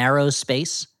in a narrow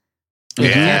space. Where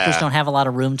the characters don't have a lot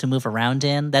of room to move around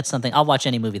in. That's something I'll watch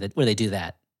any movie where they do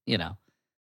that.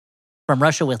 From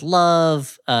Russia with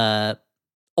Love,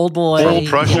 Old Boy, Old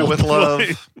Prussia with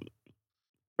Love.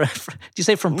 Do you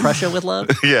say From Prussia with Love?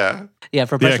 Yeah. Yeah,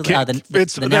 From Prussia with Love.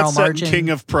 It's the Narrow Margin.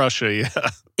 King of Prussia, yeah.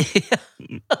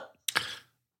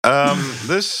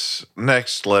 This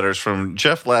next letter is from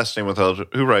Jeff, last name withheld,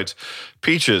 who writes,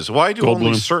 Peaches, why do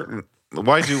only certain...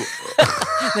 Why do...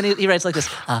 Then he writes like this,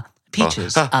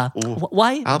 Peaches,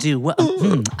 why do...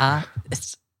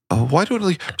 why do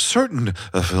only certain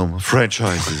film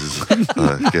franchises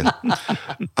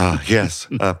yes.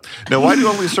 Now, why do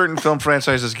only certain film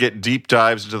franchises get deep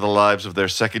dives into the lives of their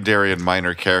secondary and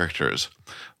minor characters?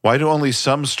 Why do only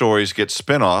some stories get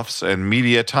spin-offs and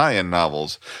media tie-in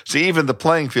novels? To even the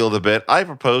playing field a bit, I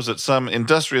propose that some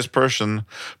industrious person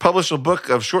publish a book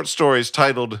of short stories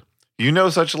titled You Know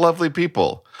Such Lovely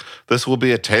People. This will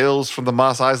be a Tales from the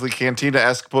Mos Eisley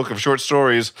Cantina-esque book of short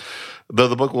stories, though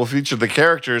the book will feature the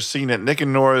characters seen at Nick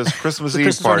and Nora's Christmas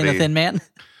Eve party. The Thin Man?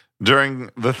 During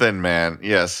The Thin Man,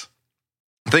 yes.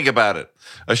 Think about it.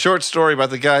 A short story about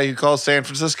the guy who calls San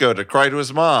Francisco to cry to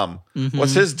his mom. Mm-hmm.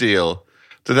 What's his deal?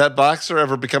 Did that boxer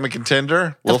ever become a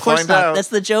contender? We'll find out. That's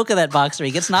the joke of that boxer.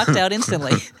 He gets knocked out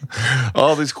instantly.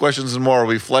 All these questions and more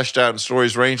will be fleshed out in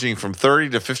stories ranging from 30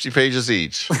 to 50 pages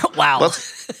each. Wow.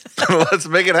 Let's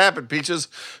make it happen, Peaches.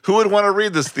 Who would want to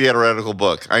read this theatrical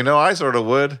book? I know I sort of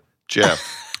would. Jeff.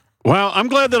 Wow, I'm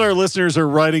glad that our listeners are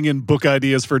writing in book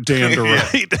ideas for Dan to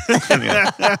write.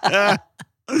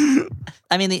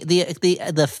 I mean,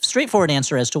 the straightforward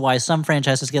answer as to why some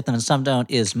franchises get them and some don't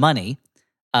is money.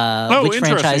 Which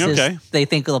franchises they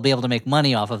think they'll be able to make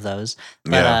money off of those.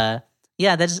 But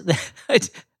that's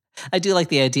I do like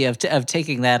the idea of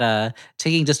taking that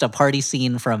taking just a party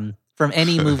scene from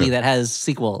any movie that has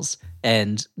sequels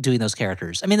and doing those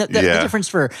characters. I mean, the difference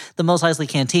for the Mos Eisley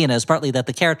Cantina is partly that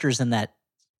the characters in that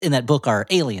book are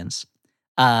aliens.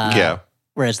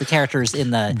 Whereas the characters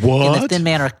in the Thin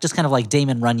Man are just kind of like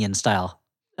Damon Runyon style.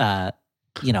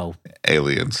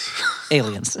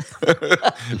 Aliens.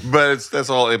 But that's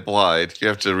all implied. You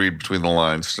have to read between the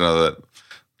lines to know that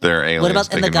they're aliens. What about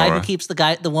the guy who keeps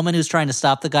the woman who's trying to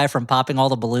stop the guy from popping all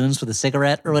the balloons with a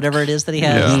cigarette or whatever it is that he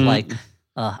has? Yeah. Like,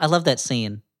 I love that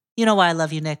scene. You know why I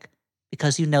love you, Nick?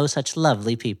 Because you know such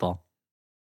lovely people.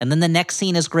 And then the next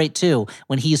scene is great too,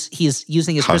 when he's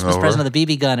using his Christmas present of the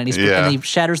BB gun and he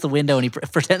shatters the window and he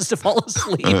pretends to fall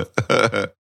asleep.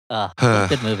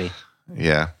 Good movie.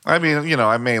 Yeah. I mean,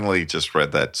 I mainly just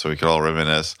read that so we could all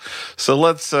reminisce. So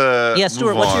let's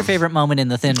Stuart, what's your favorite moment in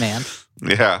The Thin Man?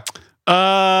 Yeah.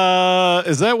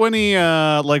 Is that when he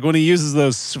uses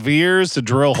those spheres to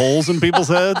drill holes in people's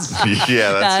heads?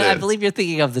 Yeah, that's it. I believe you're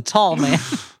thinking of The Tall Man.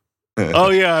 Oh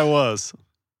yeah, I was.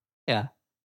 Yeah.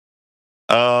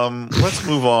 Let's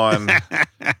move on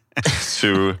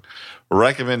to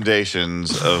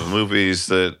recommendations of movies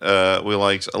that we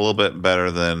liked a little bit better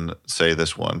than, say,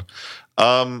 this one.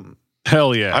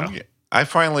 Hell yeah. I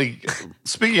finally,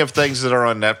 speaking of things that are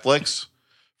on Netflix,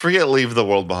 forget Leave the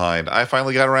World Behind. I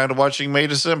finally got around to watching May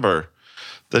December,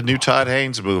 the new Todd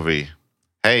Haynes movie.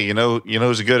 Hey, you know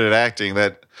who's good at acting?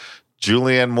 That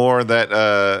Julianne Moore,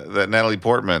 that Natalie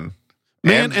Portman.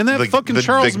 Man, and that fucking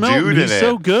Charles Melton, he's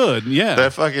so good. Yeah.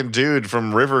 That fucking dude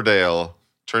from Riverdale.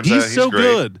 Turns out he's so great.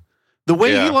 good. The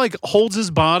way he like holds his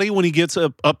body when he gets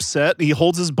upset, he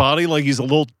holds his body like he's a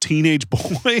little teenage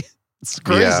boy. It's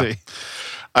crazy. Yeah.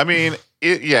 I mean,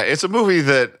 it's a movie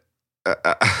that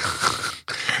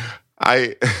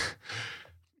I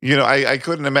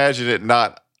couldn't imagine it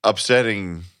not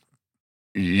upsetting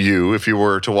you if you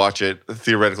were to watch it. The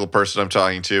theoretical person I'm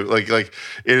talking to, like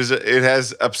it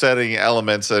has upsetting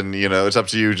elements, and it's up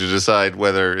to you to decide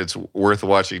whether it's worth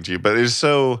watching to you. But it is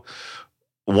so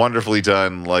wonderfully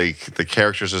done. Like the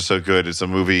characters are so good. It's a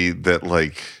movie that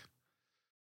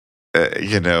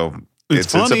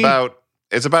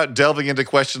it's about delving into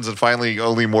questions and finding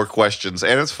only more questions,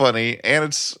 and it's funny, and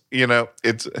it's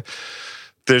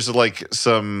there's like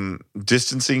some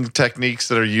distancing techniques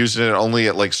that are used in it only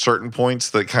at like certain points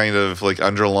that kind of like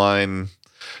underline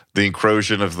the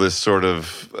incursion of this sort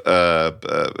of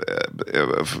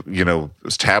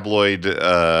tabloid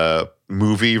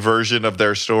movie version of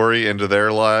their story into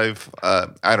their life.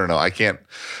 I don't know.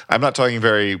 I'm not talking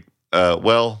very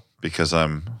well because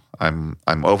I'm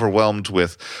overwhelmed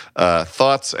with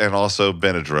thoughts and also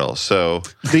Benadryl. So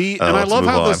and I love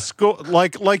how the score,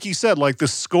 like you said, like the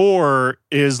score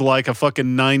is like a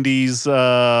fucking 90s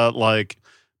like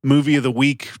movie of the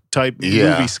week type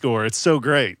movie score. It's so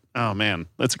great. Oh man,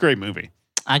 that's a great movie.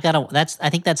 I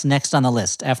think that's next on the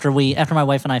list after my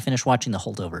wife and I finish watching The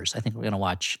Holdovers. I think we're gonna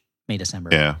watch May December.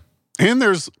 Yeah. And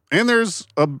there's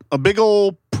a big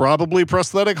old probably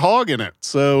prosthetic hog in it.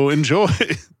 So enjoy.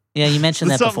 Yeah, you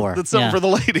mentioned that before. That's something for the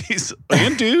ladies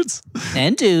and dudes.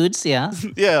 And dudes, yeah.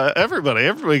 Yeah,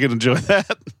 everybody can enjoy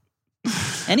that.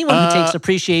 Anyone who takes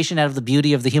appreciation out of the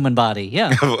beauty of the human body,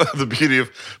 yeah. The beauty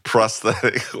of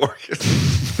prosthetic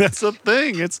organs. That's a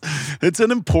thing. It's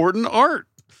an important art.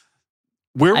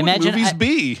 Where would movies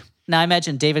be? Now, I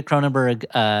imagine David Cronenberg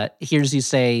hears you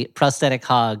say prosthetic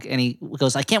hog, and he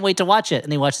goes, I can't wait to watch it.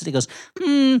 And he watches it, he goes,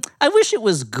 I wish it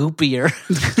was goopier.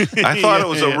 I thought it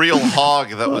was a real hog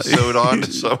that was sewed on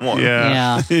to someone.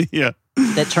 Yeah.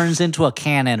 That turns into a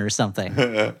cannon or something.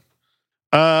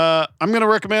 I'm going to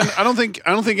recommend, I don't think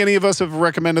any of us have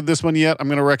recommended this one yet. I'm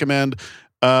going to recommend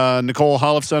Nicole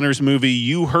Holofcener's movie,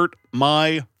 You Hurt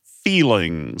My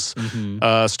Feelings,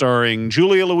 starring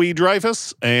Julia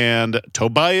Louis-Dreyfus and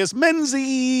Tobias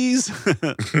Menzies. You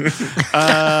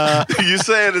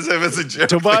say it as if it's a joke.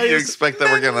 Tobias you expect that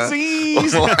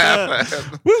Menzies. We're gonna laugh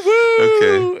at.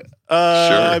 Woo-woo! Okay. Sure.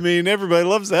 I mean, everybody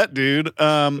loves that dude.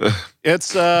 It's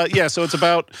so it's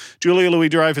about Julia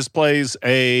Louis-Dreyfus plays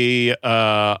a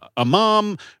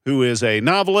mom who is a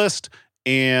novelist,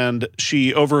 and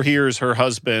she overhears her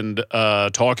husband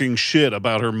talking shit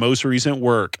about her most recent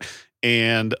work,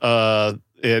 and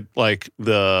it like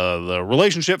the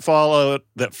relationship follows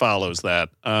that,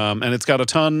 and it's got a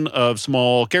ton of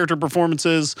small character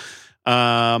performances.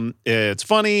 It's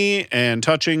funny and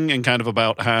touching, and kind of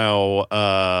about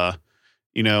how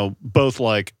both,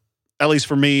 like, at least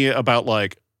for me, about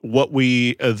like what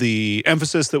the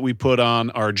emphasis that we put on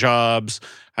our jobs,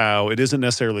 how it isn't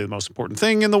necessarily the most important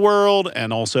thing in the world,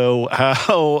 and also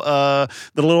how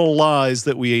the little lies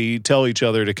that we tell each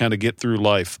other to kind of get through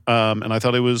life. And I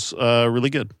thought it was really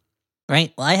good.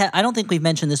 Right. Well, I don't think we've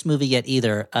mentioned this movie yet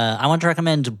either. I want to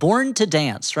recommend Born to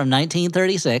Dance from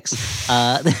 1936.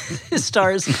 It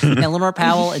stars Eleanor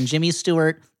Powell and Jimmy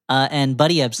Stewart, and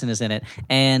Buddy Ebsen is in it.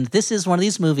 And this is one of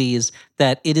these movies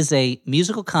that it is a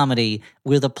musical comedy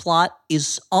where the plot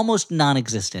is almost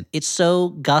non-existent. It's so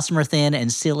gossamer thin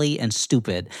and silly and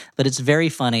stupid, but it's very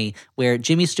funny, where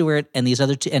Jimmy Stewart and these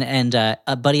other two, and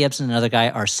Buddy Ebsen and another guy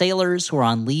are sailors who are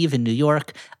on leave in New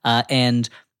York, and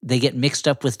they get mixed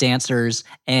up with dancers,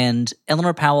 and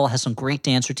Eleanor Powell has some great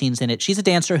dance routines in it. She's a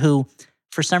dancer who,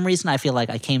 for some reason, I feel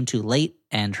like I came too late,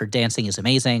 and her dancing is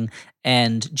amazing.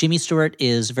 And Jimmy Stewart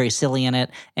is very silly in it,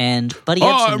 and Buddy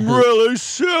Ebsen, really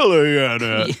silly in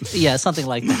it. Yeah, something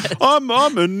like that.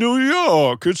 I'm in New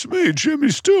York. It's me, Jimmy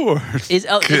Stewart.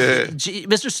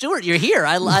 Mr. Stewart, you're here.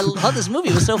 I love this movie.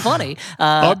 It was so funny.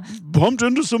 I bumped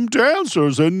into some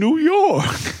dancers in New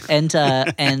York. And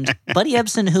Buddy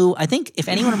Ebsen, who I think if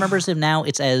anyone remembers him now,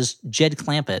 it's as Jed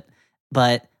Clampett.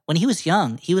 But when he was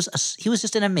young, he was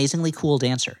just an amazingly cool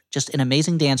dancer. Just an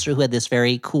amazing dancer who had this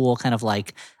very cool kind of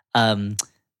like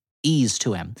ease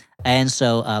to him. And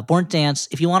so Born to Dance,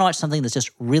 if you want to watch something that's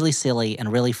just really silly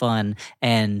and really fun,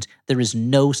 and there is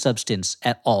no substance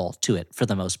at all to it for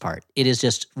the most part. It is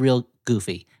just real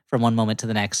goofy from one moment to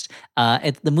the next.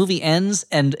 The movie ends,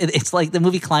 and it's like the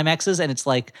movie climaxes, and it's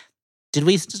like, did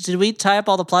we tie up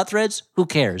all the plot threads? Who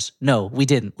cares? No, we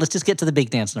didn't. Let's just get to the big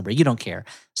dance number. You don't care.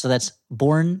 So that's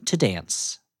Born to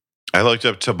Dance. I looked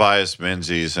up Tobias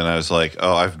Menzies, and I was like,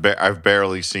 oh, I've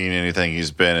barely seen anything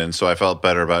he's been in, so I felt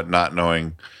better about not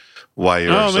knowing why you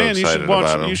were so excited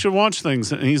about him. You should watch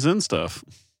things. He's in stuff.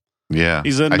 Yeah,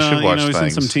 he's in. I should watch he's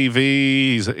things. in some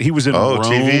TV. He was in Rome.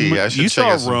 TV. I should you check saw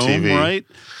out some Rome, TV. right?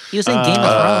 He was in Game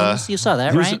of Thrones. You saw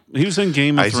that, right? He was in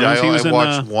Game of Thrones. I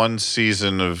watched one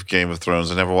season of Game of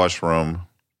Thrones. I never watched Rome.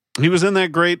 He was in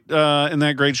that great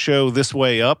show This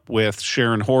Way Up with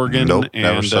Sharon Horgan. Nope, and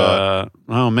never saw it.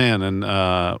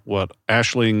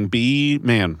 Aisling B.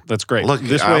 Man, that's great. Look,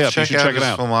 This I'll Way Up. check You should check his it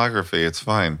out. filmography. It's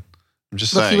fine. I'm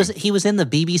just saying. He was in the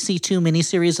BBC Two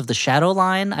miniseries of The Shadow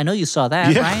Line. I know you saw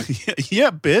that, right?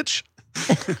 Yeah, bitch.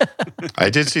 I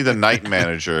did see The Night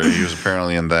Manager. He was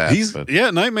apparently in that.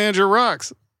 Night Manager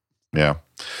rocks. Yeah.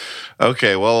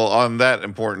 Okay, well, on that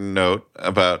important note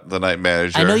about The Night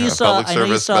Manager, I know you saw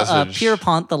message.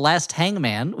 Pierpont, The Last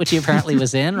Hangman, which he apparently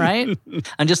was in, right?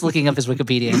 I'm just looking up his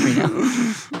Wikipedia entry now.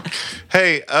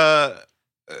 Hey,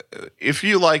 if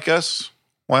you like us,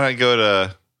 why not go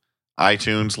to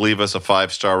iTunes, leave us a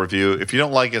 5-star review. If you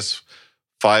don't like us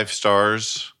 5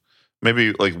 stars,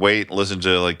 maybe wait, listen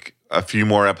to a few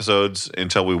more episodes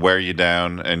until we wear you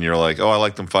down and you're like, oh, I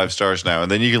like them 5 stars now.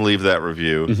 And then you can leave that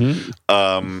review. Mm-hmm.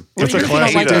 It's a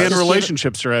classic Dan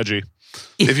relationship strategy.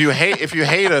 If you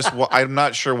hate us, well, I'm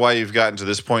not sure why you've gotten to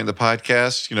this point in the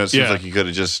podcast. It seems like you could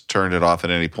have just turned it off at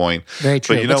any point. Very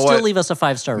true. But still leave us a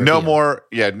 5-star review. No more.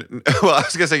 Yeah. Well, I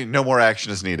was going to say no more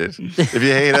action is needed. If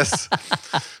you hate us,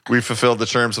 we fulfilled the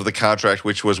terms of the contract,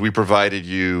 which was we provided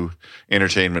you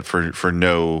entertainment for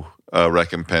no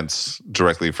recompense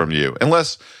directly from you.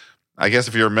 Unless, I guess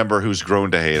if you're a member who's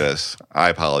grown to hate us, I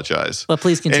apologize. But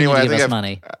please continue to give us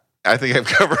money. I think I've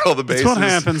covered all the bases. That's what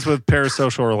happens with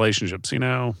parasocial relationships,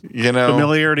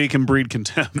 Familiarity can breed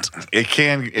contempt. It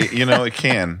can, it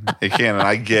can. And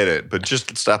I get it. But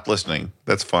just stop listening.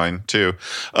 That's fine, too.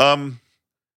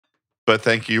 But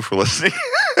thank you for listening.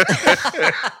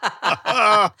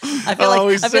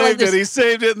 He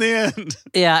saved it in the end.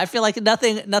 Yeah, I feel like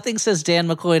nothing says Dan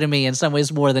McCoy to me in some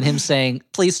ways more than him saying,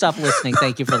 please stop listening.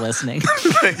 Thank you for listening.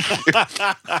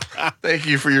 Thank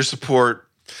you for your support.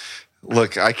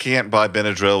 Look, I can't buy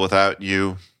Benadryl without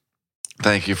you.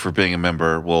 Thank you for being a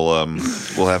member. We'll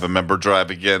have a member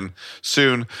drive again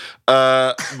soon.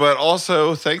 But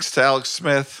also, thanks to Alex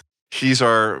Smith. He's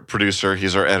our producer.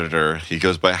 He's our editor. He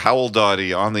goes by Howell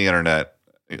Doughty on the internet.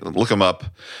 Look him up.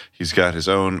 He's got his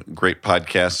own great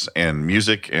podcasts and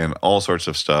music and all sorts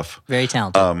of stuff. Very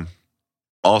talented.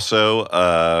 Also,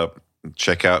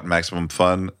 check out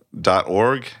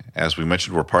MaximumFun.org. As we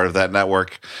mentioned, we're part of that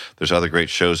network. There's other great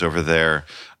shows over there.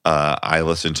 I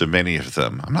listen to many of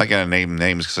them. I'm not going to name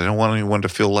names because I don't want anyone to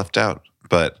feel left out.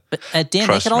 But Dan,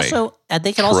 they could also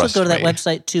go to that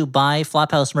website to buy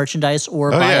Flophouse merchandise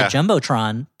or buy a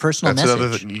Jumbotron personal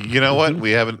message. You know what?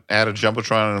 We haven't had a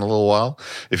Jumbotron in a little while.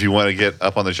 If you want to get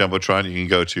up on the Jumbotron, you can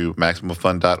go to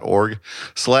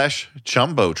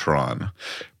MaximumFun.org/Jumbotron.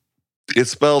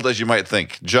 It's spelled as you might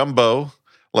think. Jumbo,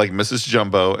 like Mrs.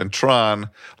 Jumbo, and Tron,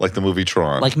 like the movie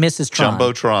Tron. Like Mrs. Tron.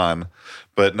 Jumbotron,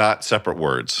 but not separate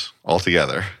words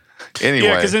altogether. Anyway.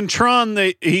 Yeah, because in Tron,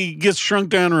 he gets shrunk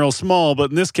down real small, but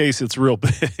in this case, it's real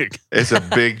big. It's a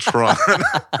big Tron.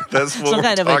 That's what some we're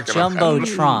kind of a talking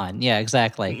Jumbotron. Yeah,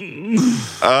 exactly.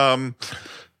 I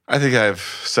think I've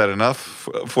said enough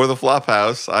for the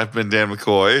Flophouse. I've been Dan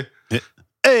McCoy.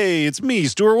 Hey, it's me,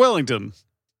 Stuart Wellington.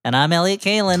 And I'm Elliot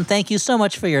Kalin. Thank you so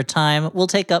much for your time. We'll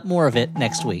take up more of it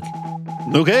next week.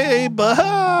 Okay,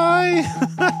 bye.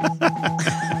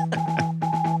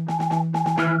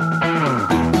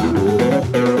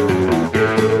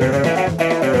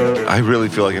 I really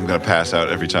feel like I'm going to pass out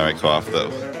every time I cough, though.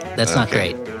 That's not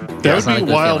great. That would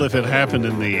be wild if it happened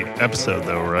in the episode,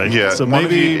 though, right? Yeah. So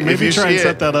maybe try and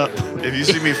set that up. If you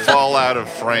see me fall out of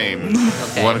frame,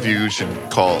 one of you should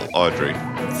call Audrey.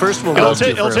 First, it'll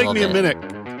take me a minute.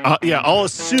 I'll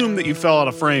assume that you fell out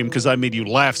of frame because I made you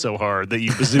laugh so hard that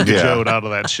you bazooka Joe'd out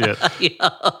of that shit.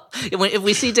 If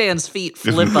we see Dan's feet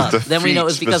flip up, then we know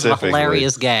it's because of a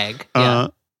hilarious gag.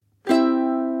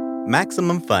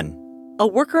 Maximum Fun, a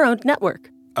worker-owned network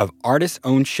of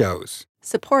artist-owned shows.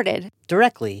 Supported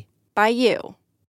directly by you.